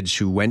from kids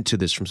who went to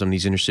this, from some of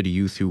these inner city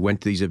youth who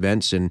went to these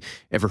events, and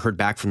ever heard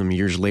back from them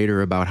years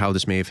later about how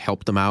this may have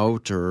helped them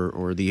out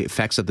or the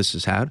effects that this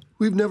has had?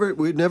 We've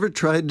never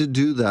tried to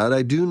do that.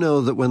 I do know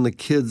that when the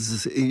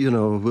kids,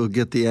 we'll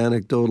get the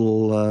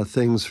anecdotal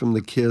things from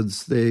the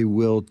kids, they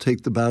will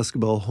take the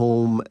basketball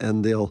home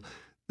and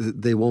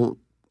they won't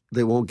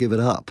give it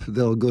up.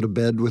 They'll go to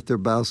bed with their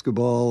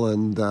basketball,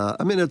 and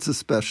it's a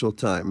special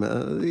time.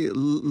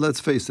 Let's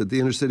face it, the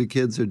inner city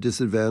kids are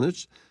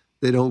disadvantaged.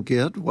 They don't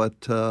get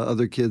what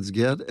other kids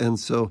get, and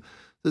so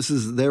this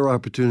is their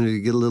opportunity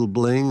to get a little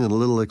bling and a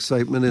little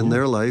excitement in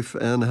their life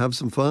and have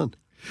some fun.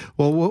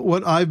 Well,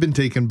 what I've been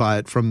taken by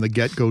it from the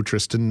get-go,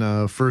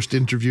 Tristan, first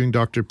interviewing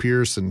Dr.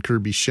 Pierce and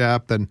Kirby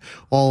Shapp and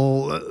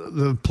all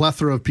the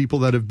plethora of people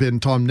that have been,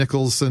 Tom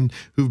Nicholson,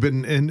 who've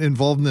been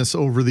involved in this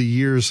over the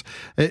years,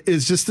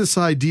 is just this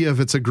idea of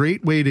it's a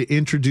great way to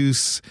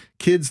introduce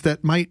kids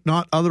that might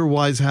not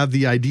otherwise have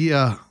the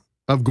idea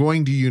of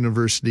going to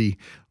university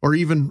or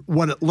even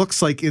what it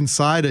looks like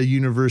inside a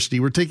university.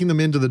 We're taking them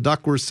into the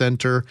Duckworth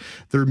Center.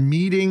 They're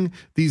meeting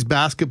these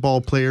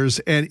basketball players,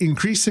 and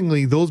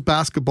increasingly those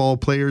basketball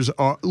players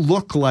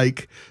look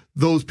like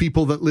those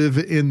people that live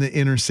in the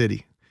inner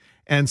city.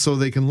 And so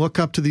they can look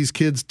up to these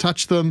kids,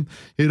 touch them,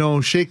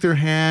 shake their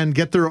hand,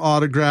 get their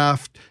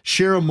autograph,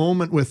 share a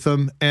moment with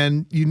them.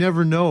 And you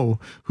never know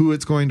who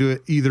it's going to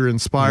either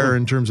inspire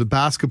in terms of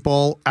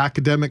basketball,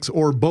 academics,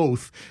 or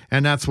both.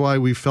 And that's why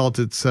we felt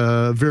it's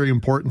very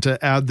important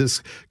to add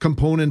this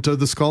component of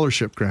the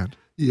scholarship grant.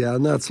 Yeah,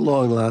 and that's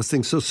long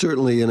lasting. So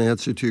certainly in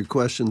answer to your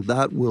question,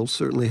 that will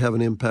certainly have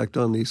an impact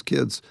on these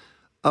kids.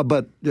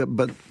 But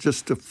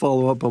just to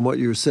follow up on what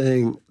you were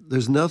saying,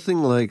 there's nothing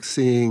like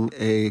seeing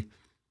a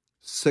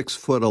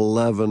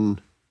 6'11"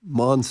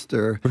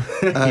 monster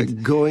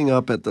going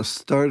up at the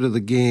start of the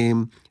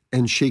game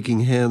and shaking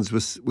hands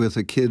with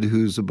a kid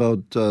who's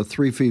about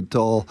 3 feet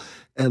tall,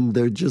 and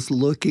they're just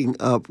looking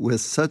up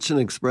with such an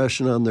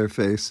expression on their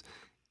face,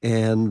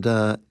 and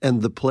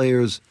the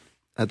players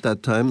at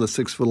that time, the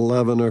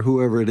 6'11" or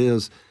whoever it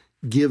is,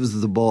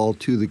 gives the ball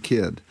to the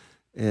kid,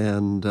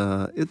 and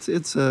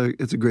it's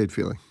a great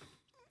feeling.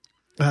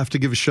 I have to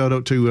give a shout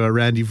out to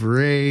Randy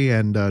Verret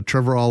and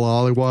Trevor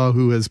Alaliwa,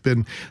 who has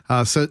been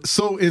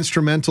so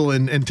instrumental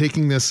in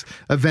taking this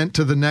event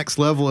to the next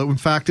level. In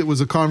fact, it was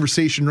a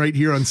conversation right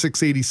here on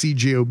 680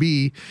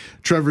 CJOB.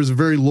 Trevor's a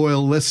very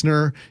loyal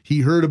listener.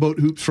 He heard about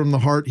Hoops from the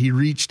Heart. He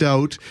reached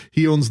out.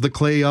 He owns the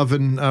Clay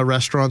Oven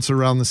restaurants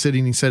around the city,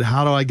 and he said,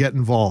 how do I get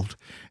involved?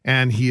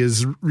 And he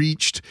has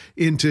reached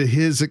into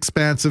his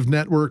expansive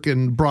network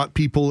and brought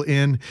people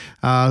in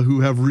who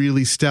have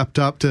really stepped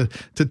up to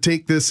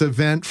take this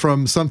event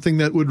from something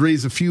that would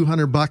raise a few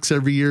 $100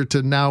 every year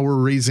to now we're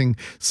raising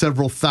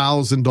several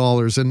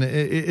 $1,000s. And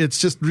it's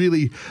just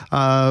really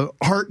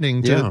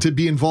heartening to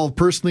be involved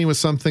personally with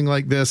something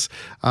like this,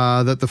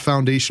 that the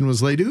foundation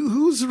was laid.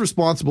 Who's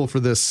responsible for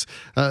this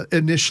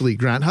initially,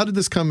 Grant? How did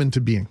this come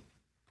into being?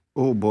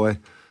 Oh, boy.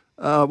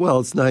 Well,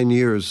 it's 9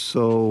 years,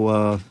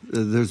 so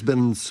there's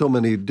been so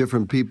many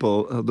different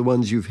people. The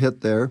ones you've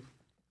hit there,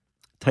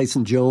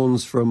 Tyson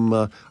Jones from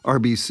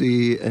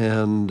RBC,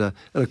 and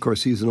of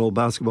course he's an old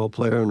basketball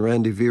player, and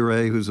Randy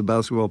Vire, who's a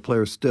basketball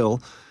player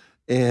still,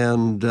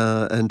 and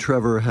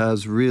Trevor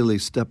has really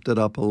stepped it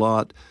up a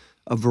lot.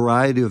 A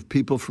variety of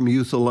people from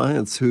Youth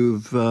Alliance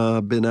who've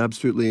been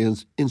absolutely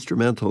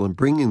instrumental in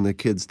bringing the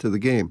kids to the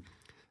game.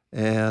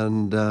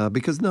 And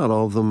because not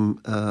all of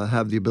them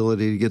have the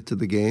ability to get to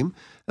the game,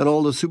 and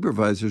all the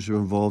supervisors are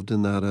involved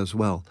in that as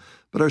well.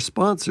 But our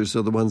sponsors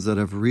are the ones that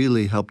have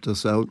really helped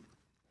us out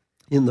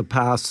in the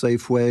past,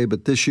 Safeway,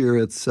 but this year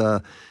it's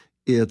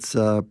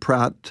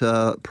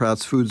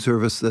Pratt's Food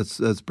Service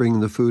that's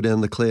bringing the food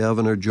in. The Clay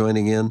Oven are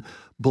joining in.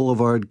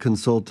 Boulevard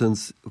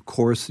Consultants, of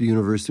course, the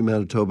University of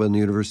Manitoba and the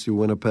University of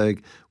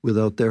Winnipeg.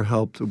 Without their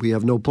help, we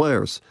have no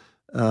players.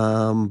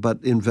 But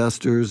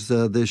investors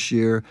this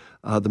year,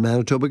 the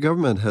Manitoba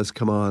government has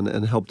come on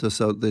and helped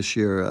us out this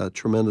year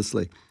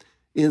tremendously.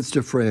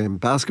 Instaframe,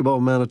 Basketball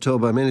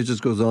Manitoba, I mean, it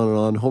just goes on and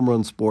on. Home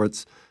Run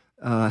Sports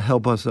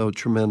help us out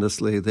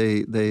tremendously.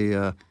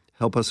 They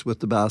help us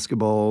with the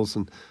basketballs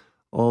and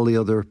all the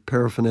other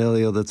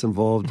paraphernalia that's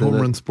involved in it.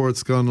 Home Run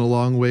Sports gone a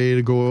long way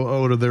to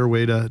go out of their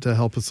way to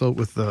help us out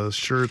with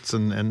shirts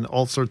and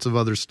all sorts of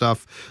other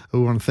stuff. I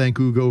want to thank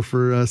Ugo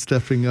for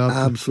stepping up.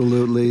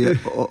 Absolutely.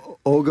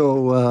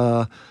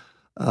 Ogo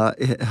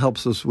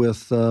helps us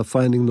with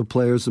finding the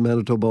players, the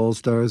Manitoba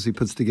All-Stars. He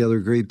puts together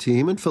a great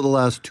team. And for the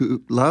last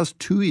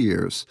two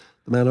years,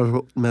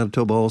 the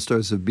Manitoba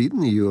All-Stars have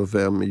beaten the U of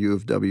M, U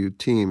of W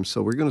team.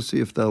 So we're going to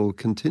see if that will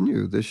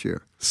continue this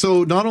year.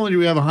 So not only do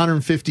we have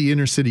 150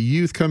 inner city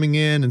youth coming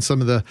in and some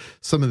of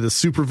the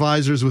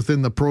supervisors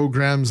within the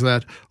programs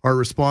that are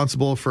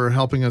responsible for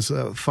helping us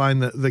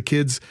find the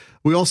kids,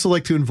 we also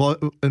like to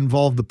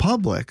involve the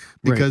public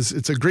because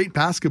it's a great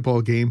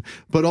basketball game,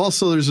 but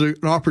also there's an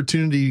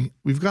opportunity.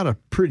 We've got a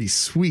pretty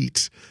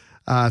sweet,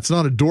 it's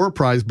not a door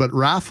prize, but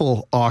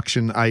raffle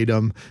auction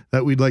item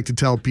that we'd like to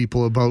tell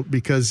people about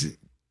because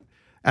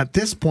at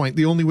this point,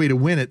 the only way to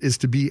win it is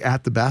to be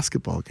at the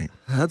basketball game.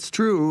 That's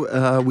true.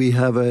 We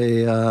have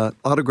a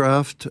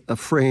autographed,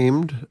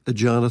 framed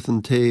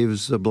Jonathan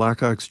Toews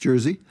Blackhawks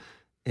jersey,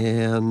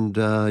 and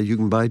you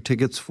can buy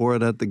tickets for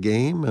it at the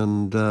game,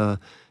 and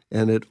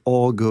it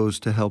all goes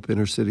to help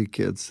inner city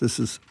kids. This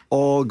is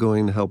all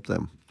going to help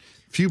them.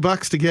 Few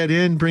bucks to get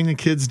in, bring the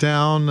kids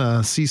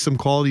down, see some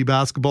quality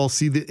basketball,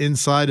 see the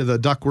inside of the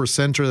Duckworth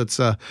Center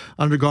that's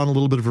undergone a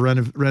little bit of a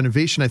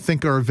renovation. I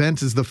think our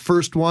event is the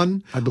first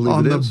one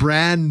on the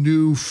brand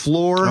new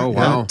floor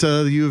at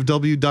the U of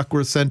W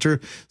Duckworth Center.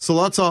 So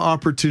lots of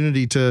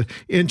opportunity to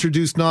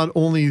introduce not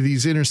only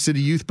these inner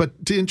city youth,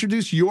 but to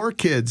introduce your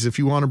kids if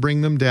you want to bring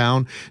them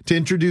down, to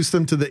introduce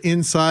them to the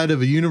inside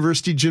of a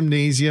university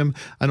gymnasium.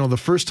 I know the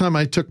first time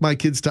I took my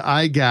kids to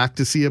IGAC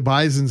to see a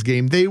Bisons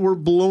game, they were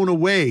blown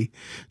away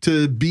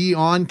to be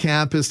on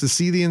campus, to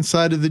see the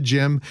inside of the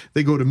gym.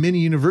 They go to Mini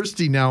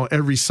University now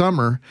every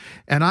summer.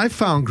 And I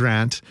found,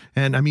 Grant,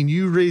 and I mean,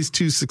 you raised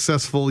two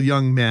successful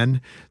young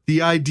men,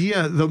 the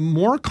idea, the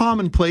more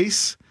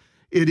commonplace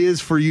it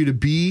is for you to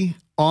be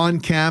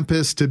on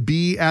campus, to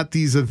be at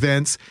these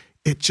events,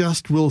 it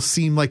just will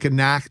seem like a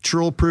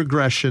natural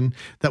progression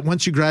that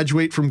once you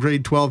graduate from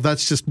grade 12,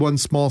 that's just one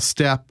small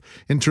step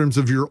in terms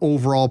of your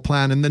overall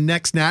plan. And the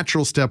next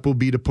natural step will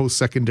be to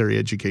post-secondary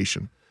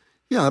education.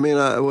 Yeah, I mean,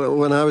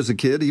 when I was a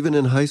kid, even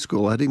in high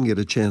school, I didn't get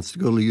a chance to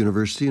go to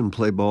university and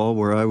play ball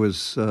where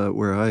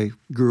I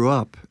grew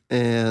up.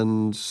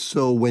 And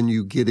so when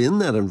you get in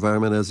that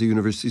environment as a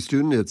university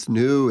student, it's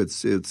new,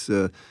 it's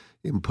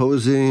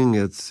imposing,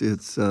 it's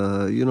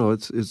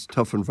a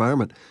tough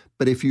environment.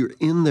 But if you're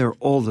in there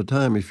all the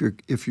time, if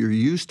you're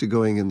used to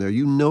going in there,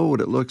 you know what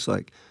it looks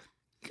like.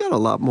 You got a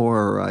lot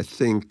more, I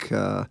think,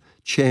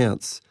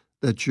 chance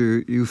that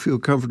you feel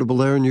comfortable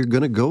there and you're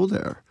going to go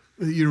there.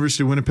 The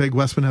University of Winnipeg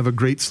Westman have a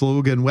great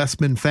slogan: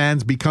 Westman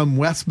fans become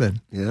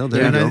Westman. Yeah,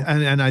 there you go.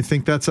 And I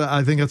think that's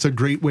a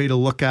great way to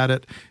look at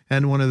it,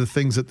 and one of the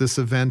things that this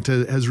event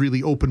has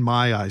really opened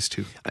my eyes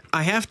to.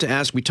 I have to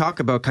ask, we talk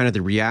about kind of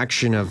the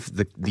reaction of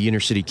the inner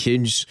city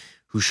kids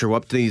who show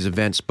up to these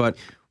events, but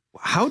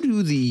how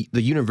do the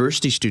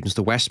university students,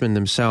 the Westmen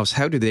themselves,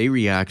 how do they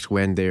react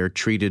when they're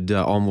treated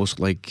almost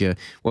like,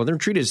 they're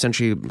treated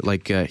essentially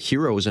like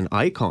heroes and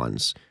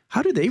icons?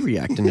 How do they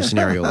react in a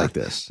scenario like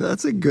this?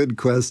 That's a good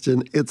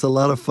question. It's a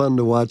lot of fun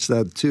to watch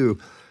that too.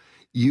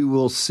 You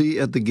will see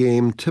at the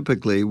game,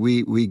 typically,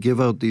 we give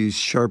out these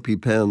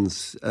Sharpie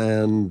pens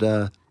and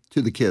to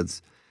the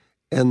kids.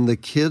 And the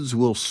kids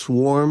will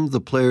swarm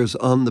the players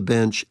on the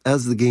bench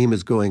as the game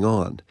is going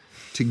on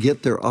to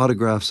get their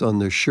autographs on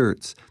their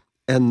shirts.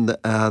 And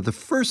the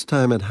first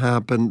time it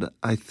happened,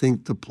 I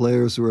think the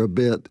players were a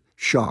bit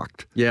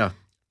shocked. Yeah.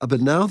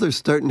 But now they're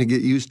starting to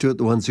get used to it,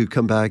 the ones who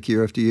come back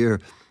year after year.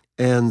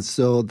 And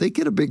so they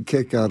get a big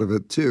kick out of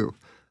it, too.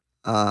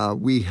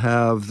 We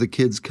have the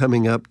kids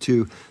coming up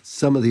to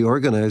some of the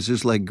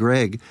organizers, like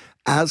Greg,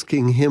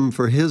 asking him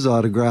for his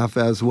autograph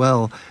as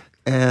well.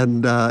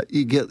 And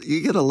you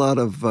get a lot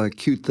of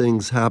cute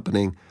things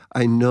happening.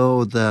 I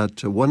know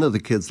that one of the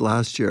kids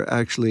last year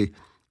actually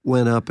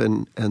went up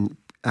and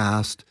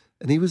asked,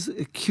 and he was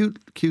a cute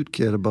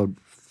kid, about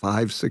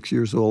 5, 6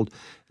 years old.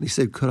 And he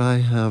said, "Could I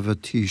have a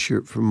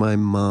T-shirt for my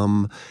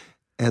mom?"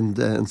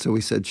 And so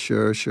we said,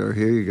 sure,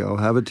 here you go.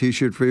 Have a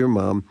T-shirt for your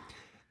mom.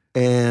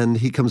 And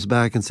he comes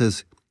back and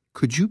says,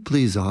 "Could you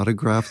please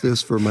autograph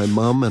this for my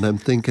mom?" And I'm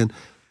thinking,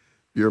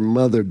 your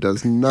mother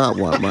does not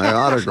want my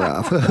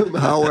autograph.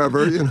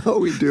 However,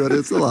 we do it.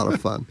 It's a lot of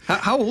fun.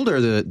 How old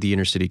are the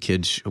inner city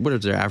kids? What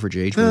is their average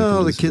age?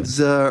 The kids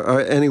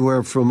are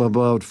anywhere from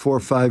about 4 or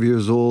 5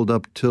 years old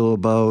up till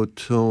about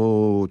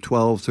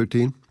 12,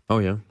 13. Oh,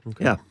 yeah.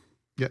 Okay. Yeah.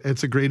 Yeah,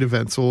 it's a great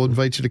event. So we'll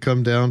invite you to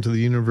come down to the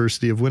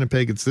University of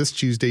Winnipeg. It's this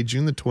Tuesday,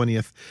 June the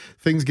 20th.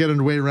 Things get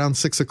underway around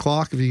 6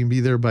 o'clock. If you can be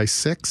there by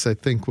 6, I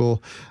think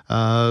we'll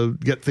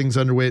get things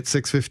underway at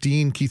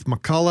 6:15. Keith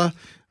McCullough,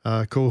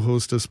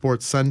 co-host of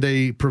Sports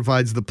Sunday,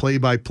 provides the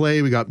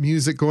play-by-play. We got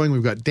music going.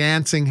 We've got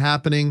dancing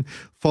happening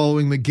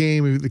following the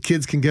game. The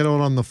kids can get out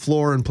on the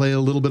floor and play a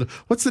little bit of,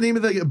 what's the name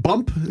of the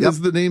bump? Yep.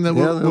 Is the name that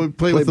we'll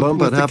play with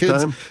bump with at the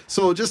kids. halftime.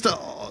 So just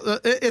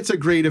it's a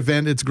great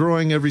event. It's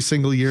growing every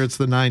single year. It's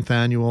the 9th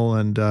annual.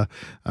 And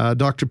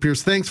Dr.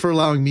 Pierce, thanks for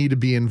allowing me to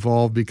be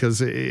involved, because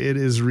it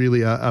is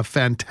really a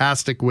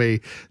fantastic way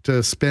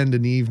to spend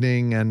an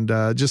evening, and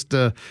just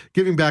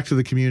giving back to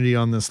the community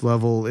on this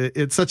level.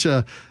 It's such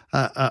a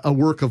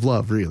work of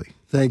love, really.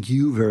 Thank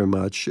you very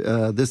much.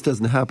 This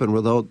doesn't happen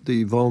without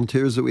the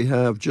volunteers that we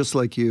have, just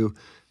like you,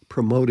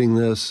 promoting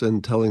this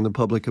and telling the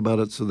public about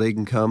it so they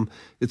can come.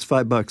 It's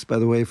 $5, by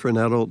the way, for an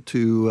adult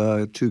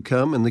to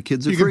come, and the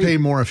kids are free. You can pay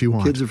more if you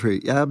want. Kids are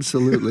free.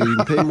 Absolutely. You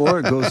can pay more.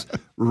 It goes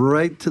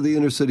right to the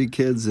inner city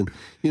kids. And,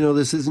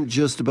 this isn't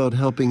just about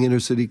helping inner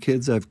city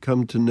kids. I've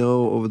come to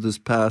know over this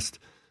past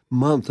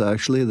month,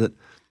 actually, that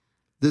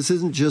this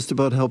isn't just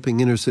about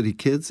helping inner city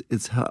kids.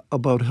 It's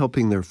about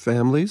helping their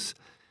families.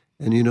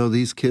 And,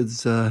 these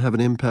kids have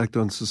an impact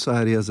on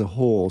society as a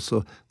whole.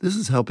 So this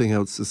is helping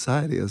out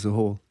society as a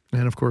whole.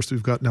 And, of course,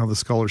 we've got now the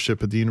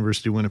scholarship at the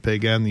University of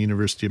Winnipeg and the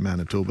University of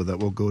Manitoba that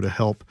will go to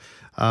help.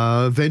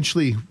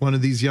 Eventually, one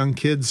of these young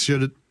kids,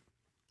 should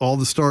all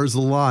the stars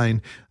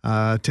align,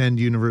 attend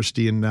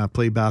university and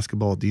play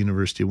basketball at the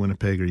University of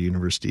Winnipeg or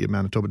University of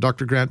Manitoba.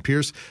 Dr. Grant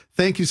Pierce,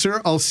 thank you,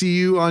 sir. I'll see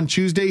you on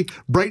Tuesday,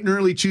 bright and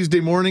early Tuesday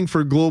morning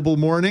for Global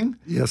Morning.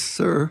 Yes,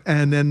 sir.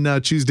 And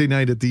then Tuesday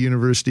night at the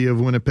University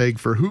of Winnipeg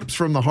for Hoops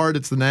from the Heart.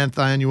 It's the 9th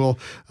annual.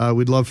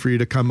 We'd love for you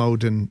to come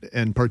out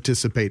and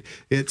participate.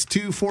 It's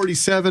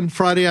 2:47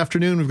 Friday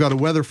afternoon. We've got a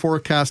weather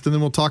forecast, and then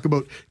we'll talk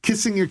about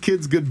kissing your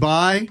kids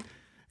goodbye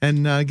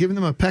and giving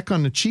them a peck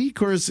on the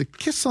cheek, or is a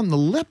kiss on the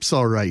lips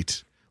all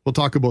right? We'll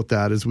talk about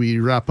that as we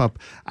wrap up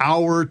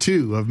hour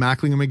 2 of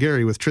Mackling and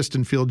McGarry with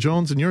Tristan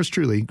Field-Jones and yours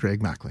truly, Greg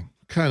Mackling.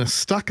 Kind of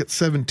stuck at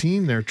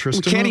 17 there,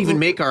 Tristan. We can't even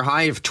make our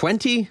high of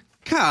 20?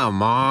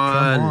 Come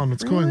on.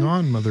 What's going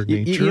on, Mother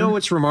Nature? You know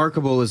what's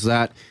remarkable is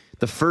that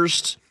the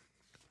first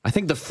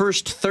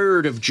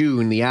third of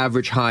June, the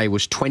average high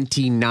was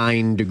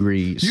 29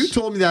 degrees. You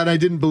told me that. I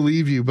didn't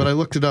believe you, but I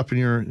looked it up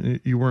and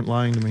you weren't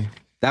lying to me.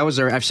 That was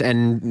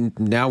and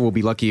now we'll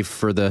be lucky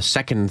for the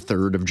second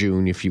third of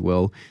June, if you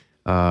will.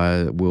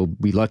 We'll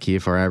be lucky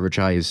if our average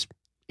high is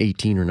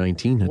 18 or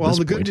 19 at well, this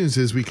the point. good news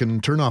is we can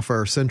turn off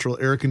our central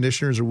air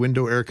conditioners or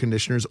window air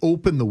conditioners,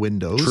 open the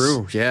windows.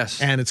 True,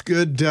 yes. And it's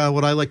good,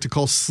 what I like to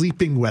call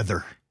sleeping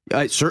weather.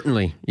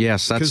 Certainly,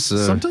 yes. Because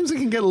sometimes it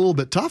can get a little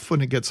bit tough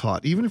when it gets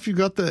hot. Even if you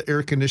got the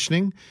air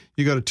conditioning,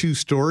 you got a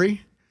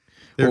 2-story.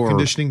 Air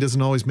conditioning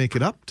doesn't always make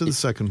it up to the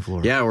second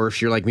floor. Yeah, or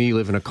if you're like me, you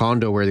live in a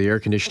condo where the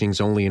air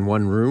conditioning's only in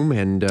one room,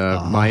 and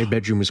my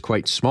bedroom is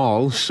quite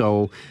small,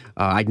 so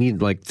I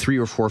need like 3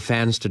 or 4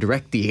 fans to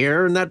direct the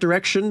air in that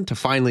direction to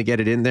finally get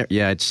it in there.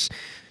 Yeah,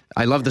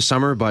 I love the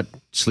summer, but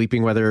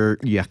sleeping weather,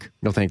 yuck.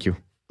 No, thank you.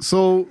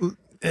 So,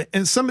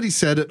 and somebody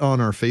said it on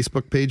our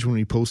Facebook page when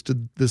we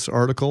posted this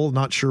article.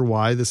 Not sure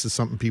why this is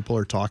something people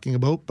are talking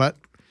about, but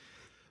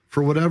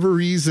For whatever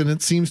reason,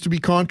 it seems to be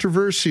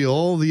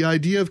controversial, the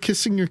idea of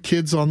kissing your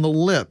kids on the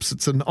lips.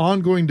 It's an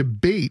ongoing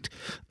debate.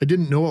 I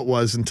didn't know it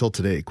was until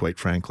today, quite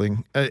frankly,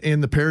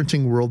 in the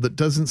parenting world that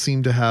doesn't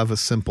seem to have a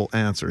simple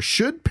answer.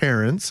 Should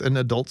parents and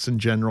adults in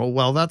general,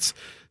 well, that's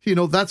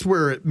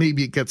where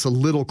maybe it gets a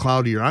little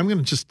cloudier. I'm going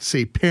to just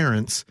say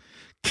parents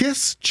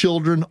kiss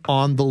children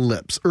on the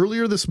lips.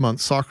 Earlier this month,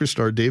 soccer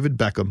star David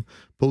Beckham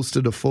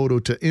posted a photo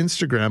to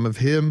Instagram of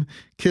him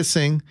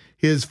kissing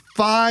his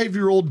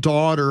 5-year-old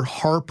daughter,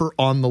 Harper,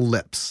 on the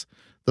lips.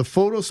 The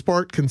photo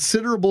sparked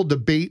considerable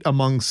debate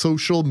among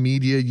social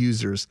media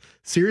users.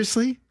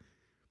 Seriously?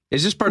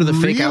 Is this part of the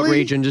fake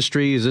outrage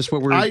industry? Is this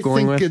what we're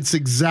going with? I think it's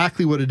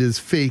exactly what it is,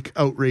 fake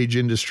outrage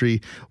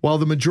industry. While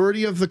the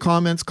majority of the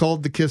comments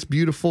called the kiss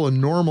beautiful and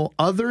normal,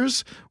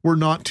 others were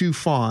not too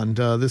fond.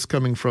 This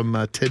coming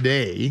from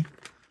Today.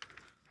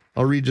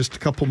 I'll read just a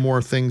couple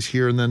more things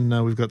here, and then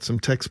we've got some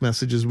text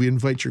messages. We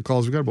invite your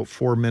calls. We've got about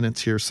 4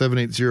 minutes here,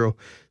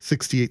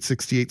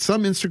 780-6868.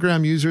 Some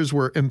Instagram users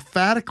were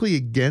emphatically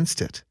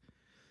against it.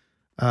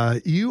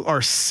 You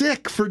are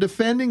sick for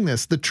defending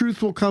this. The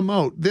truth will come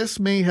out. This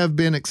may have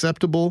been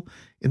acceptable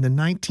in the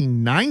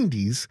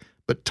 1990s,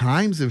 but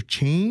times have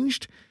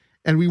changed,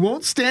 and we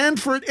won't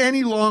stand for it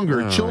any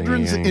longer.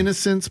 Children's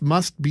innocence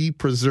must be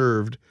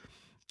preserved.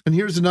 And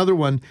here's another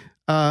one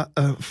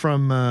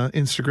from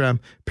Instagram.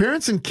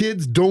 Parents and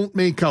kids don't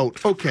make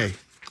out. Okay.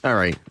 All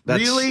right.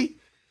 Really?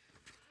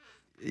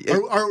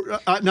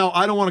 Now,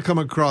 I don't want to come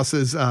across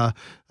as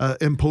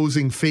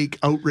imposing fake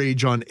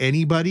outrage on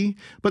anybody,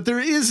 but there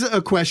is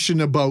a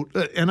question about,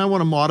 and I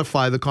want to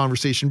modify the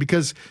conversation,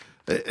 because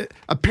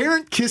a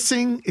parent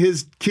kissing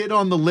his kid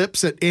on the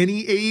lips at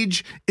any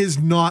age is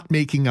not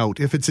making out.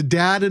 If it's a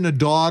dad and a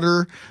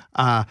daughter,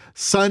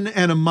 son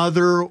and a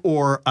mother,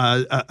 or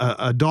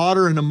a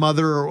daughter and a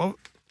mother, or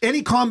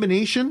any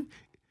combination,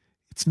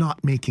 it's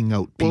not making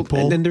out, people.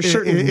 Well, and then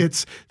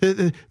there's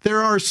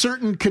there are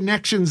certain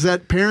connections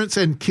that parents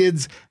and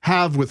kids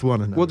have with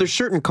one another. Well, there's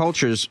certain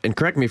cultures, and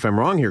correct me if I'm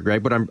wrong here,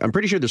 Greg, but I'm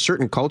pretty sure there's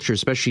certain cultures,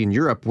 especially in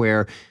Europe,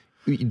 where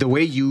the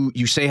way you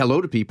say hello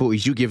to people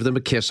is you give them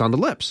a kiss on the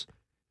lips.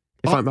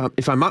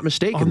 If I'm not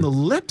mistaken, on the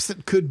lips,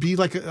 it could be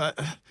like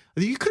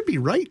you could be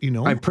right.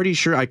 I'm pretty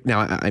sure. I'm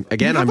not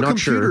sure.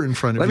 Computer in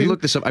front of Let me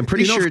look this up. I'm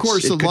pretty sure. Of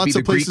course, it could lots be the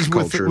of places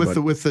Greek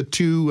culture, with the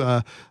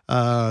two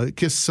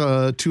kiss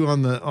two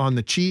on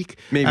the cheek.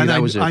 Maybe and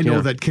that was it. I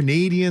know that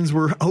Canadians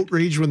were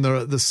outraged when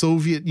the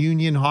Soviet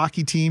Union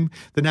hockey team,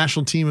 the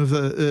national team of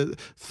the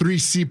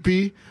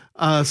 3CP.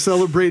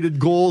 Celebrated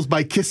goals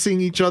by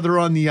kissing each other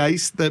on the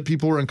ice, that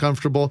people were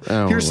uncomfortable.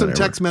 Here's some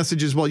text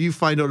messages while you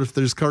find out if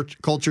there's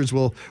cultures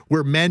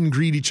where men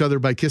greet each other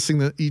by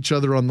kissing each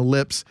other on the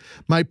lips.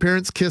 My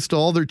parents kissed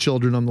all their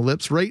children on the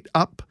lips right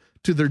up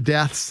to their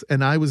deaths,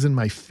 and I was in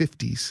my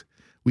 50s.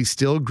 We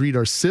still greet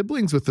our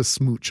siblings with a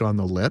smooch on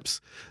the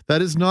lips.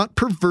 That is not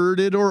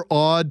perverted or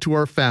odd to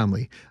our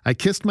family. I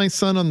kissed my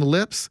son on the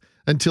lips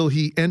until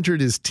he entered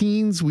his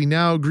teens. We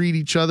now greet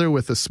each other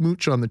with a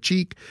smooch on the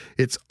cheek.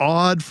 It's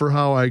odd for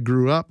how I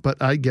grew up,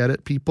 but I get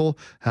it. People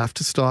have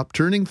to stop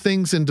turning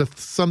things into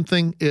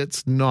something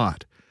it's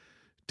not.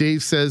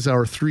 Dave says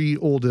our 3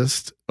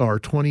 oldest are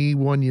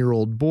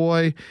 21-year-old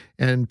boy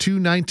and 2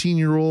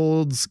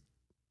 19-year-olds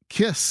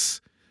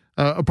kiss.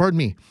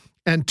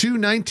 And 2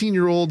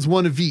 19-year-olds,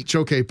 one of each.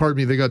 Okay, pardon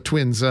me, they got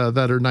twins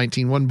that are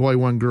 19, one boy,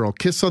 one girl.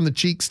 Kiss on the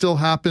cheek still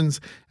happens,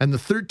 and the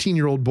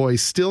 13-year-old boy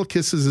still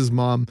kisses his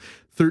mom.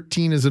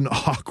 13 is an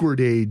awkward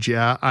age.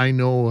 Yeah, I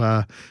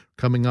know,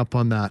 coming up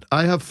on that.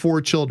 I have 4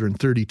 children,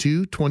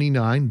 32,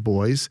 29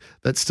 boys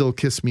that still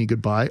kiss me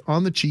goodbye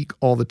on the cheek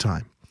all the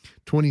time.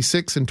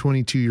 26 and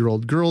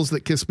 22-year-old girls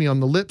that kiss me on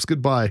the lips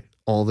goodbye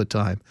all the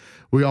time.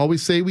 We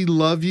always say we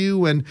love you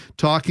when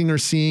talking or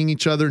seeing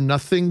each other.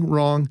 Nothing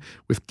wrong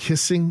with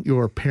kissing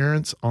your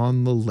parents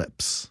on the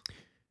lips.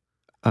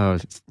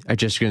 I'm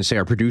just going to say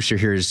our producer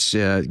here is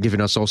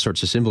giving us all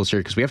sorts of symbols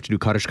here because we have to do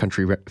cottage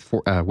country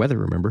weather,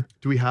 remember?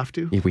 Do we have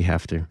to? Yeah, we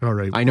have to. All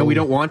right. I know we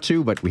don't want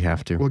to, but we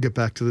have to. We'll get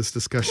back to this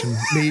discussion.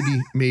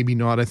 Maybe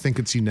not. I think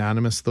it's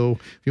unanimous, though.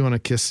 If you want to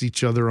kiss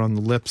each other on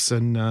the lips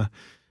and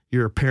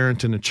you're a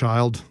parent and a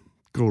child,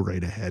 go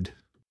right ahead.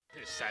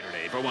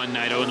 Saturday, for one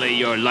night only,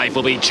 your life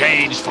will be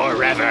changed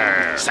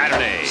forever.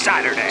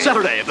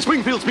 Saturday at the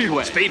Springfield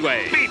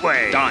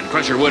Speedway. Don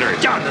Crusher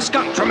Woodard. John the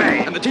Skunk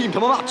Tremaine. And the Team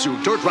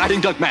Tomomatsu Dirt Riding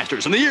Duck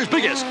Masters and the year's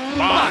biggest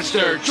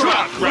Monster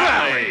Truck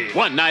Rally.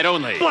 One night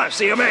only. Plus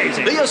the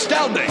amazing, the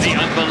astounding, the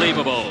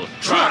unbelievable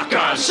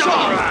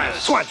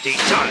Truckosaurus. 20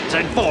 tons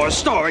and 4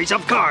 stories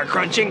of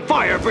car-crunching,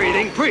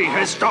 fire-breathing,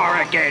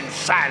 prehistoric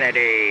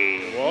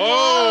insanity.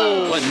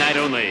 Whoa! One night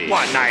only.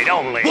 One night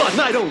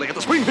only at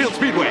the Springfield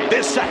Speedway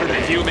this Saturday.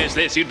 If you miss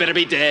this, you'd better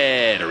be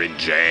dead or in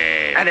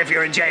jail. And if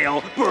you're in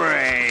jail,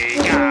 break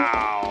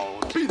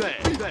out. Be there.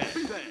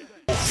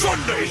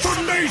 Sunday.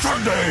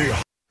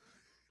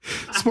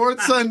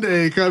 Sports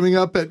Sunday coming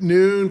up at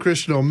noon.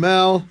 Christian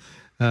O'Mell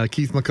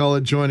Keith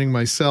McCullough joining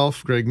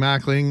myself, Greg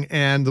Mackling,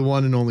 and the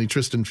one and only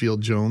Tristan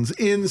Field-Jones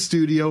in the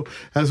studio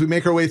as we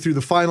make our way through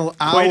the final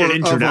hour Quite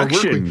an of our work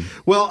introduction. week.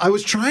 Well, I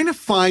was trying to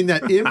find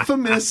that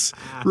infamous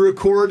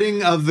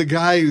recording of the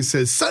guy who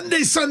says,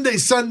 Sunday, Sunday,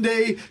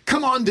 Sunday,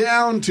 come on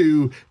down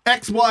to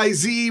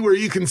XYZ where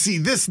you can see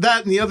this,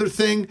 that, and the other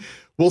thing.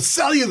 We'll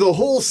sell you the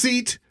whole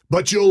seat,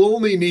 but you'll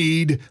only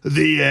need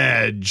the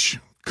edge.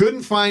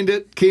 Couldn't find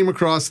it. Came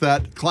across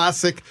that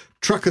classic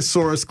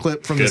Truckosaurus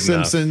clip from Good The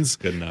enough. Simpsons.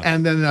 Good enough.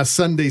 And then a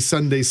Sunday,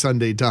 Sunday,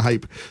 Sunday to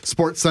hype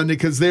Sports Sunday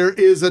because there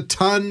is a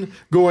ton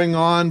going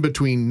on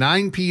between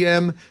 9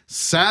 p.m.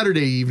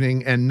 Saturday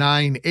evening and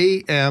 9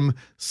 a.m.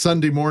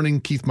 Sunday morning.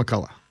 Keith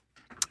McCullough.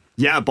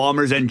 Yeah,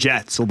 Bombers and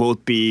Jets will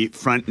both be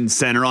front and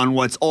center on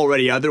what's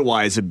already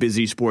otherwise a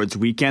busy sports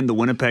weekend. The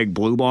Winnipeg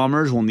Blue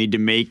Bombers will need to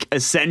make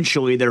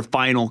essentially their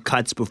final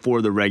cuts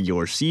before the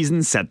regular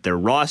season, set their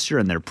roster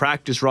and their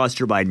practice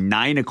roster by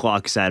 9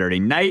 o'clock Saturday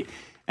night.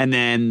 And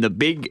then the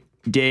big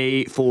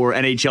day for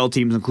NHL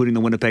teams, including the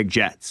Winnipeg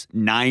Jets,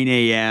 9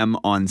 a.m.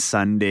 on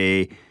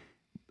Sunday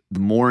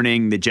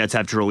morning. The Jets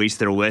have to release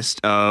their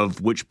list of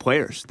which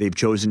players they've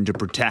chosen to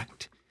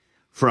protect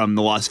from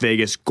the Las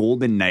Vegas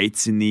Golden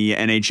Knights in the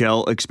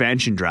NHL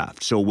expansion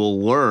draft. So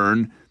we'll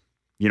learn,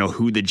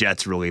 who the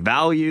Jets really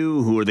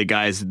value, who are the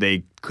guys that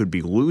they could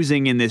be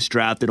losing in this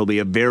draft. It'll be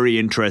a very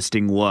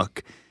interesting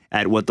look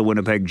at what the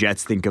Winnipeg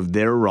Jets think of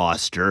their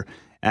roster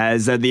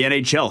as the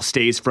NHL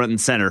stays front and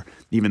center,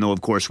 even though,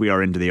 of course, we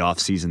are into the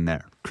offseason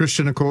there.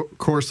 Christian, of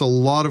course, a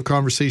lot of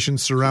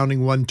conversations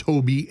surrounding one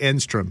Toby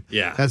Enstrom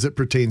as it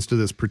pertains to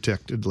this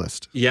protected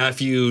list. Yeah,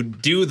 if you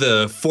do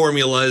the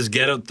formulas,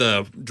 get out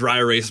the dry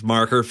erase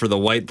marker for the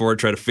whiteboard,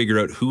 try to figure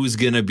out who's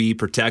going to be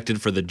protected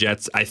for the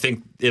Jets, I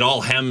think it all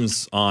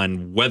hems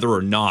on whether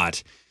or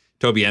not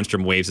Toby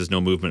Enstrom waives his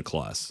no-movement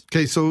clause.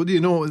 Okay, so,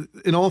 in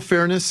all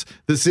fairness,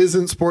 this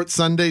isn't Sports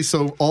Sunday,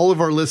 so all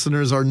of our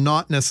listeners are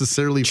not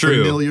necessarily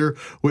familiar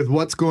with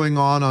what's going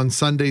on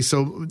Sunday,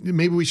 so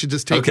maybe we should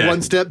just take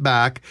one step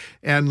back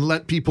and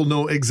let people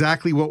know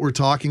exactly what we're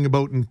talking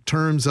about in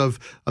terms of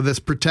this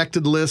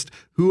protected list.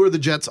 Who are the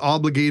Jets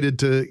obligated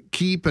to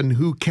keep and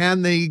who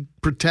can they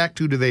protect?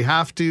 Who do they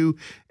have to?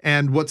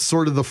 And what's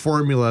sort of the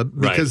formula?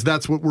 Because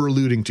that's what we're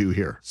alluding to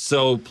here.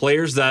 So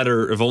players that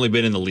have only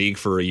been in the league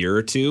for a year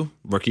or two,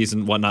 rookies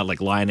and whatnot,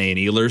 like Laine and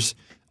Ehlers,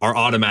 are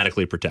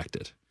automatically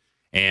protected.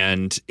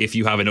 And if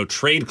you have a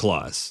no-trade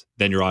clause,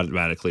 then you're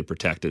automatically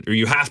protected, or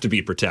you have to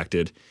be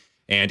protected.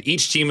 And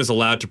each team is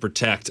allowed to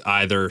protect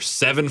either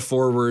 7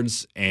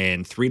 forwards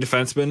and 3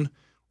 defensemen,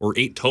 or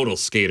 8 total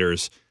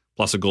skaters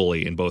plus a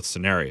goalie in both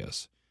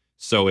scenarios.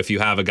 So if you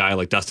have a guy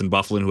like Dustin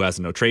Byfuglien who has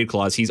a no-trade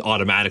clause, he's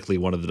automatically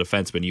one of the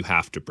defensemen you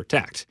have to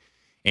protect.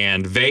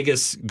 And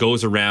Vegas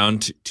goes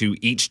around to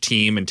each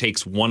team and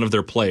takes one of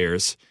their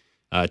players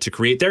to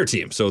create their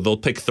team. So they'll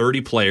pick 30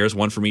 players,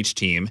 one from each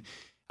team,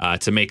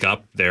 to make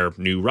up their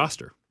new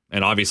roster.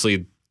 And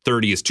obviously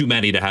 30 is too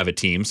many to have a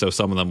team, so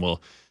some of them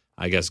will,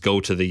 I guess, go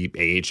to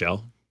the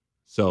AHL.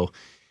 So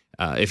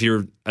if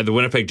you're at the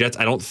Winnipeg Jets,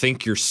 I don't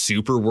think you're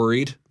super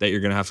worried that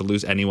you're going to have to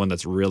lose anyone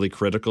that's really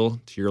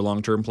critical to your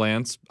long-term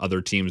plans.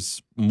 Other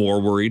teams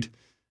more worried.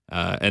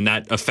 And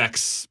that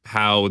affects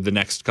how the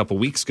next couple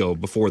weeks go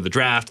before the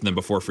draft and then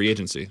before free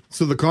agency.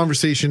 So the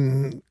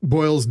conversation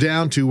boils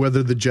down to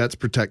whether the Jets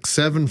protect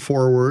 7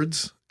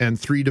 forwards and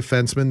 3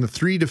 defensemen. The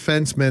 3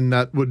 defensemen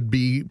that would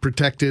be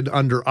protected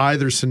under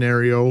either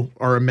scenario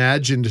are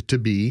imagined to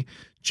be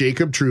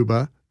Jacob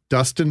Trouba,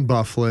 Dustin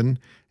Byfuglien,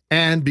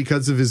 and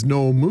because of his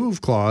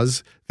no-move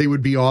clause, they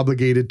would be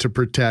obligated to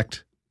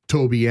protect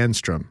Toby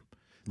Enstrom.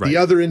 Right. The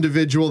other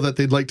individual that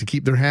they'd like to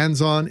keep their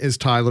hands on is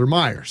Tyler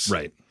Myers.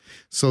 Right.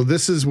 So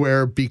this is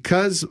where,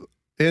 because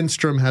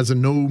Enstrom has a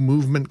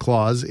no-movement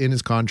clause in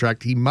his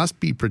contract, he must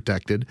be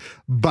protected.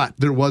 But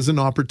there was an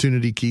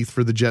opportunity, Keith,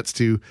 for the Jets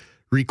to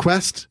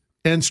request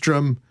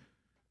Enstrom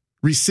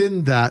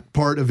rescind that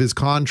part of his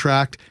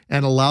contract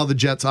and allow the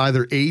Jets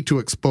either A, to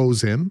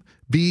expose him,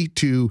 B,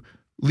 to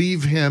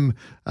leave him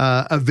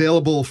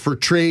available for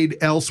trade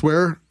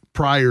elsewhere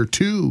prior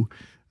to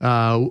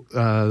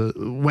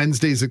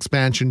Wednesday's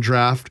expansion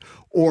draft,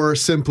 or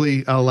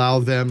simply allow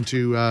them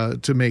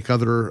to make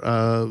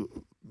other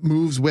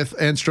moves with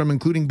Enstrom,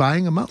 including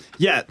buying him up.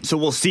 Yeah, so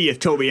we'll see if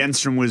Toby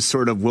Enstrom was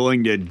sort of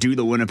willing to do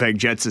the Winnipeg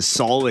Jets a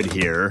solid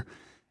here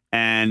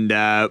and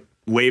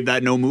waive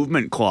that no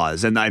movement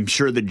clause. And I'm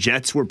sure the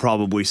Jets were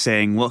probably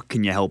saying, look,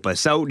 can you help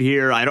us out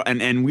here?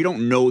 And we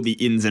don't know the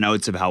ins and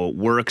outs of how it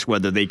works,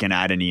 whether they can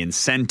add any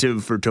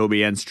incentive for Toby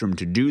Enstrom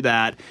to do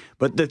that.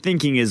 But the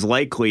thinking is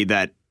likely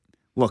that,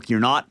 look, you're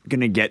not going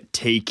to get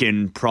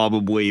taken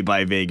probably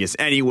by Vegas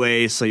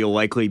anyway, so you'll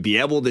likely be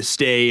able to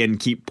stay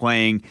and keep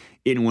playing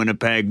in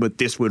Winnipeg, but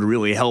this would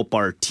really help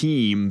our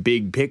team,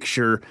 big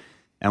picture,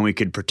 and we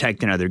could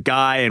protect another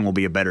guy and we'll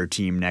be a better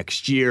team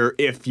next year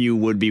if you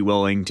would be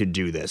willing to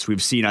do this.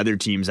 We've seen other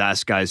teams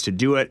ask guys to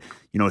do it.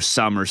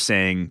 Some are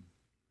saying,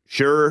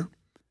 sure.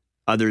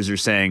 Others are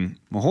saying,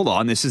 well, hold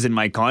on, this is in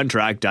my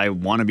contract. I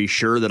want to be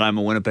sure that I'm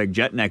a Winnipeg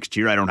Jet next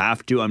year. I don't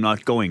have to. I'm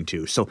not going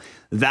to. So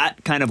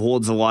that kind of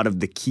holds a lot of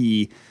the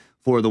key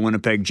for the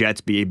Winnipeg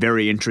Jets. Be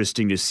very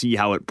interesting to see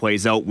how it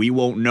plays out. We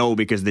won't know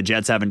because the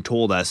Jets haven't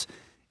told us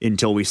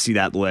until we see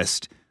that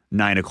list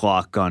 9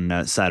 o'clock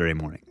on Saturday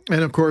morning.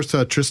 And of course,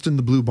 Tristan,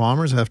 the Blue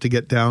Bombers have to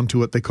get down to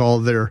what they call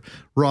their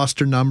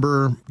roster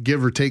number,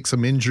 give or take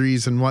some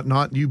injuries and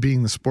whatnot. You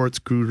being the sports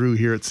guru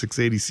here at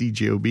 680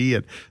 CJOB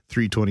at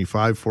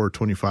 325,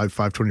 425,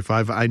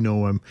 525. I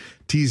know I'm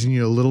teasing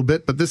you a little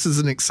bit, but this is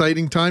an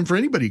exciting time for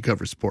anybody who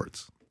covers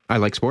sports. I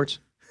like sports.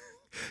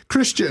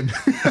 Christian,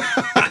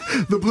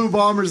 the Blue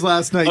Bombers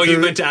last night. Oh, you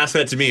meant to ask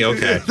that to me.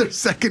 Okay. Their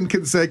second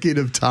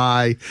consecutive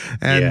tie.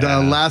 And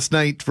last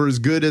night, for as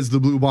good as the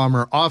Blue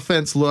Bomber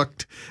offense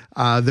looked,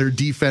 their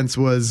defense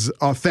was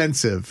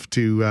offensive,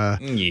 to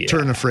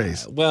turn a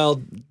phrase. Well,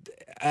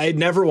 I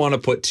never want to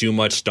put too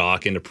much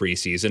stock into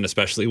preseason,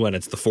 especially when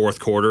it's the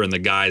fourth quarter and the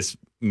guys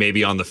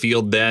maybe on the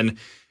field then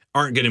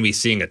aren't going to be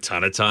seeing a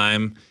ton of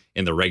time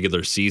in the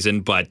regular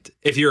season. But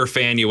if you're a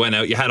fan, you went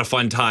out, you had a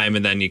fun time,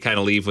 and then you kind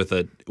of leave with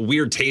a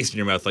weird taste in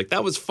your mouth. Like,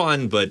 that was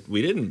fun, but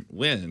we didn't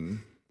win.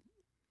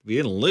 We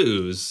didn't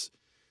lose.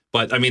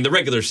 But, I mean, the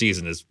regular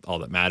season is all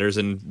that matters.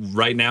 And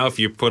right now, if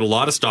you put a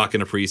lot of stock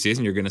into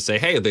preseason, you're going to say,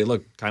 hey, they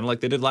look kind of like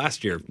they did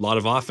last year. A lot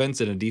of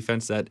offense and a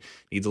defense that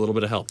needs a little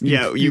bit of help.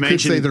 Yeah, you could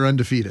say they're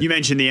undefeated. You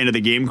mentioned the end of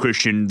the game,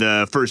 Christian.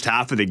 The first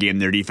half of the game,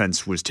 their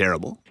defense was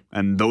terrible.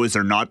 And those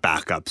are not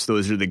backups.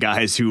 Those are the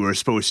guys who are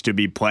supposed to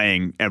be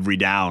playing every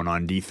down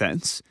on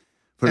defense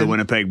for the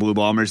Winnipeg Blue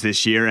Bombers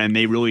this year. And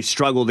they really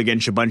struggled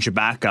against a bunch of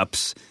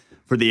backups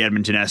for the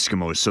Edmonton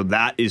Eskimos. So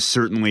that is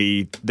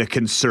certainly the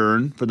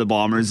concern for the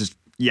Bombers.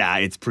 Yeah,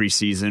 it's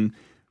preseason,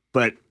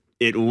 but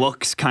it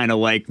looks kind of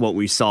like what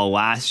we saw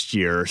last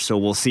year. So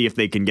we'll see if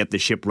they can get the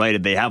ship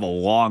righted. They have a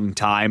long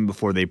time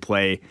before they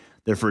play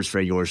their first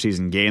regular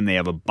season game. They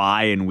have a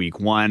bye in week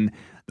 1.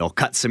 They'll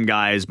cut some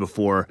guys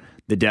before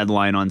the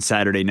deadline on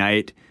Saturday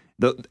night.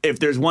 If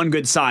there's one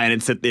good sign,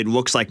 it's that it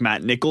looks like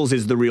Matt Nichols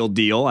is the real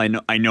deal.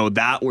 I know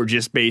that we're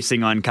just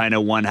basing on kind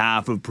of one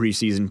half of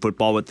preseason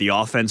football, but the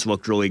offense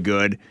looked really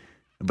good.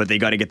 But they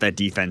got to get that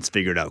defense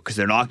figured out because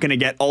they're not going to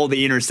get all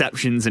the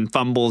interceptions and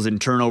fumbles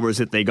and turnovers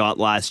that they got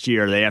last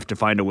year. They have to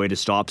find a way to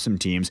stop some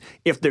teams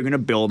if they're going to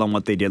build on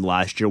what they did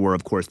last year, where,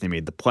 of course, they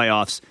made the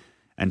playoffs.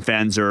 And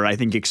fans are, I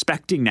think,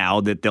 expecting now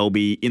that they'll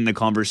be in the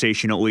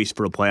conversation at least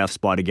for a playoff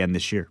spot again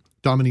this year.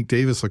 Dominique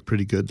Davis looked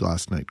pretty good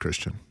last night,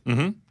 Christian.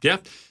 Mm-hmm. Yeah.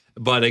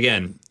 But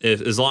again,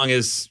 as long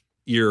as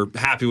you're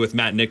happy with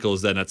Matt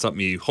Nichols, then that's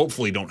something you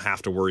hopefully don't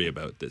have to worry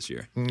about this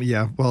year.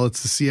 Yeah, well,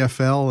 it's the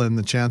CFL, and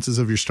the chances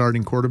of your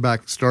starting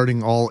quarterback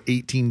starting all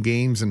 18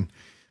 games and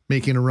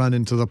making a run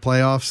into the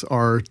playoffs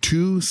are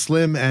too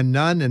slim and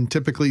none, and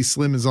typically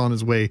Slim is on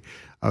his way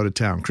out of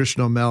town.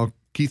 Christian O'Mell,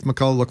 Keith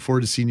McCullough, look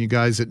forward to seeing you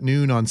guys at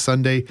noon on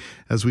Sunday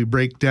as we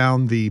break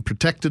down the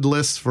protected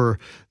lists for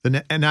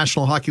the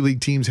National Hockey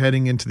League teams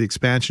heading into the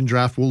expansion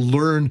draft. We'll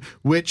learn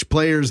which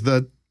players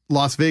the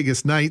Las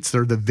Vegas Knights,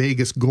 or the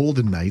Vegas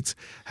Golden Knights,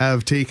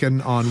 have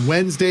taken on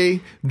Wednesday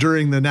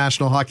during the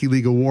National Hockey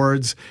League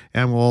Awards.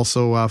 And we'll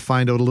also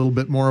find out a little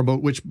bit more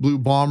about which Blue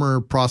Bomber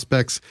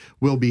prospects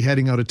will be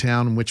heading out of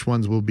town and which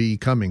ones will be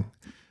coming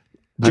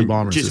Blue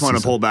Bombers. Just want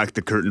to pull back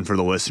the curtain for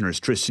the listeners.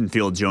 Tristan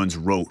Field-Jones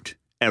wrote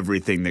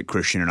everything that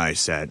Christian and I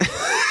said.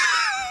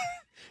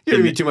 You're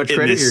giving me too much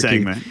credit here,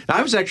 segment. Keith.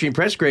 I was actually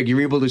impressed, Greg. You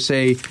were able to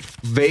say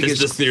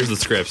Vegas. Here's the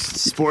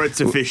scripts. Sports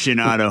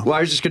aficionado. Well,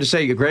 I was just going to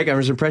say, Greg, I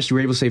was impressed you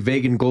were able to say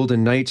Vegan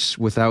Golden Knights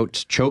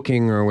without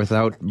choking or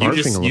without barfing a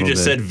little bit. You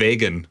just said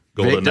vegan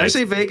Golden Knights. Did I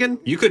say vegan?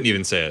 You couldn't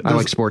even say it. I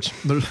like sports.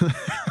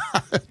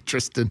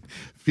 Tristan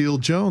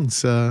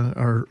Field-Jones,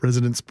 our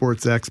resident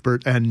sports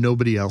expert, and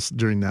nobody else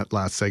during that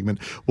last segment.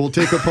 We'll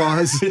take a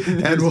pause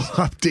and we'll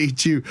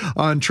update you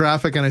on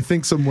traffic and I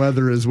think some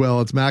weather as well.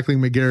 It's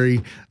Mackling,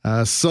 McGarry,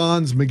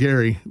 Sans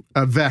McGarry,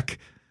 Vec,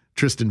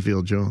 Tristan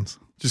Field-Jones.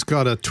 Just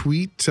got a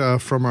tweet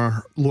from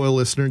our loyal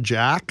listener,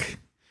 Jack.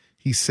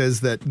 He says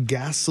that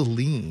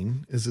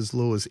gasoline is as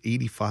low as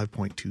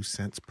 85.2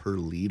 cents per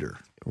liter.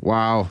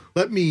 Wow.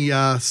 Let me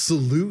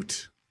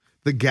salute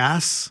the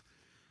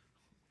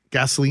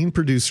gasoline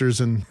producers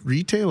and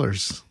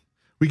retailers.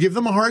 We give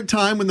them a hard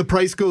time when the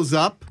price goes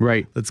up.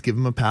 Right. Let's give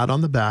them a pat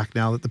on the back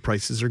now that the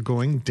prices are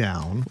going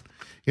down.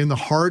 In the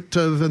heart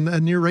of,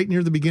 and you're right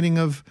near the beginning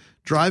of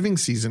driving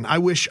season. I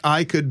wish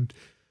I could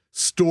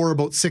store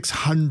about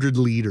 600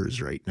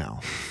 liters right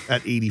now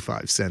at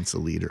 85 cents a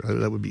liter.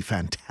 That would be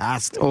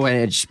fantastic. Oh,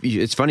 and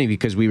it's funny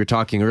because we were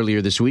talking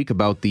earlier this week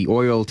about the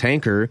oil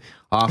tanker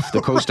off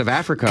the coast of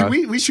Africa.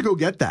 We should go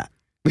get that.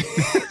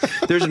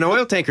 There's an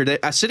oil tanker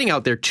that, sitting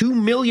out there, 2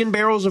 million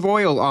barrels of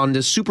oil on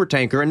this super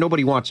tanker, and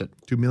nobody wants it.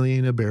 2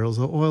 million barrels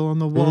of oil on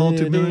the wall.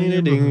 2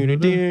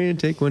 million.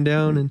 Take one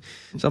down and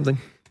something.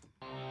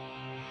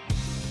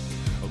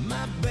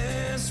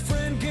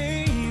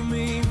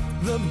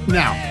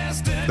 Now,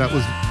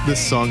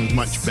 this song is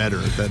much better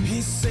than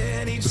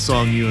the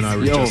song you and I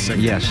were just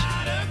singing. Yes.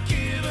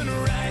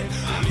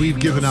 We've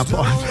given up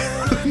on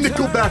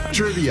Nickelback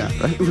trivia.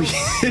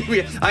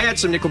 I had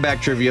some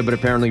Nickelback trivia, but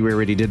apparently we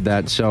already did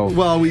that. So,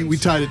 well, we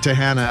tied it to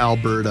Hannah,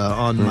 Alberta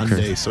on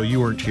Monday, so you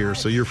weren't here,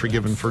 so you're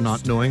forgiven for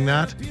not knowing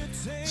that.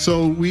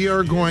 So we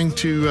are going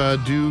to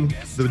do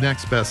the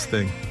next best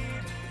thing.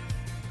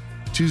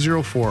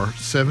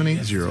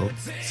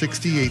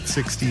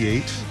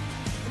 204-780-6868.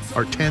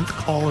 Our 10th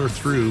caller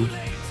through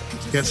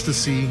gets to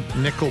see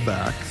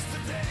Nickelback.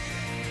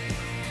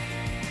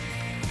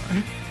 I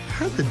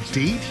had the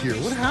date here.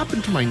 What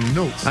happened to my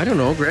notes? I don't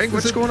know, Greg.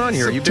 What's going on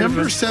here?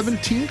 September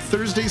 17th?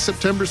 Thursday,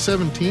 September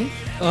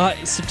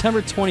 17th?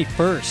 September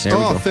 21st.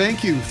 Oh,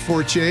 thank you,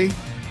 Forche.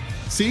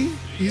 See?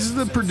 He's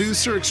the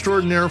producer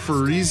extraordinaire for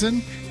a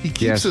reason. He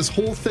keeps this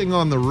whole thing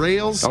on the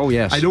rails. Oh,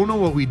 yes. I don't know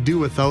what we'd do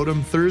without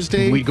him.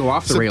 Thursday, we'd go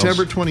off the rails.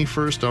 September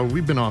 21st. Oh,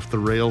 we've been off the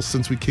rails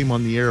since we came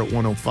on the air at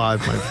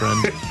 105, my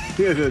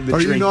friend.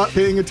 Are you not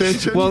paying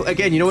attention? Well,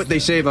 again, you know what they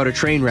say about a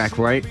train wreck,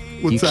 right?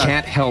 What's you that?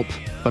 Can't help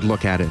but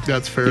look at it.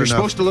 That's fair You're enough.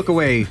 supposed to look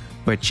away,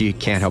 but you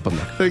can't help but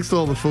look. Thanks to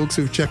all the folks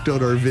who've checked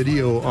out our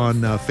video on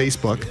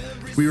Facebook.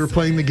 We were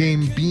playing the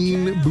game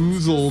Bean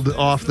Boozled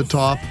off the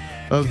top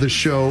of the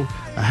show.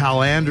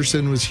 Hal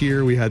Anderson was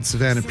here. We had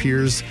Savannah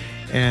Piers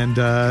and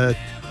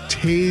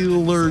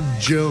Taylor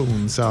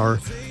Jones, our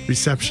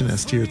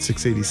receptionist here at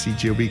 680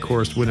 CJOB,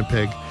 Chorus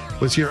Winnipeg,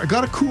 was here. I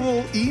got a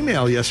cool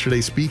email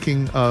yesterday,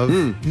 speaking of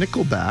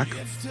Nickelback.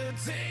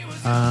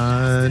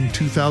 In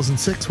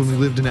 2006, when we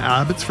lived in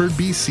Abbotsford,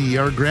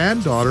 BC, our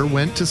granddaughter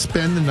went to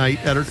spend the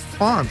night at her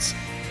aunt's,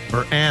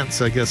 or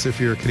aunts, I guess, if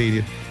you're a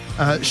Canadian.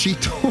 She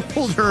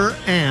told her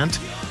aunt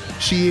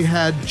she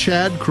had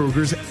Chad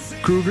Kroger's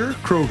Kroger,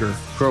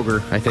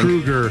 I think.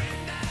 Kruger.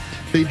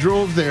 They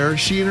drove there.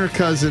 She and her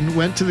cousin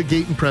went to the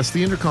gate and pressed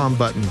the intercom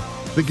button.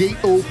 The gate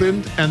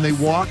opened and they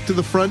walked to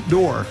the front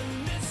door.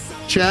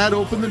 Chad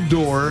opened the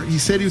door. He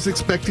said he was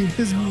expecting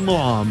his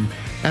mom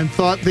and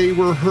thought they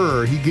were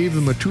her. He gave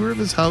them a tour of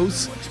his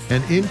house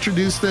and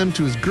introduced them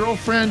to his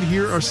girlfriend.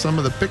 Here are some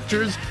of the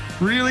pictures.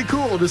 Really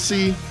cool to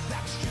see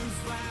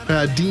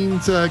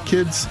Dean's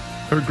kids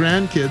or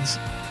grandkids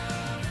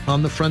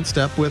on the front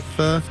step with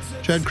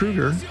Chad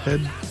Kruger,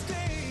 head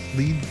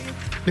lead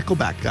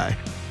Nickelback guy.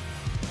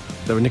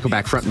 The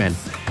Nickelback frontman.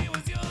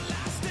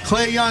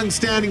 Clay Young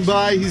standing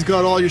by. He's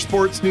got all your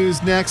sports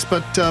news next,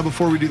 but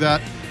before we do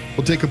that,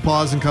 we'll take a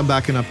pause and come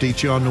back and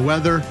update you on the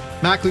weather.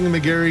 Mackling and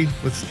McGarry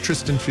with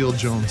Tristan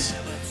Field-Jones.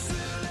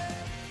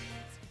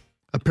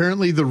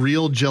 Apparently the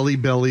real Jelly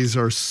Bellies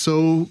are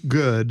so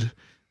good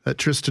that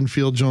Tristan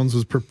Field-Jones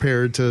was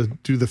prepared to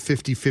do the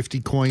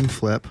 50-50 coin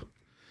flip.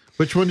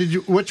 Which one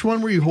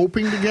were you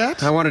hoping to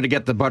get? I wanted to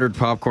get the buttered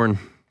popcorn.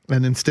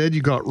 And instead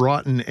you got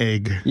rotten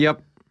egg.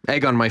 Yep.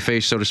 Egg on my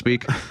face, so to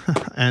speak.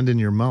 And in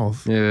your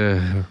mouth.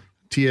 Yeah.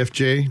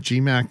 TFJ,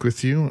 GMAC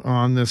with you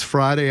on this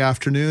Friday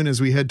afternoon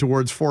as we head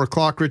towards 4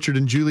 o'clock. Richard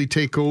and Julie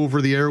take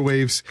over the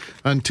airwaves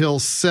until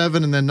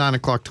 7 and then 9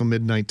 o'clock till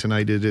midnight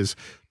tonight. It is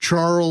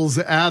Charles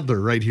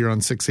Adler right here on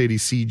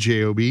 680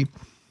 CJOB.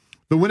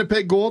 The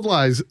Winnipeg Gold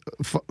Lies.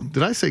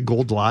 Did I say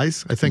Gold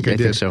Lies? I think I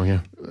did. I think so,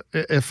 yeah.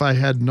 If I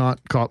had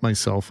not caught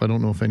myself, I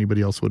don't know if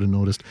anybody else would have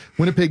noticed.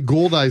 Winnipeg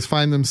Gold Eyes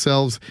find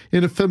themselves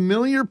in a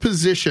familiar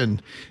position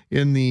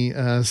in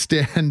the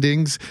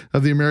standings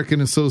of the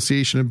American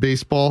Association of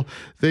Baseball.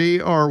 They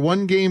are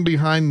one game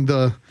behind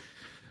the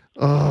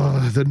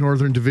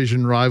Northern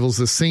Division rivals,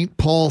 the St.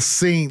 Paul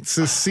Saints.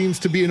 This seems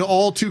to be an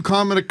all too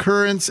common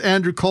occurrence.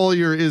 Andrew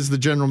Collier is the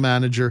general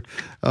manager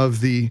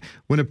of the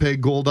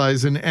Winnipeg Gold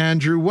Eyes. And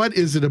Andrew, what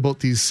is it about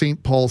these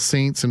St. Paul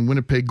Saints and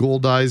Winnipeg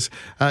Gold Eyes?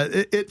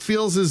 It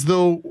feels as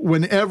though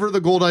whenever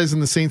the Gold Eyes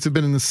and the Saints have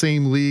been in the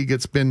same league,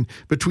 it's been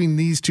between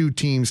these two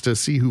teams to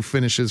see who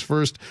finishes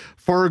first.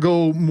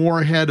 Fargo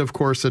Moorhead, of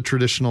course, a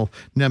traditional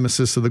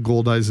nemesis of the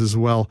Gold Eyes as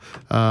well.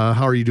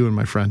 How are you doing,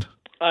 my friend?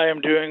 I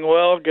am doing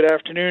well. Good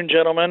afternoon,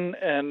 gentlemen.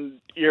 And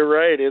you're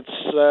right. It's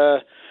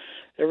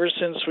ever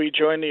since we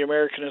joined the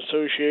American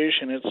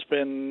Association, it's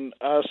been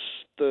us,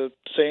 the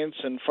Saints,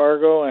 and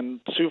Fargo, and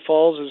Sioux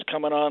Falls is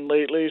coming on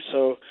lately.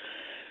 So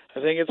I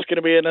think it's going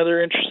to be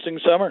another interesting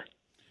summer.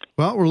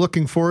 Well, we're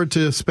looking forward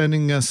to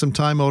spending some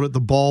time out at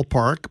the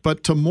ballpark.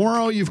 But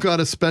tomorrow you've got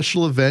a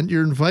special event.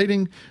 You're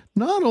inviting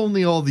not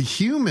only all the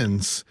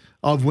humans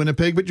of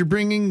Winnipeg, but you're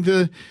bringing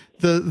the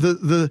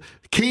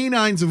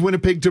canines of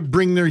Winnipeg to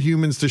bring their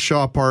humans to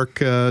Shaw Park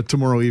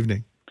tomorrow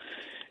evening.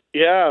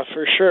 Yeah,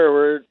 for sure.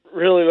 We're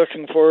really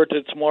looking forward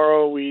to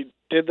tomorrow. We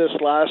did this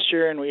last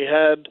year, and we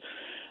had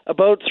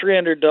about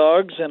 300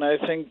 dogs, and I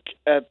think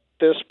at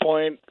this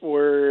point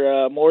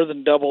we're more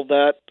than double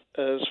that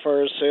as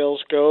far as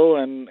sales go,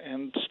 and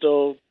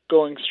still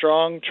going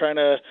strong, trying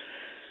to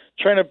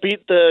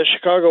beat the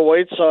Chicago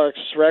White Sox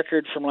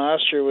record from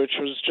last year, which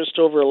was just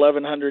over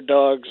 1,100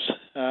 dogs.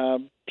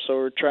 So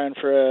we're trying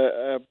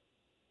for a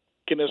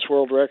Guinness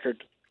World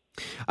Record.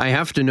 I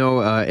have to know,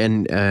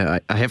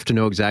 I have to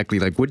know exactly,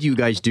 like, what do you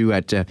guys do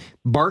at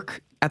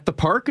Bark at the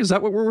Park? Is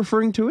that what we're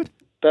referring to it?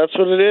 That's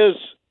what it is.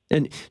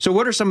 And so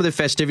what are some of the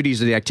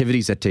festivities or the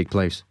activities that take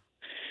place?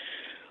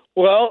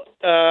 Well,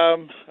 I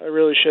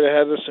really should have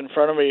had this in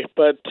front of me,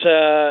 but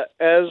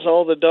as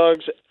all the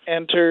dogs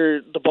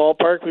enter the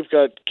ballpark, we've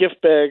got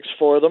gift bags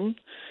for them,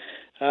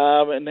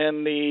 and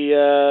then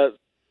there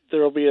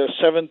will be a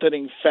 7th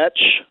inning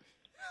fetch,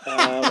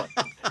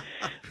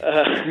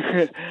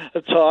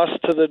 a toss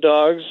to the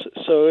dogs.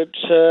 So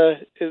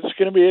it's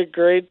going to be a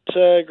great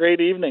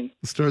evening.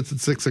 It starts at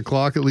 6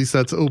 o'clock. At least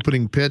that's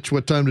opening pitch.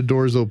 What time do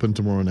doors open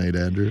tomorrow night,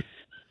 Andrew?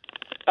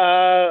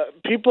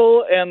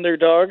 People and their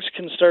dogs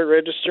can start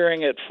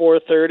registering at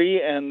 4:30,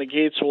 and the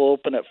gates will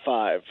open at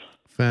 5.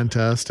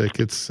 Fantastic.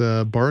 It's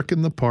Bark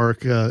in the Park.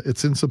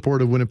 It's in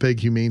support of Winnipeg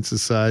Humane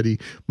Society.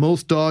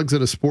 Most dogs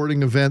at a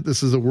sporting event.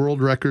 This is a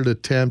world record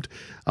attempt.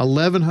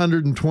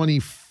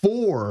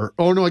 1,124.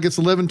 Oh, no, I guess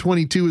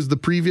 1,122 is the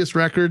previous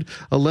record.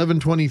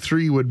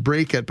 1,123 would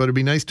break it, but it'd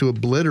be nice to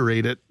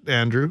obliterate it,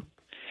 Andrew.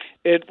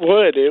 It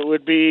would. It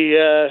would be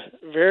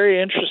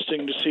very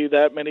interesting to see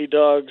that many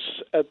dogs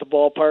at the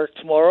ballpark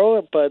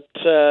tomorrow, but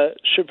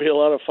should be a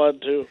lot of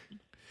fun, too.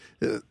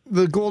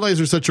 The Goldeyes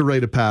are such a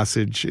rite of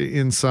passage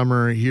in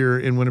summer here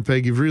in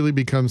Winnipeg. You've really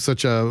become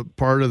such a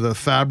part of the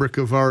fabric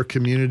of our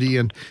community.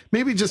 And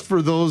maybe just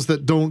for those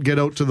that don't get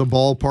out to the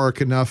ballpark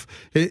enough,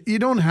 you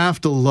don't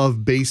have to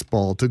love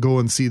baseball to go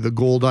and see the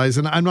Goldeyes.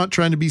 And I'm not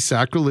trying to be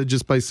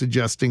sacrilegious by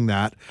suggesting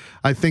that.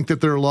 I think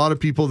that there are a lot of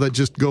people that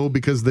just go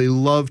because they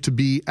love to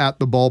be at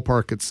the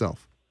ballpark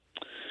itself.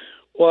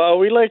 Well,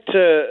 we like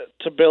to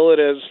bill it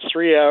as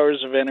 3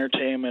 hours of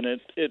entertainment.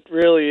 It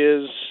really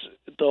is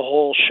the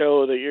whole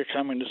show that you're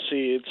coming to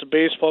see. It's a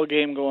baseball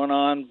game going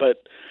on,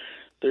 but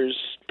there's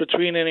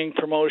between inning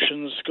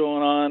promotions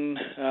going on.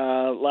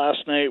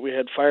 Last night we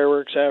had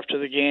fireworks after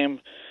the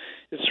game.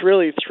 It's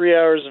really 3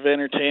 hours of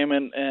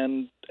entertainment,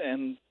 and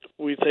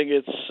we think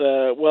it's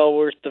well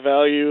worth the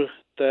value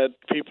that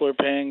people are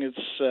paying.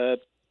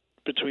 It's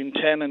between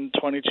 $10 and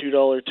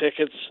 $22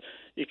 tickets.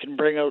 You can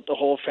bring out the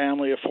whole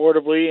family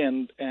affordably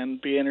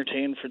and be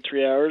entertained for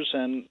 3 hours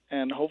and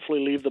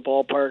hopefully leave the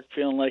ballpark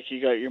feeling like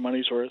you got your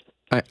money's worth.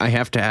 I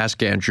have to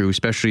ask, Andrew,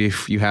 especially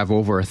if you have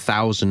over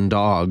 1,000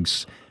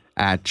 dogs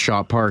at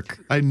Shaw Park.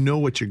 I know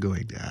what you're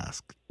going to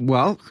ask.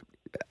 Well,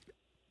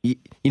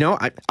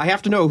 I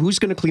have to know who's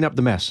going to clean up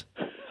the mess.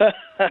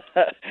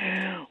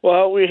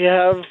 Well, we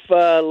have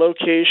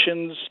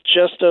locations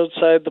just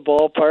outside the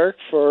ballpark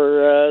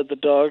for the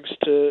dogs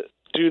to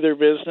do their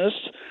business.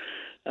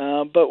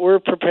 But we're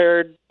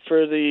prepared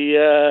for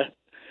the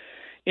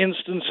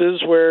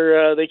instances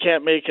where they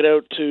can't make it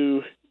out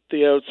to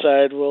the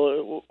outside.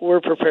 Well,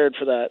 we're prepared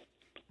for that.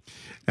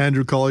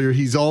 Andrew Collier,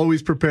 he's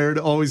always prepared,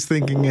 always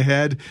thinking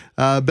ahead.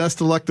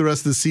 Best of luck the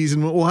rest of the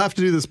season. We'll have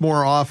to do this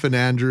more often,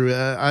 Andrew.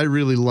 I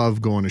really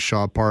love going to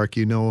Shaw Park.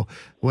 You know,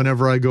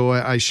 whenever I go,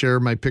 I share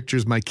my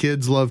pictures. My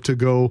kids love to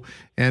go,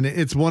 and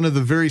it's one of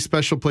the very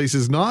special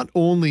places, not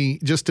only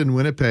just in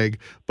Winnipeg,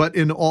 but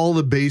in all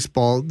the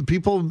baseball.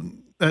 People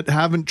that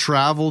haven't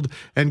traveled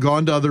and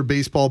gone to other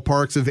baseball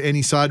parks of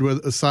any size,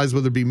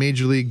 whether it be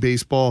Major League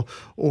Baseball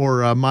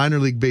or minor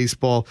league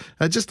baseball,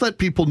 just let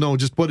people know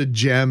just what a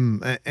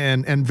gem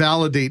and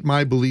validate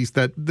my belief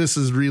that this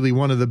is really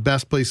one of the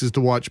best places to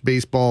watch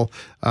baseball,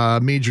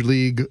 Major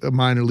League,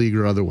 minor league,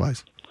 or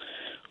otherwise.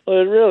 Well,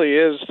 it really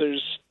is.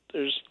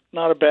 There's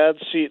not a bad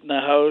seat in the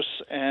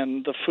house,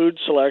 and the food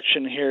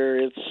selection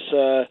here,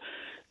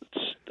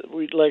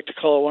 we'd like to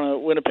call it one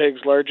of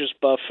Winnipeg's largest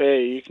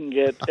buffet. You can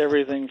get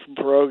everything from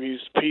pierogies,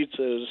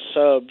 pizzas,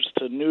 subs,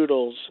 to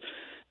noodles,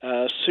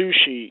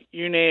 sushi,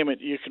 you name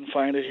it, you can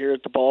find it here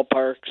at the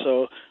ballpark.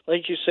 So,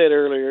 like you said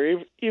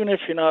earlier, even if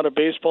you're not a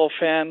baseball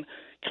fan,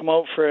 come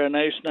out for a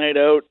nice night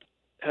out,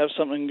 have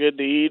something good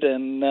to eat,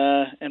 and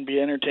be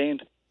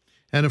entertained.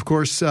 And, of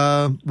course,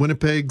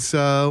 Winnipeg's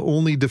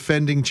only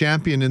defending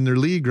champion in their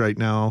league right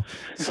now.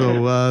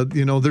 So,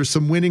 there's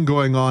some winning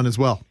going on as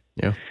well.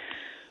 Yeah.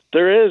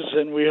 There is,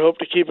 and we hope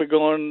to keep it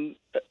going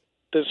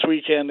this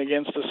weekend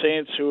against the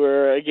Saints, who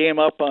are a game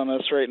up on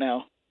us right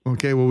now.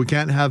 Okay, well, we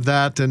can't have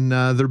that, and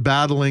they're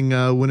battling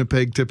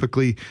Winnipeg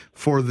typically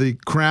for the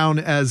crown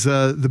as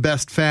the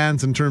best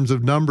fans in terms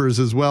of numbers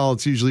as well.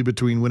 It's usually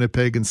between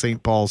Winnipeg and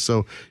St. Paul,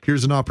 so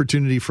here's an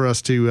opportunity for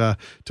us to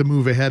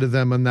move ahead of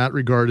them in that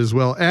regard as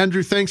well.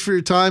 Andrew, thanks for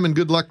your time, and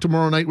good luck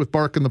tomorrow night with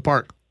Bark in the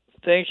Park.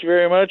 Thank you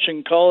very much,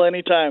 and call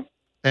anytime.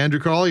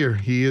 Andrew Collier,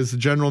 he is the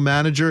general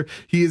manager.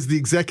 He is the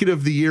executive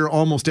of the year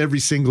almost every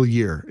single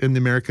year in the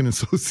American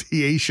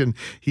Association.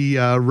 He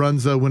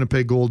runs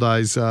Winnipeg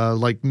Goldeyes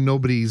like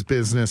nobody's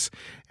business.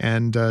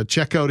 And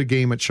check out a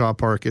game at Shaw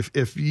Park.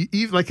 If you,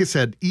 like I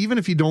said, even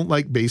if you don't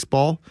like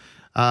baseball,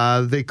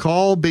 they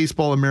call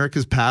baseball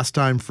America's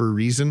pastime for a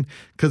reason,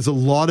 because a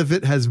lot of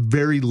it has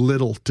very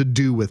little to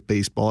do with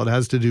baseball. It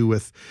has to do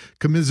with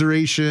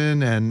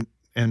commiseration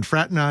and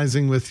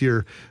fraternizing with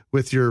your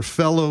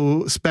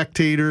fellow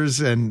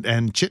spectators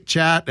and chit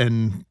chat,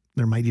 and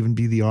there might even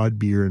be the odd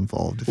beer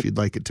involved if you'd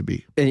like it to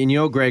be.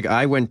 And Greg,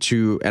 I went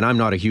to, and I'm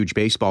not a huge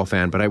baseball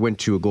fan, but I went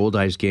to a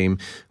Goldeyes game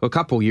a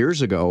couple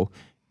years ago,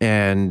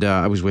 and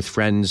I was with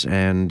friends,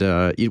 and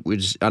it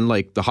was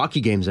unlike the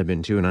hockey games I've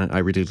been to, and I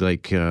really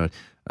like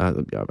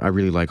I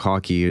really like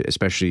hockey,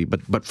 especially,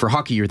 but for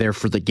hockey, you're there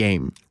for the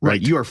game,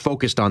 right? You are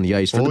focused on the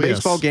ice. For the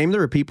baseball game,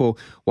 there are people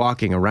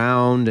walking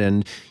around,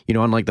 and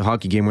unlike the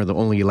hockey game where they'll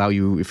only allow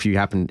you if you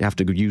have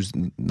to use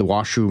the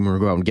washroom or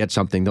go out and get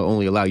something, they'll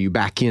only allow you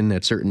back in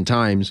at certain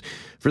times.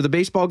 For the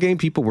baseball game,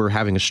 people were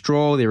having a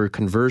stroll, they were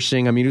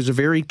conversing. I mean, it was a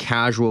very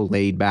casual,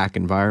 laid-back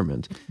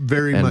environment.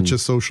 Very much a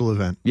social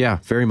event. Yeah,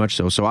 very much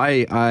so. So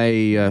I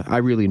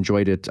really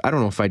enjoyed it. I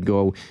don't know if I'd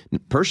go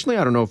personally.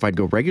 I don't know if I'd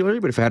go regularly,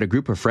 but if I had a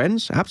group of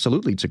friends,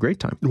 absolutely, it's a great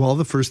time. Well,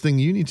 the first thing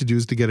you need to do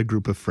is to get a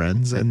group of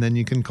friends, and then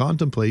you can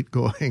contemplate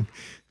going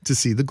to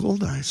see the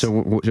Goldeyes. So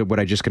what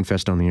I just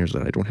confessed on the air is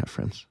that I don't have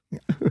friends.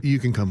 You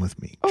can come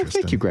with me,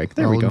 Tristan. Thank you, Greg.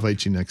 There I'll we go.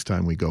 invite you next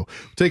time we go.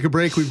 Take a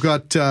break. We've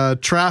got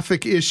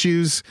traffic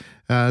issues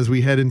as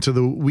we head into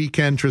the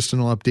weekend.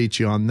 Tristan will update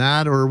you on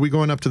that. Or are we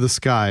going up to the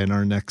sky in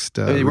our next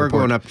We're report?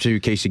 going up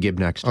to Casey Gibb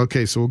next.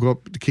 Okay, so we'll go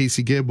up to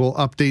Casey Gibb. We'll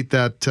update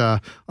that.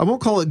 I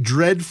won't call it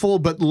dreadful,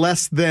 but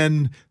less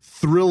than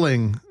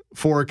thrilling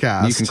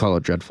forecast. You can call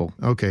it dreadful.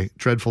 Okay,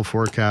 dreadful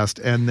forecast.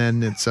 And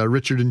then it's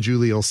Richard and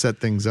Julie will set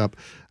things up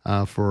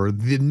for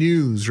the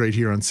news right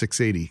here on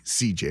 680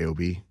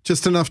 CJOB.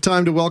 Just enough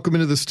time to welcome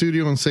into the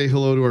studio and say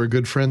hello to our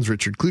good friends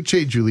Richard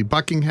Kluche, Julie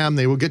Buckingham.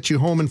 They will get you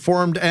home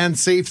informed and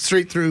safe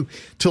straight through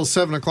till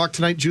 7 o'clock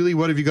tonight. Julie,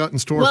 what have you got in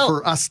store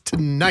for us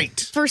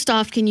tonight? First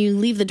off, can you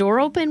leave the door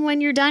open when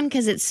you're done?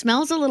 Because it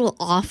smells a little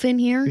off in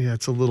here. Yeah,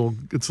 it's a little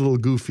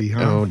goofy,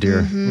 huh? Oh,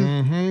 dear.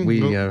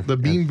 Mm-hmm. The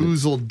Bean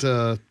Boozled,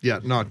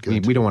 not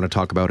good. We don't want to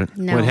talk about it.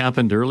 No. What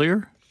happened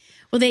earlier?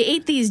 Well, they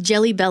ate these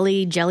Jelly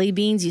Belly jelly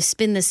beans. You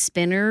spin the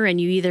spinner and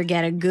you either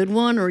get a good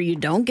one or you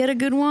don't get a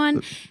good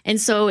one.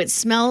 And so it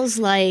smells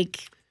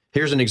like...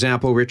 Here's an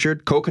example,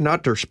 Richard.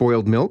 Coconut or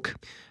spoiled milk.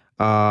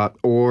 What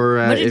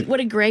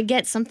did Greg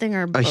get? Something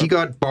or... He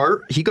got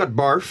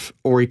barf,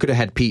 or he could have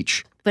had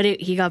peach. But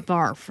he got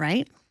barf,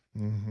 right?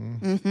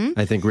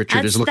 I think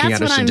Richard is looking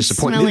at us in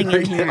disappointment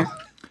right now.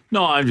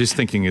 No, I'm just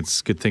thinking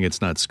it's a good thing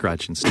it's not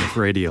scratch and sniff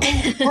radio.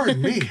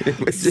 Pardon me.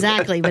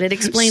 Exactly, but it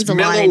explains a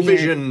lot in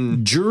here.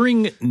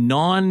 During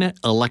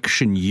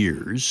non-election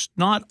years,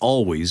 not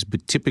always,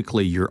 but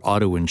typically your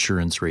auto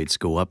insurance rates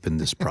go up in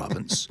this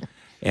province.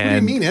 What do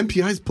you mean?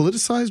 MPI is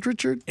politicized,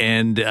 Richard?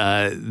 And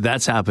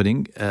that's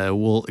happening.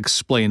 We'll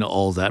explain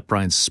all that.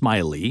 Brian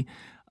Smiley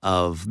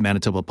of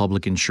Manitoba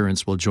Public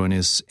Insurance will join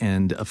us,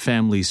 and a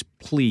family's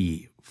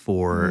plea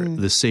for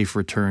the safe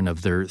return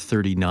of their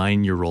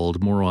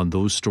 39-year-old. More on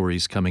those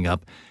stories coming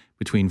up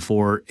between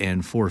 4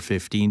 and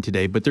 4:15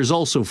 today. But there's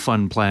also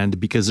fun planned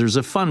because there's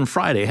a fun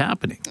Friday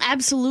happening.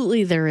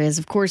 Absolutely there is.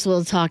 Of course,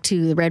 we'll talk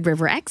to the Red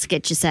River X,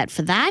 get you set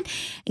for that.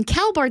 And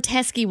Cal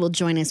Barteski will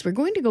join us. We're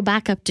going to go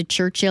back up to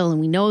Churchill, and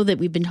we know that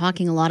we've been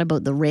talking a lot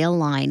about the rail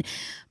line.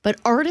 But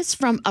artists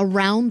from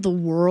around the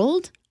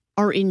world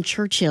are in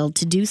Churchill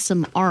to do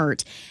some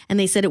art. And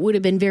they said it would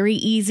have been very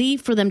easy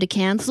for them to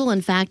cancel.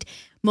 In fact,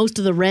 most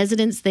of the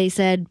residents, they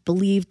said,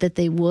 believed that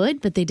they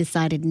would, but they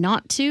decided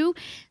not to.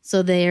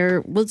 So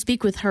we'll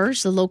speak with her.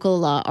 She's a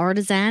local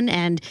artisan,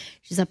 and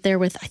she's up there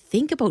with, I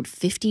think, about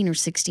 15 or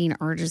 16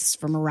 artists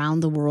from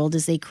around the world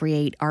as they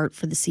create art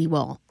for the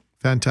seawall.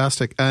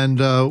 Fantastic. And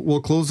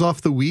we'll close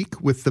off the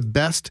week with the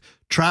best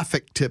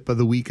traffic tip of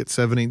the week at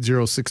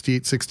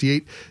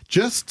 780-6868.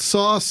 Just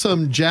saw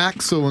some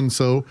Jack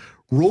so-and-so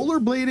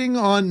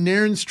rollerblading on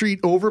Nairn Street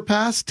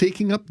overpass,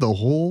 taking up the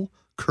whole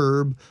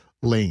curb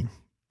lane.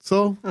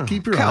 So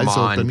keep your eyes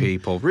open,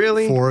 people.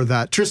 Really? For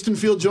that. Tristan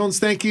Field-Jones,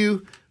 thank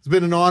you. It's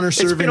been an honor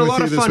serving with you this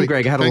week. It's been a lot of fun,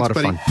 Greg. I had a lot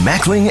of fun.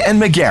 Mackling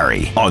and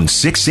McGarry on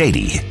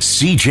 680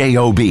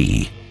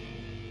 CJOB.